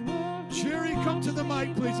fire. Jerry, come to the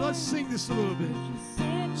mic, please. Let's sing this a little bit.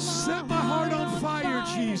 Set my heart on fire,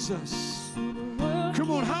 Jesus.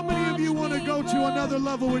 Come on, how many of you want to go to another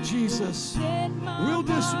level with Jesus? We'll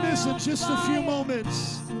dismiss in just a few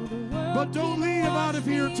moments. But don't leave out of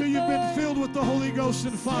here until you've been filled with the Holy Ghost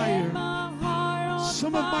and fire.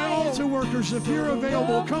 Some of my altar workers, if you're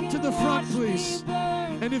available, come to the front, please.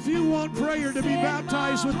 And if you want prayer to be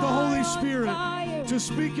baptized with the Holy Spirit, to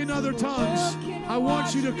speak in other tongues, I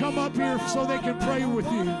want you to come up here so they can pray with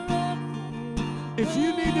you. If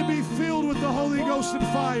you need to be filled with the Holy Ghost and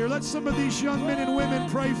fire, let some of these young men and women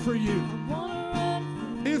pray for you.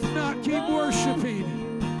 If not, keep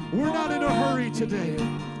worshiping. We're not in a hurry today.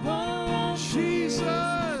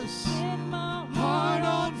 Jesus, heart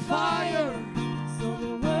on fire.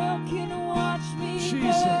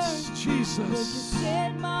 Jesus, Jesus,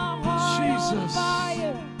 Jesus,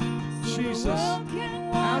 Jesus.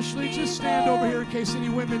 Ashley, just stand over here in case any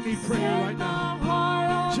women need prayer right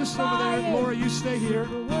now. Just over there. Laura, you stay here.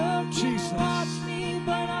 Jesus.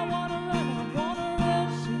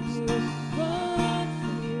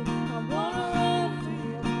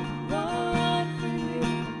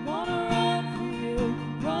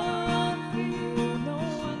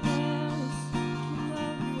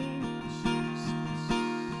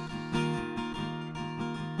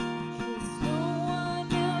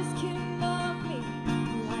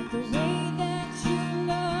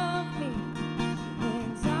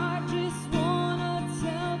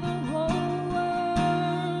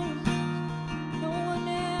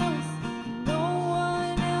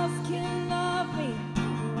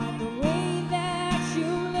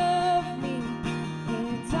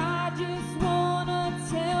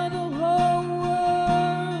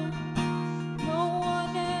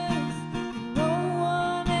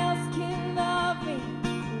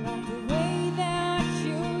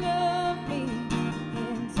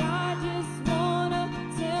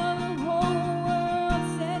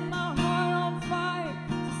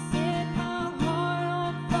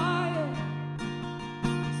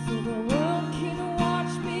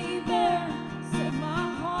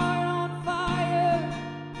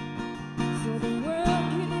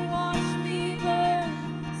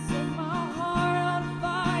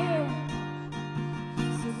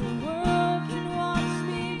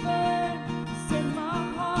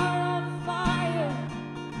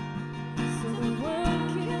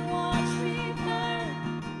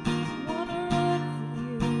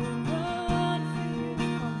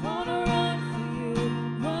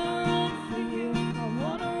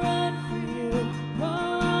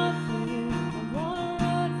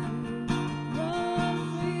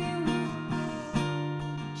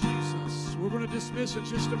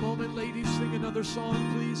 dismiss in just a moment. Ladies, sing another song,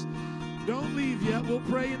 please. Don't leave yet. We'll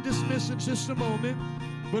pray and dismiss in just a moment.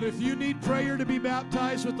 But if you need prayer to be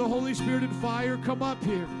baptized with the Holy Spirit and fire, come up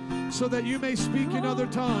here so that you may speak in other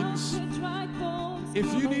tongues.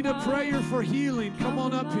 If you need a prayer for healing, come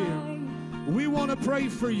on up here. We want to pray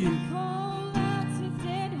for you.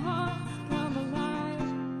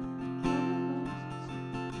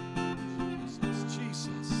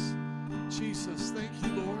 Jesus, Jesus, thank you,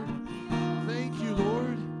 Lord. Thank you,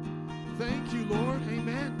 Lord. Thank you, Lord.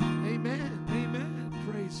 Amen. Amen. Amen.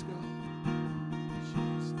 Praise God.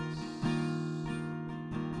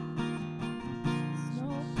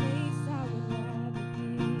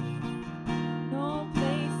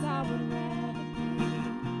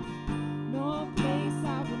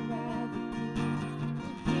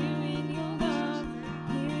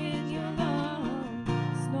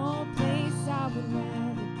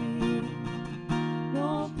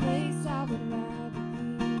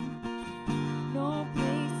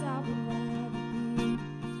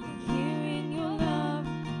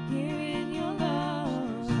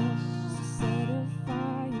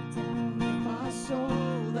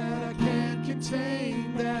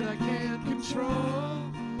 That I can't control.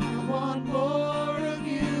 I want more of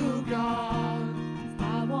you, God.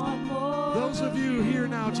 I want more. Those of you here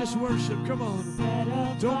now, just worship. Come on.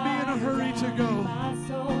 Don't be in a hurry to go.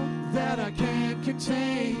 That I can't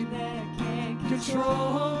contain,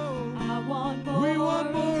 control. We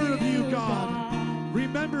want more of you, God.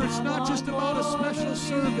 Remember, it's not just about a special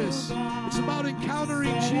service. It's about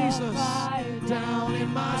encountering Jesus down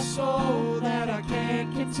in my soul that I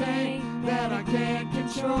can't contain, that I can't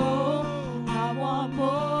control. I want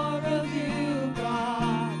more of you,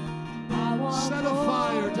 God. I want set a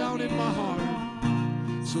fire down in my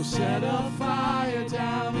heart. So set a fire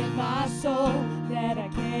down in my soul that I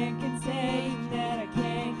can't contain, that I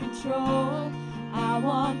can't control. I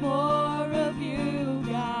want more of you,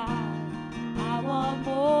 God. I want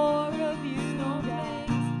more of you.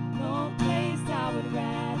 No place I would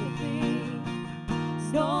rather be.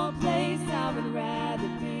 No place I would rather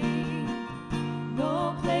be.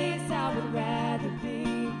 No place I would rather be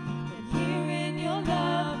than here in your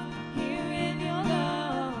love, here in your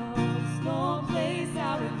love. There's no place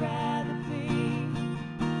I would rather be.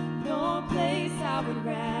 No place I would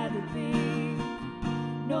rather be.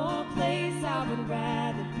 No place I would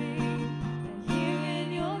rather be than here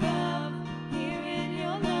in your love, here in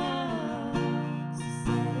your love. So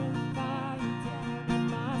set a fire down in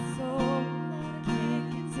my soul that I can't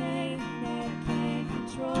contain, that I can't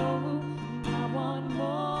control. I want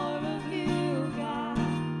more of you, God.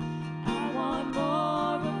 I want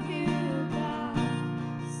more of you, God.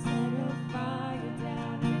 Set a fire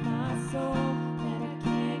down in my soul that I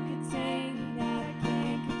can't contain, that I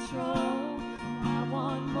can't control. I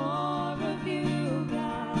want more of you,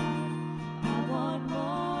 God. I want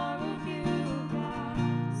more of you, God.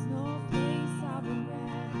 There's no place I would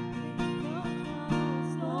rather be. No,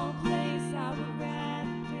 there's no place I would rather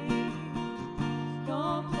be.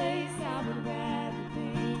 No place I would rather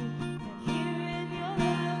be than here in your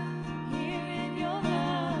love, here in your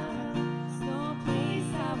love. There's no place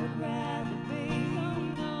I would rather be.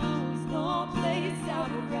 No, there's no place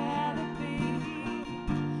I would rather be.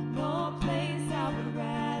 No place I would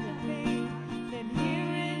rather be than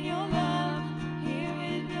here in your love, here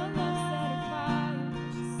in your love.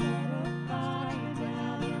 Set a fire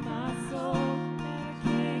down in my soul that I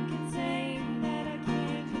can't contain, that I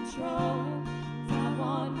can't control. I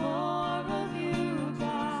want more of you,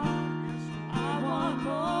 God. I want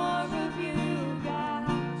more of you, God.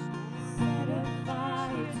 Set a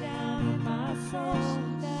fire down in my soul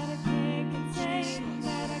that I can't contain,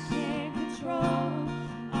 that I can't control.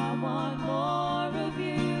 I want more of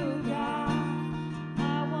you, God.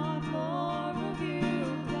 I want more of you,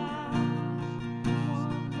 God. I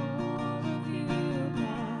want more of you,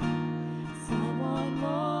 God. I want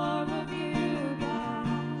more of you, God.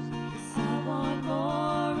 I want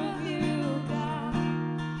more of you, God.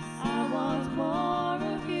 I want more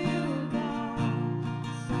of you, God.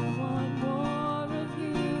 I want more of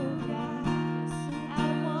you, God. I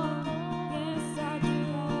want more, yes I do.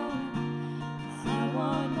 I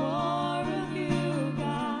want more of you,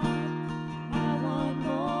 God. I want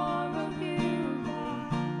more of you, God.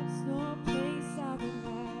 There's no place I would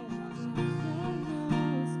rather be.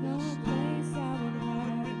 There's no place I would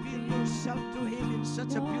rather be. Reveal yourself to him in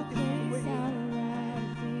such a beautiful way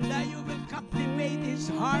that you will captivate his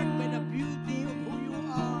heart by the beauty of who you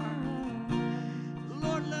are.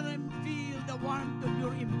 Lord, let him feel the warmth of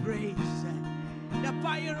your embrace, the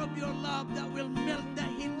fire of your love that will melt the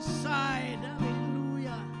inside.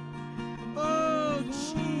 Hallelujah. Oh,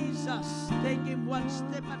 Jesus, take him one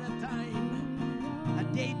a time, a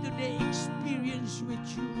day-to-day experience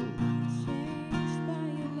with you.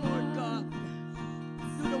 Lord God,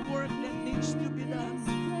 do the work that needs to be done.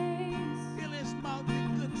 Fill his mouth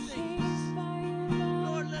with good things.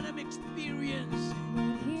 Lord, let him experience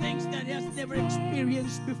things that he has never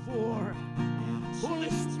experienced before. Holy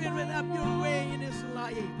Spirit, have your way in his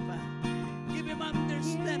life. Give him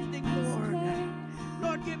understanding, Lord.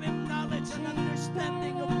 Lord, give him knowledge and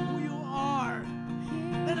understanding of who you are.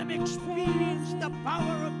 Let him experience the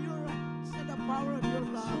power of your hands and the power of your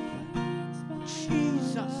love.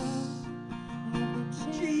 Jesus.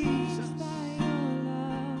 Jesus.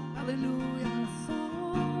 Hallelujah. Hallelujah.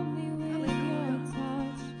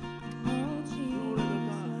 Glory to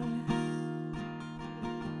God.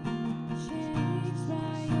 Changed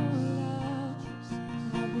by your love,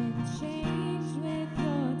 I've been changed with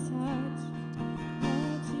your touch.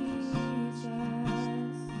 Lord Jesus,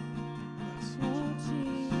 Lord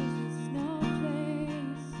Jesus, no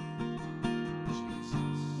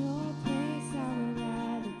place I would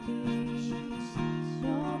rather be.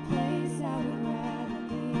 No place I would rather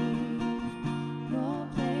be. No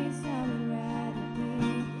place I would rather be.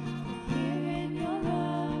 Here in your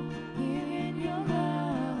love, here in your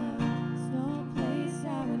love. There's no place I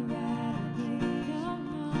would rather be.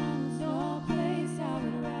 No place I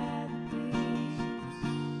would rather be.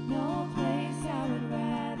 No place I would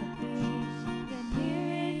rather be than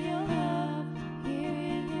here in your love, here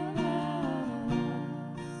in your love.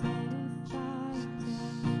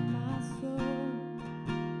 Satisfied my soul.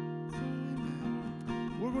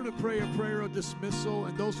 We're going to pray a prayer of dismissal,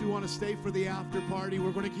 and those who want to stay for the after party,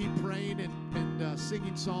 we're going to keep praying and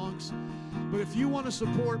singing songs. But if you want to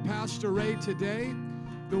support Pastor Ray today,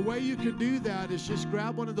 the way you can do that is just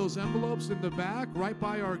grab one of those envelopes in the back right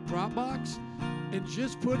by our drop box and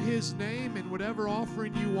just put his name and whatever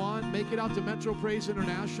offering you want. Make it out to Metro Praise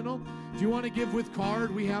International. If you want to give with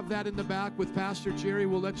card, we have that in the back with Pastor Jerry.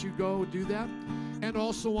 We'll let you go do that. And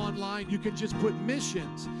also online, you can just put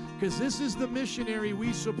missions, because this is the missionary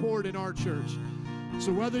we support in our church.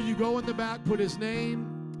 So whether you go in the back, put his name,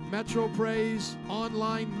 Metro Praise,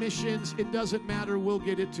 online missions, it doesn't matter. We'll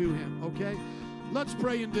get it to him, okay? Let's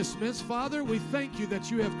pray and dismiss. Father, we thank you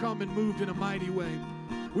that you have come and moved in a mighty way.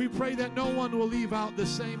 We pray that no one will leave out the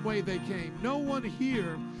same way they came. No one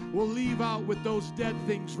here will leave out with those dead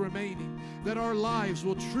things remaining, that our lives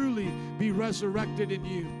will truly be resurrected in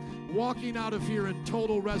you, walking out of here in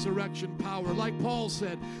total resurrection power. Like Paul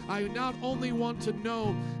said, I not only want to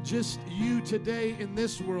know just you today in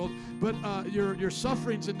this world, but your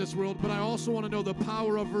sufferings in this world, but I also want to know the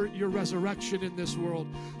power of your resurrection in this world.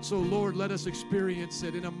 So Lord, let us experience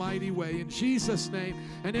it in a mighty way. In Jesus' name.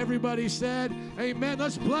 And everybody said, amen.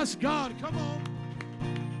 Let's bless God. Come on.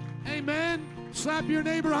 Amen. Slap your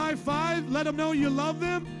neighbor high five. Let them know you love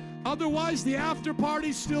them. Otherwise, the after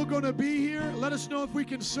party's still going to be here. Let us know if we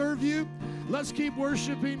can serve you. Let's keep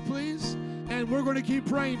worshiping, please. And we're going to keep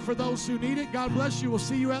praying for those who need it. God bless you. We'll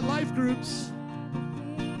see you at Life Groups.